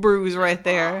old bruise right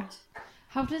there.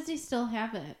 How does he still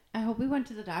have it? I hope we went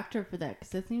to the doctor for that,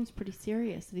 because that seems pretty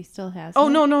serious that he still has Oh,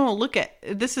 it. No. Look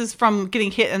this is from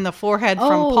getting hit in the forehead from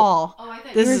Paul. Oh, I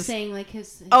thought this you were is saying like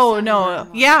his Oh, son no. or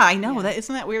Yeah, I know. Yeah.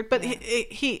 Isn't that weird? But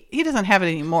he doesn't have it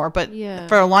anymore. But Yeah.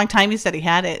 for a long time, he said he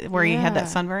had it where he had Yeah. that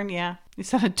sunburn. Yeah. He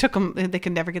said it took him, they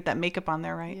could never get that makeup on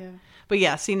there, right? Yeah. But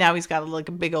yeah, see, now he's got like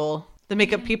a big old, the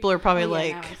makeup people are probably Oh, yeah,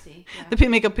 like, now I see. Yeah. the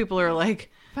makeup people are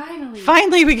like,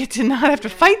 Finally we get to not have to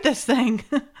fight this thing.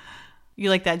 You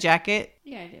like that jacket?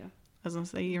 Yeah, I do. I was going to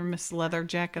say, you're Miss Leather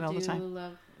Jacket all the I time. do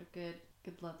love a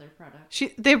good leather product.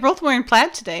 They're both wearing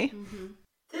plaid today. Mm-hmm.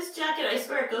 This jacket, I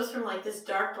swear, it goes from like this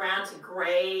dark brown to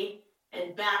gray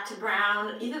and back to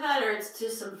brown. Either that or it's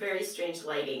just some very strange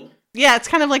lighting. Yeah, it's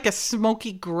kind of like a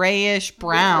smoky grayish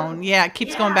brown. Yeah, it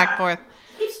keeps going back and forth.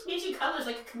 It keeps changing colors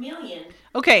like a chameleon.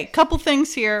 Okay, couple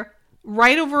things here.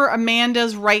 Right over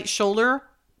Amanda's right shoulder.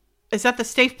 Is that the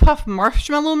Stay Puft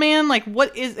Marshmallow Man? Like,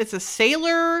 what is... It's a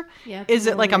sailor? Yeah. Is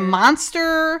it like a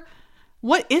monster?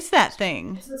 What is that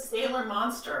thing? It's a sailor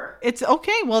monster. It's...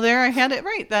 Okay, well, there I had it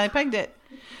right. I pegged it.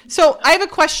 So, I have a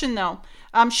question, though.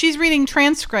 She's reading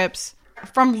transcripts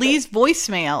from Lee's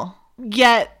voicemail,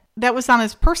 yet that was on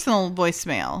his personal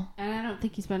voicemail. And I don't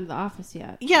think he's been to the office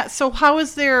yet. Yeah, so how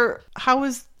is... I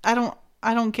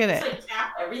don't get it. It's like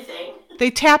tap everything.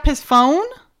 They tap his phone?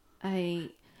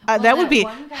 That would be,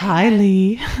 hi,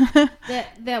 Lee.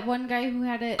 that one guy who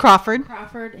had it, Crawford,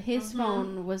 his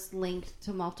phone was linked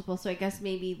to multiple, so I guess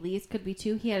maybe Lee's could be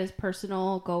too. He had his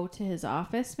personal go to his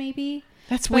office, maybe.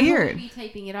 That's but weird. Who would be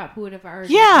typing it up? Who would have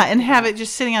already? Yeah, and have it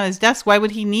just sitting on his desk. Why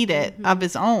would he need it of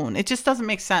his own? It just doesn't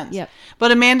make sense. Yep.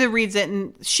 But Amanda reads it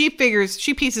and she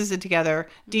pieces it together,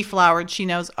 deflowered. She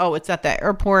knows, oh, it's at that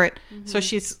airport. So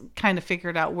she's kind of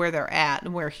figured out where they're at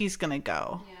and where he's going to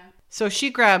go. Yeah. So she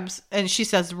grabs, and she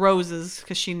says roses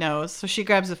because she knows. So she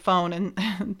grabs a phone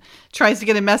and tries to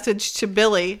get a message to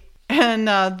Billy. And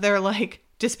they're like,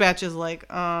 dispatch is like,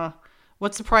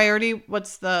 what's the priority?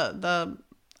 What's the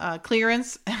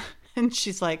clearance? And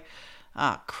she's like,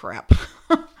 crap.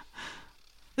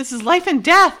 This is life and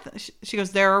death. She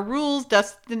goes, there are rules,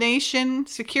 destination,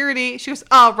 security. She goes,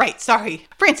 oh, right, sorry.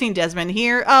 Francine Desmond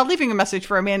here, leaving a message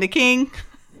for Amanda King.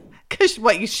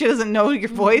 Because she doesn't know your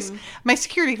voice. My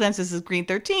security clearance is green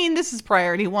 13. This is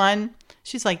priority 1.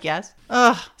 She's like, yes.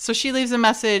 So she leaves a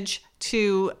message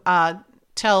to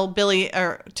tell Billy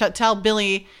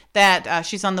that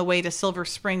she's on the way to Silver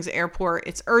Springs Airport.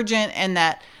 It's urgent, and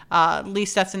that Lee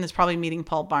Stetson is probably meeting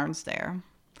Paul Barnes there.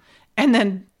 And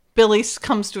then Billy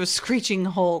comes to a screeching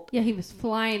halt. Yeah, he was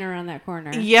flying around that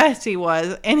corner. Yes, he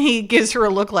was. And he gives her a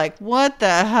look like, what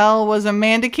the hell was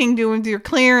Amanda King doing with your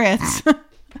clearance?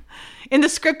 In the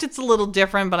script, it's a little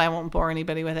different, but I won't bore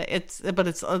anybody with it. It's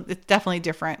definitely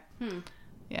different.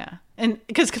 Yeah, and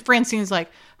because Francine's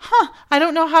like, I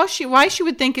don't know why she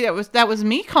would think that was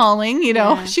me calling. You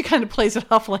know, she kind of plays it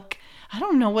off like, I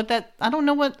don't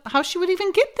know how she would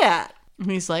even get that. And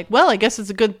he's like, well, I guess it's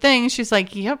a good thing. She's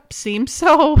like, yep, seems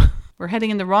so. We're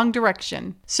heading in the wrong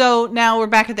direction. So now we're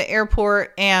back at the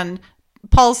airport, and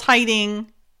Paul's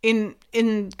hiding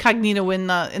incognito in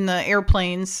the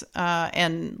airplanes,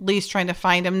 and Lee's trying to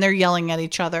find him. They're yelling at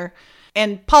each other,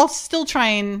 and Paul's still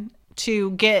trying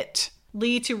to get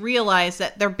Lee to realize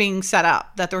that they're being set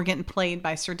up, that they're getting played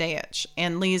by Sir Dayach,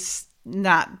 and Lee's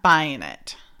not buying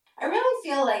it. I really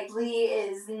feel like Lee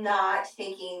is not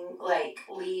thinking like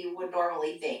Lee would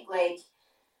normally think. Like,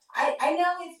 I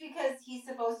know it's because he's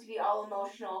supposed to be all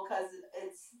emotional because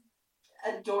it's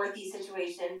a Dorothy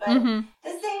situation, but at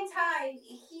the same time,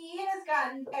 he has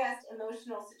gotten past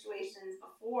emotional situations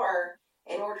before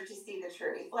in order to see the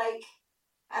truth. Like,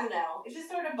 I don't know. It just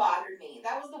sort of bothered me.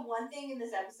 That was the one thing in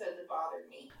this episode that bothered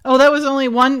me. Oh, that was only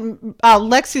one.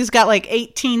 Lexi's got like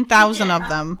 18,000 of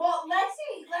them. Well,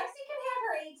 Lexi can have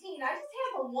her 18. I just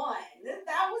had the one.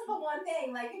 That was the one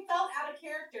thing. Like, it felt out of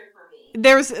character for me.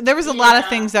 There was a lot of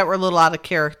things that were a little out of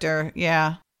character.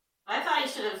 Yeah. I thought I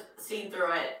should have seen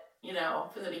through it,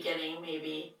 from the beginning,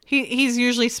 maybe. He's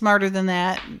usually smarter than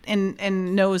that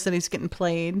and knows that he's getting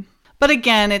played. But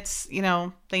again, it's,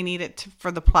 they need it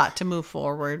for the plot to move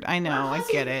forward. I know, I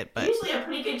get it. But usually a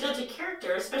pretty good judge of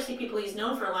character, especially people he's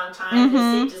known for a long time.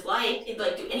 Mm-hmm. Saved his life. He'd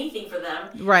do anything for them.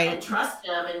 Right. And trust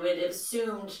them and would have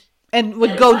assumed. And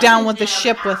would go down with the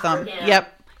ship with them.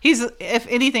 Yep. If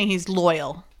anything, he's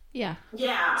loyal. Yeah.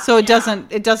 Yeah. So it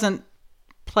doesn't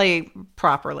play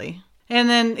properly. And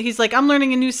then he's like, I'm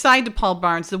learning a new side to Paul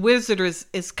Barnes. The wizard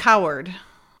is coward.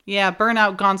 Yeah,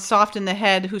 burnout gone soft in the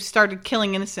head who started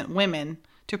killing innocent women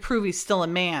to prove he's still a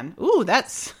man. Ooh,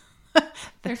 that's...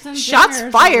 There's some shots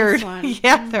fired.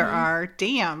 Yeah, there are.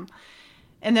 Damn.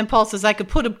 And then Paul says, I could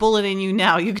put a bullet in you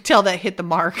now. You could tell that hit the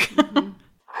mark. I want to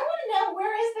know,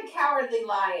 where is the cowardly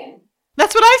lion?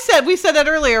 That's what I said. We said that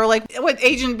earlier. Like, what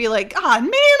agent be like, man,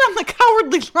 I'm the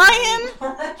cowardly lion?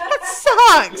 That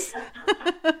sucks.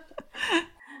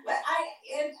 But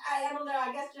I don't know.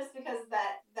 I guess just because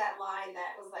that line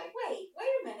that was like, wait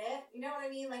a minute. You know what I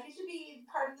mean? Like, it should be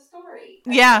part of the story.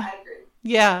 Yeah. I agree.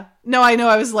 Yeah. No, I know.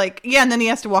 I was like, yeah. And then he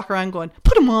has to walk around going,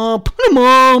 put him up.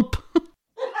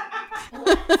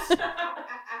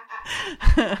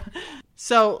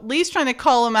 So Lee's trying to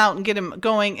call him out and get him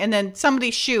going. And then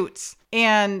somebody shoots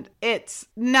and it's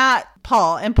not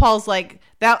Paul. And Paul's like,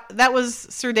 that was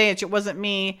Sir Deitch. It wasn't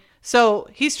me. So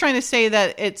he's trying to say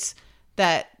that it's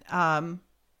that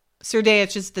Sir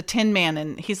Deitch is the Tin Man,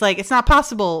 and he's like, it's not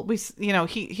possible.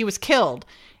 He was killed,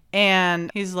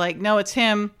 and he's like, no, it's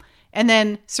him. And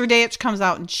then Sir Deitch comes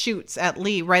out and shoots at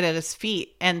Lee right at his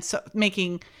feet, and so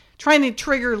trying to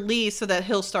trigger Lee so that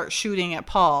he'll start shooting at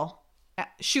Paul.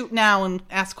 Shoot now and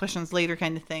ask questions later,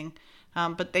 kind of thing.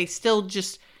 But they still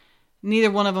just neither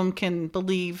one of them can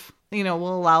believe.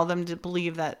 Will allow them to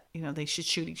believe that they should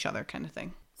shoot each other, kind of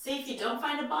thing. See, if you don't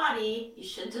find a body, you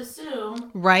shouldn't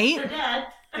assume. Right? They're dead.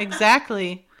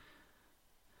 Exactly.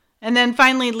 And then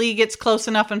finally Lee gets close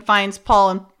enough and finds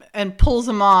Paul and pulls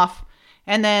him off.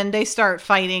 And then they start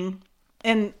fighting.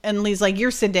 And Lee's like, you're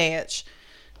Sir Deitch.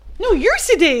 No, you're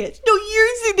Sir Deitch. No,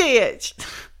 you're Sir Deitch.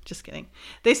 Just kidding.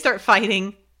 They start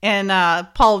fighting. And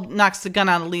Paul knocks the gun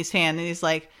out of Lee's hand. And he's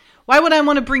like, why would I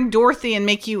want to bring Dorothy and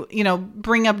make you,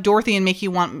 bring up Dorothy and make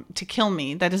you want to kill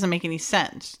me? That doesn't make any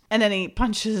sense. And then he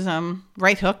punches him,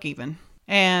 right hook even.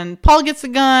 And Paul gets the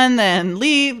gun, then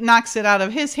Lee knocks it out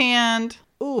of his hand.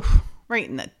 Ooh, right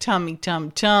in the tummy,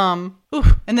 tum. Ooh.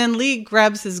 And then Lee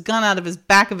grabs his gun out of his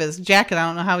back of his jacket. I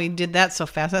don't know how he did that so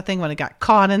fast. That thing would have got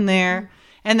caught in there.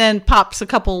 And then pops a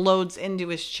couple loads into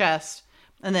his chest.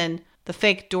 And then the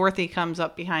fake Dorothy comes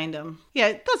up behind him.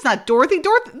 Yeah, that's not Dorothy.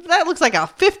 That looks like a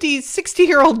 50,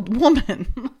 60-year-old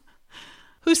woman.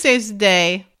 Who saves the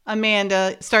day?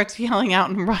 Amanda starts yelling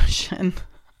out in Russian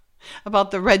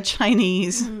about the red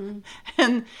Chinese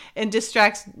and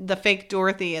distracts the fake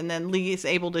Dorothy, and then Lee is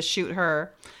able to shoot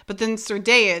her. But then Sir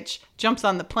Deitch jumps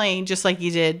on the plane just like he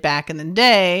did back in the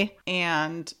day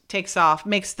and takes off,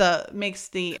 makes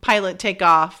the pilot take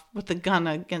off with the gun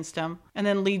against him, and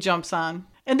then Lee jumps on.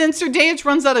 And then Sir Deitch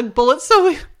runs out of bullets,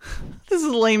 so this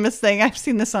is the lamest thing. I've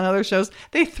seen this on other shows.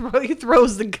 He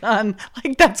throws the gun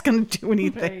like that's going to do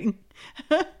anything.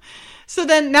 Right. So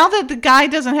then now that the guy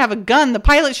doesn't have a gun, the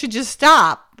pilot should just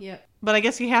stop. Yep. But I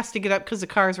guess he has to get up because the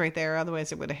car's right there.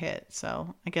 Otherwise it would have hit.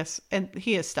 So I guess, and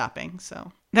he is stopping.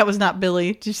 So that was not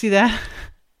Billy. Did you see that?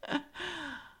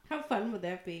 How fun would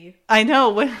that be? I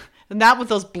know. Not with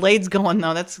those blades going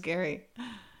though. That's scary.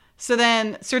 So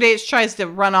then Sir Deitch tries to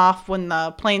run off when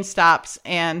the plane stops,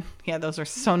 and yeah, those are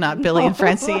so not Billy and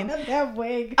Francine. That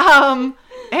wig.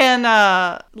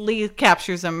 And Lee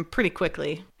captures him pretty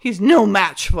quickly. He's no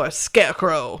match for a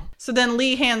Scarecrow. So then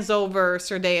Lee hands over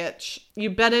Sir Deitch.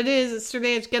 You bet it is, Sir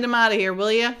Deitch. Get him out of here,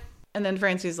 will you? And then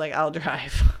Francine's like, I'll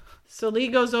drive. So Lee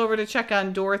goes over to check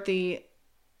on Dorothy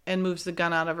and moves the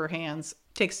gun out of her hands.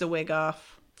 Takes the wig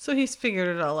off. So he's figured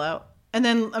it all out. And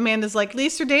then Amanda's like, Lee,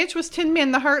 Sir Deitch was Tin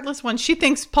Man, the Heartless One. She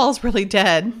thinks Paul's really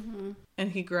dead. Mm-hmm.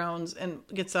 And he groans and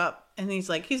gets up. And he's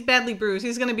like, he's badly bruised.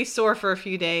 He's going to be sore for a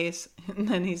few days. And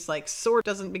then he's like, sore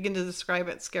doesn't begin to describe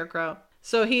it, Scarecrow.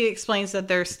 So he explains that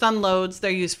they're stun loads.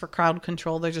 They're used for crowd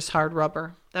control. They're just hard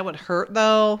rubber. That would hurt,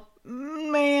 though.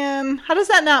 Man, how does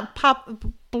that not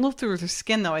blow through their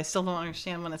skin, though? I still don't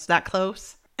understand when it's that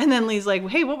close. And then Lee's like,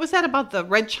 hey, what was that about the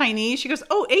red Chinese? She goes,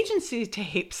 oh, agency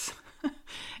tapes.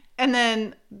 And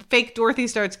then fake Dorothy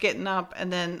starts getting up,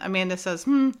 and then Amanda says,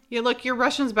 your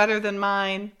Russian's better than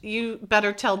mine. You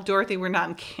better tell Dorothy we're not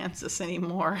in Kansas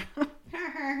anymore.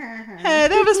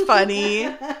 That was funny.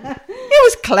 It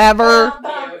was clever.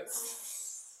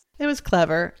 It was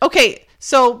clever. Okay,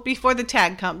 so before the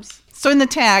tag comes. So in the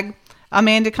tag,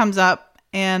 Amanda comes up,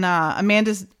 and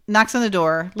Amanda knocks on the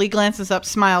door. Lee glances up,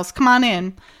 smiles, come on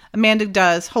in. Amanda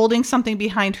does, holding something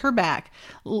behind her back.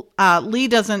 Lee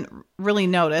doesn't really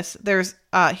notice.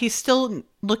 He's still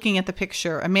looking at the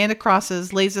picture. Amanda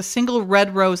crosses, lays a single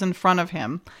red rose in front of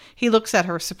him. He looks at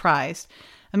her, surprised.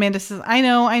 Amanda says,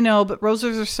 I know, but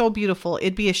roses are so beautiful.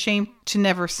 It'd be a shame to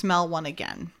never smell one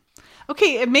again.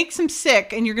 Okay, it makes him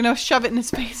sick, and you're going to shove it in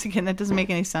his face again. That doesn't make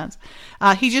any sense.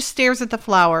 He just stares at the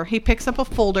flower. He picks up a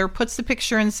folder, puts the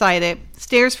picture inside it,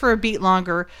 stares for a beat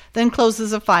longer, then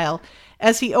closes a file.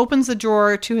 As he opens the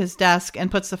drawer to his desk and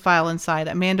puts the file inside,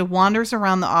 Amanda wanders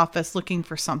around the office looking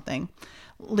for something.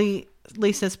 Lee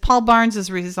says, Paul Barnes is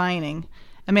resigning.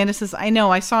 Amanda says, I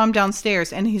know, I saw him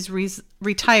downstairs, and he's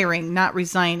retiring, not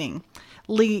resigning.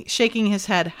 Lee shaking his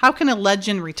head. How can a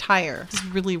legend retire? This is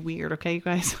really weird, okay, you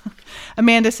guys?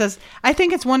 Amanda says, I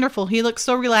think it's wonderful. He looks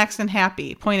so relaxed and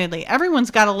happy, pointedly.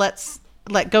 Everyone's got to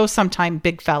let go sometime,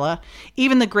 big fella,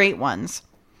 even the great ones.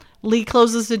 Lee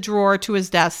closes the drawer to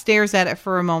his desk, stares at it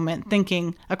for a moment,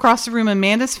 thinking. Across the room,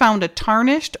 Amanda's found a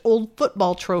tarnished old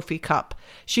football trophy cup.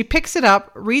 She picks it up,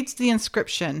 reads the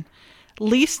inscription.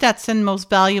 Lee Stetson,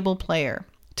 most valuable player.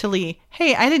 To Lee,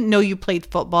 hey, I didn't know you played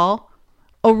football.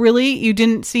 Oh, really? You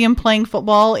didn't see him playing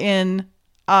football in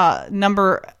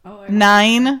number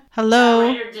 9? Hello?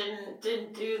 The writer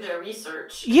didn't do the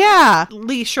research. Yeah.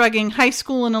 Lee shrugging, high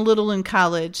school and a little in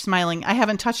college, smiling. I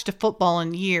haven't touched a football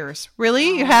in years.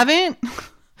 Really? You haven't?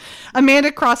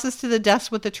 Amanda crosses to the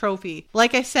desk with the trophy.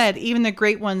 Like I said, even the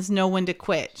great ones know when to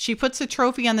quit. She puts the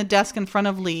trophy on the desk in front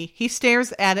of Lee. He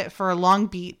stares at it for a long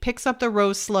beat, picks up the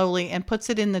rose slowly, and puts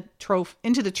it into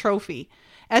the trophy.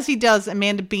 As he does,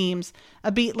 Amanda beams.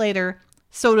 A beat later,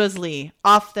 so does Lee.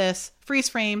 Off this, freeze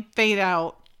frame, fade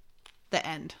out. The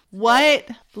end. What?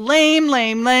 Lame.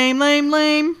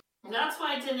 That's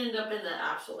why it didn't end up in the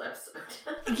actual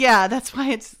episode. Yeah, that's why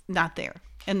it's not there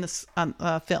in this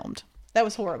filmed. That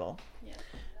was horrible. Yeah.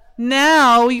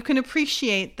 Now you can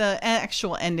appreciate the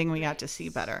actual ending we got to see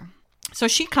better. So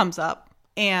she comes up,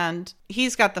 and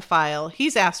he's got the file.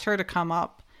 He's asked her to come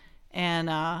up,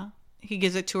 and he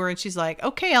gives it to her, and she's like,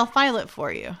 okay, I'll file it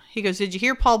for you. He goes, did you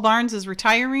hear Paul Barnes is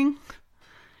retiring?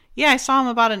 Yeah, I saw him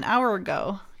about an hour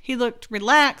ago. He looked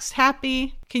relaxed,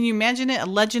 happy. Can you imagine it? A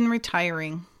legend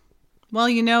retiring. Well,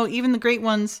 even the great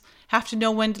ones have to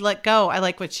know when to let go. I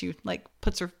like what she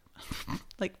puts her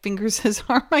fingers his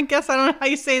arm, I guess. I don't know how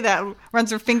you say that.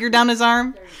 Runs her finger down his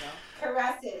arm. There you go.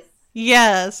 Caresses.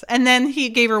 Yes. And then he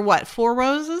gave her what? 4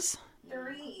 roses?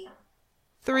 3.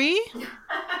 3?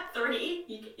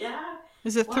 3? Yeah.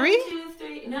 Is it 3? 1, 2,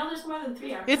 3. No, there's more than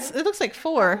 3. It looks like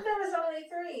 4. There was only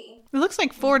 3. It looks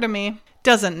like 4 to me.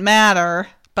 Doesn't matter.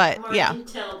 But more yeah.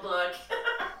 detailed look.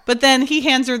 But then he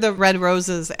hands her the red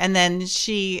roses, and then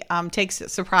she takes it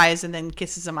surprise and then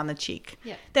kisses him on the cheek.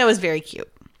 Yeah. That was very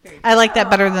cute. I like that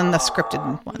better than the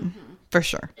scripted one, for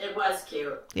sure. It was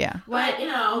cute. Yeah. But,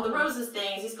 the roses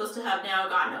things, he's supposed to have now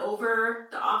gotten over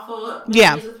the awful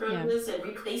memories with roses and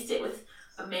replaced it with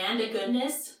Amanda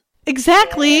goodness.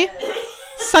 Exactly.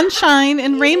 Sunshine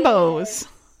and rainbows.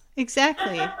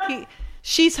 Exactly.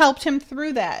 She's helped him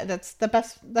through that. That's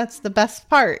the best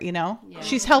part, Yeah.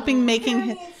 She's helping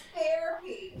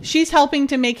she's helping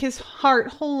to make his heart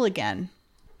whole again.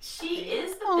 She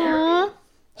is the therapy.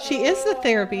 She is the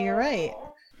therapy, you're right.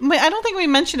 I don't think we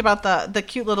mentioned about the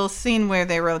cute little scene where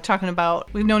they were talking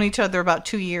about, we've known each other about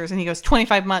 2 years, and he goes,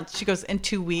 25 months. She goes, in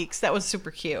 2 weeks. That was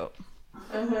super cute.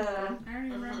 I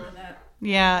remember that.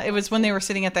 Yeah, it was when they were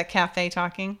sitting at that cafe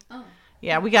talking. Oh.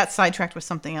 Yeah, we got sidetracked with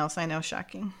something else. I know,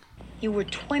 shocking. You were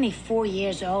 24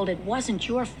 years old. It wasn't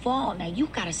your fault. Now you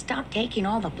gotta stop taking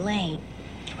all the blame.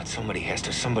 But somebody has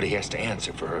to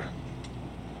answer for her.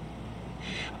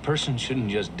 A person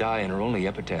shouldn't just die and her only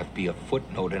epitaph be a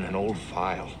footnote in an old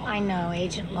file. I know,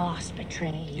 Agent Lost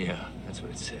betrayed. Yeah, that's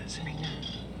what it says. I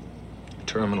know.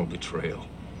 Terminal betrayal.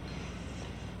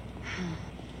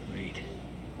 Wait.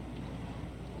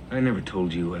 I never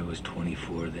told you I was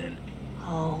 24 then.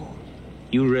 Oh.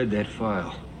 You read that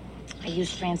file. I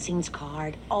used Francine's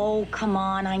card. Oh, come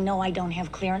on. I know I don't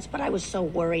have clearance, but I was so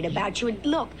worried about you. And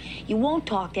look, you won't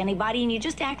talk to anybody, and you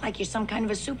just act like you're some kind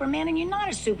of a Superman, and you're not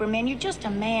a Superman. You're just a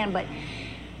man, but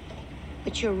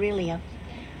you're really a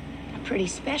pretty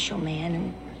special man.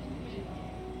 And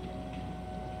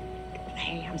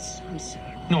hey, I'm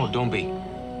sorry. No, don't be.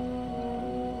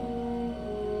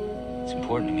 It's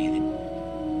important to me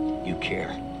that you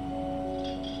care.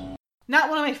 Not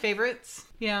one of my favorites.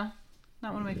 Yeah,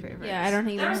 not one of my favorites. Yeah, I don't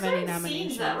even There were have any certain nominations.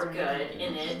 scenes that were or good anything.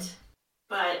 in it,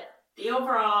 but the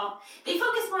overall, they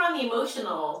focus more on the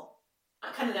emotional,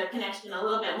 kind of their connection a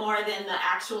little bit more than the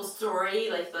actual story,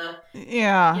 like the,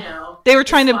 Yeah. They were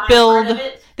trying to part build, of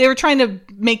it. they were trying to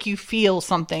make you feel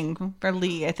something for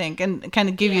Lee, I think, and kind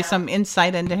of give you some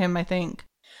insight into him, I think.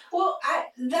 Well,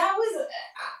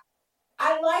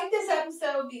 I like this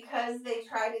episode because they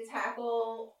tried to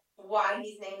tackle why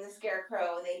he's named the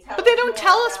Scarecrow, and they tell. But they us don't more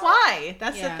tell us about- why.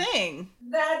 That's the thing.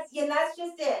 That's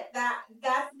just it.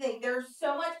 That's the thing. There's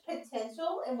so much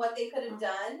potential in what they could have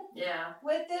done. Yeah.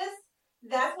 With this,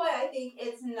 that's why I think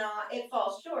it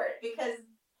falls short, because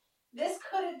this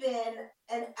could have been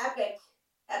an epic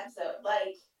episode.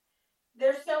 Like,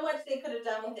 there's so much they could have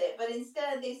done with it, but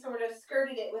instead they sort of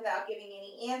skirted it without giving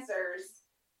any answers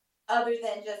other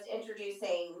than just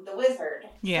introducing the wizard.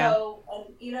 Yeah. So,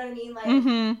 you know what I mean? Like,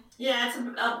 Yeah, it's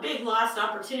a big lost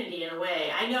opportunity in a way.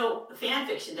 I know fan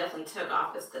fiction definitely took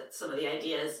off with some of the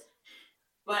ideas,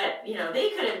 but they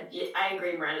could have. I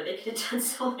agree, Miranda. They could have done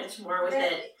so much more with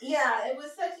it. Yeah, it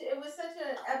was such an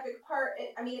epic part.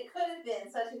 It could have been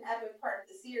such an epic part of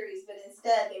the series, but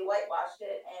instead they whitewashed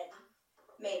it and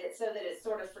made it so that it's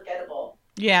sort of forgettable.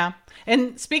 Yeah.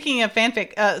 And speaking of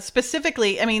fanfic,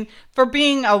 specifically, I mean, for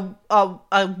being a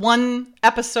one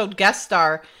episode guest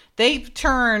star, they've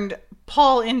turned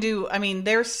Paul into, I mean,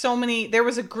 there was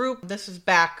a group, this was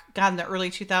back, God, in the early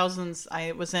 2000s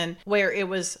I was in, where it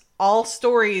was all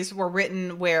stories were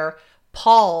written where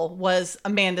Paul was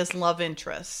Amanda's love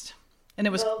interest. And it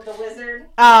was the wizard.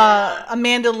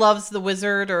 Amanda loves the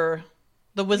wizard, or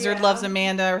the wizard loves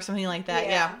Amanda, or something like that.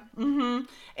 Yeah.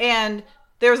 And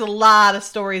there's a lot of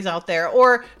stories out there,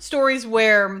 or stories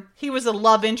where he was a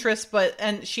love interest,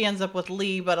 and she ends up with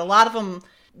Lee. But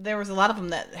there was a lot of them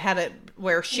that had it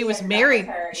where she was married.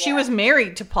 She was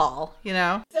married to Paul.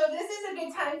 So this is a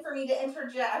good time for me to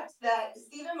interject that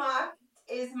Stephen Mock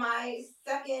is my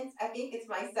second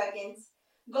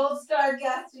Gold Star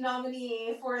guest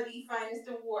nominee for the Finest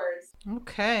Awards.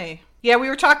 Okay. Yeah, we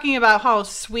were talking about how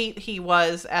sweet he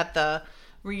was at the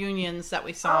reunions that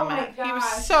we saw him at. He was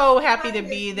so happy to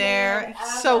be there.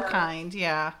 So kind,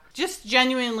 yeah. Just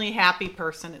genuinely happy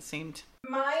person, it seemed.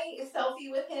 My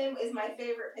selfie with him is my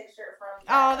favorite picture from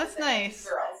Oh, that's nice.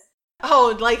 Girls.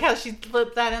 Oh, like how she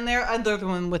flipped that in there? Another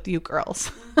one with you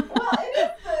girls. Well,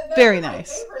 it is very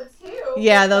nice. My favorite too.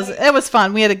 Yeah, it was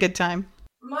fun. We had a good time.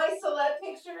 My celeb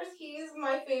pictures, he's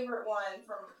my favorite one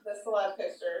from the celeb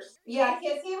pictures. Yeah,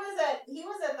 he was at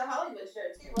the Hollywood show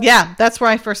too. Yeah, that's where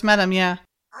I first met him, yeah.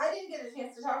 I didn't get a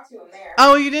chance to talk to him there.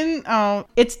 Oh, you didn't? Oh.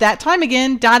 It's that time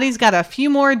again. Dottie's got a few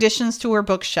more additions to her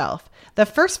bookshelf. The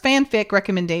first fanfic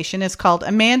recommendation is called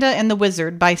Amanda and the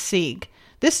Wizard by Sieg.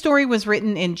 This story was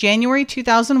written in January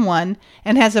 2001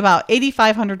 and has about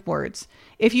 8,500 words.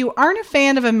 If you aren't a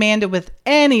fan of Amanda with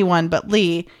anyone but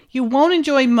Lee, you won't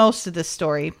enjoy most of this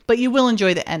story, but you will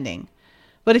enjoy the ending.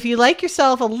 But if you like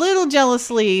yourself a little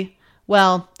jealously,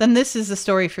 well, then this is the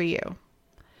story for you.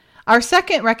 Our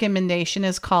second recommendation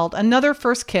is called Another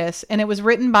First Kiss, and it was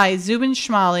written by Zubin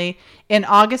Shmali in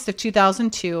August of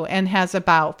 2002 and has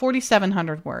about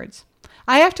 4,700 words.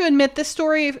 I have to admit, this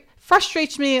story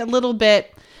frustrates me a little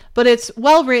bit, but it's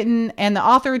well written, and the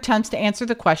author attempts to answer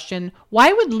the question,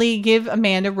 why would Lee give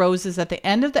Amanda roses at the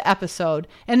end of the episode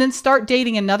and then start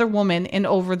dating another woman in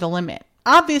Over the Limit?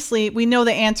 Obviously, we know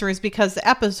the answer is because the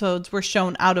episodes were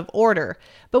shown out of order,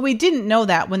 but we didn't know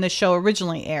that when the show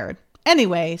originally aired.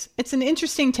 Anyways, it's an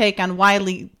interesting take on why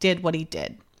Lee did what he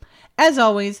did. As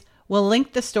always, we'll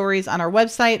link the stories on our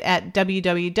website at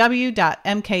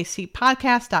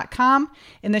www.mkcpodcast.com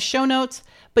in the show notes,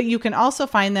 but you can also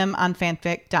find them on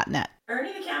fanfic.net.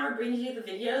 Ernie the Camera brings you the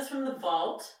videos from the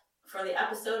vault for the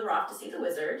episode We're Off to See the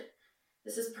Wizard.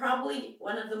 This is probably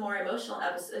one of the more emotional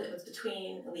episodes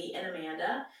between Lee and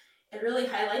Amanda. It really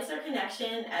highlights their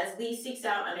connection as Lee seeks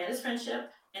out Amanda's friendship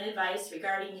and advice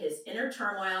regarding his inner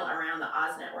turmoil around the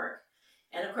Oz Network,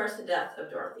 and of course the death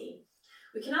of Dorothy.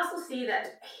 We can also see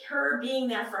that her being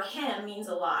there for him means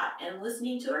a lot, and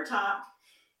listening to her talk,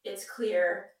 it's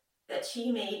clear that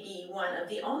she may be one of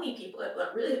the only people that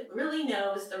really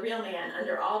knows the real man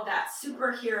under all of that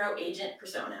superhero agent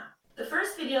persona. The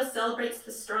first video celebrates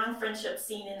the strong friendship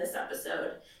seen in this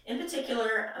episode. In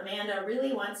particular, Amanda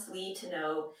really wants Lee to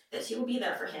know that she will be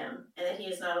there for him and that he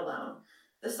is not alone.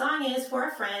 The song is For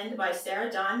a Friend by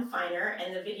Sarah Dawn Finer,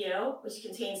 and the video, which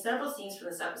contains several scenes from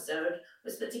this episode,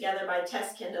 was put together by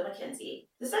Tess Kendall McKenzie.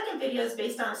 The second video is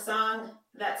based on a song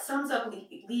that sums up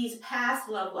Lee's past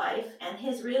love life and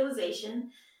his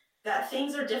realization that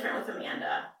things are different with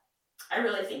Amanda. I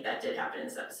really think that did happen in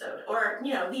this episode, or,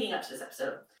 leading up to this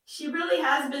episode. She really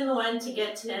has been the one to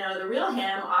get to know the real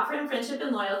him, offer him friendship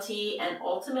and loyalty, and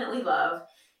ultimately love.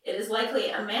 It is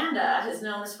likely Amanda has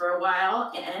known this for a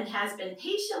while and has been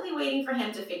patiently waiting for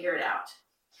him to figure it out.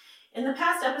 In the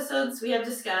past episodes we have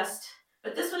discussed,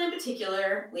 but this one in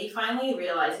particular, Lee finally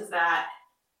realizes that,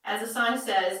 as the song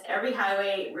says, every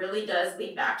highway really does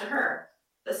lead back to her.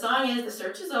 The song is The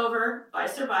Search Is Over by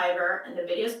Survivor, and the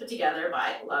video is put together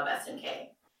by Love SNK.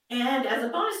 And as a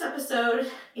bonus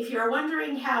episode, if you're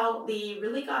wondering how Lee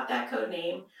really got that code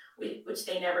name, which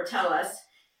they never tell us,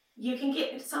 you can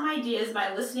get some ideas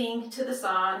by listening to the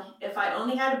song If I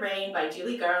Only Had a Brain by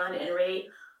Julie Garland and Ray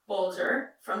Bolger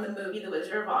from the movie The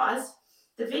Wizard of Oz.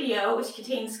 The video, which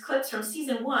contains clips from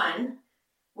season 1,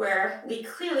 where Lee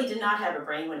clearly did not have a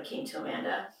brain when it came to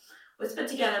Amanda, was put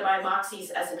together by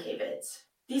Moxie's SNK Vids.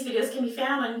 These videos can be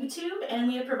found on YouTube, and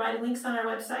we have provided links on our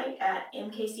website at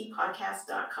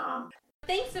mkcpodcast.com.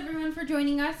 Thanks everyone for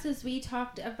joining us as we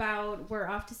talked about We're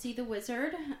Off to See the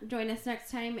Wizard. Join us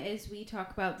next time as we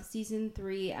talk about the season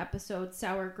 3 episode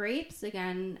Sour Grapes.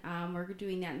 Again, we're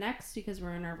doing that next because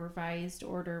we're in our revised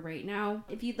order right now.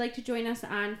 If you'd like to join us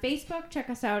on Facebook, check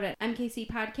us out at MKC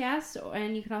Podcast,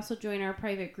 and you can also join our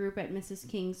private group at Mrs.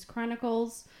 King's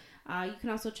Chronicles. You can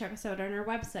also check us out on our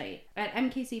website at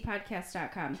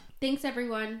mkcpodcast.com. Thanks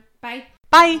everyone. Bye.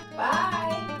 Bye.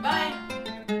 Bye. Bye.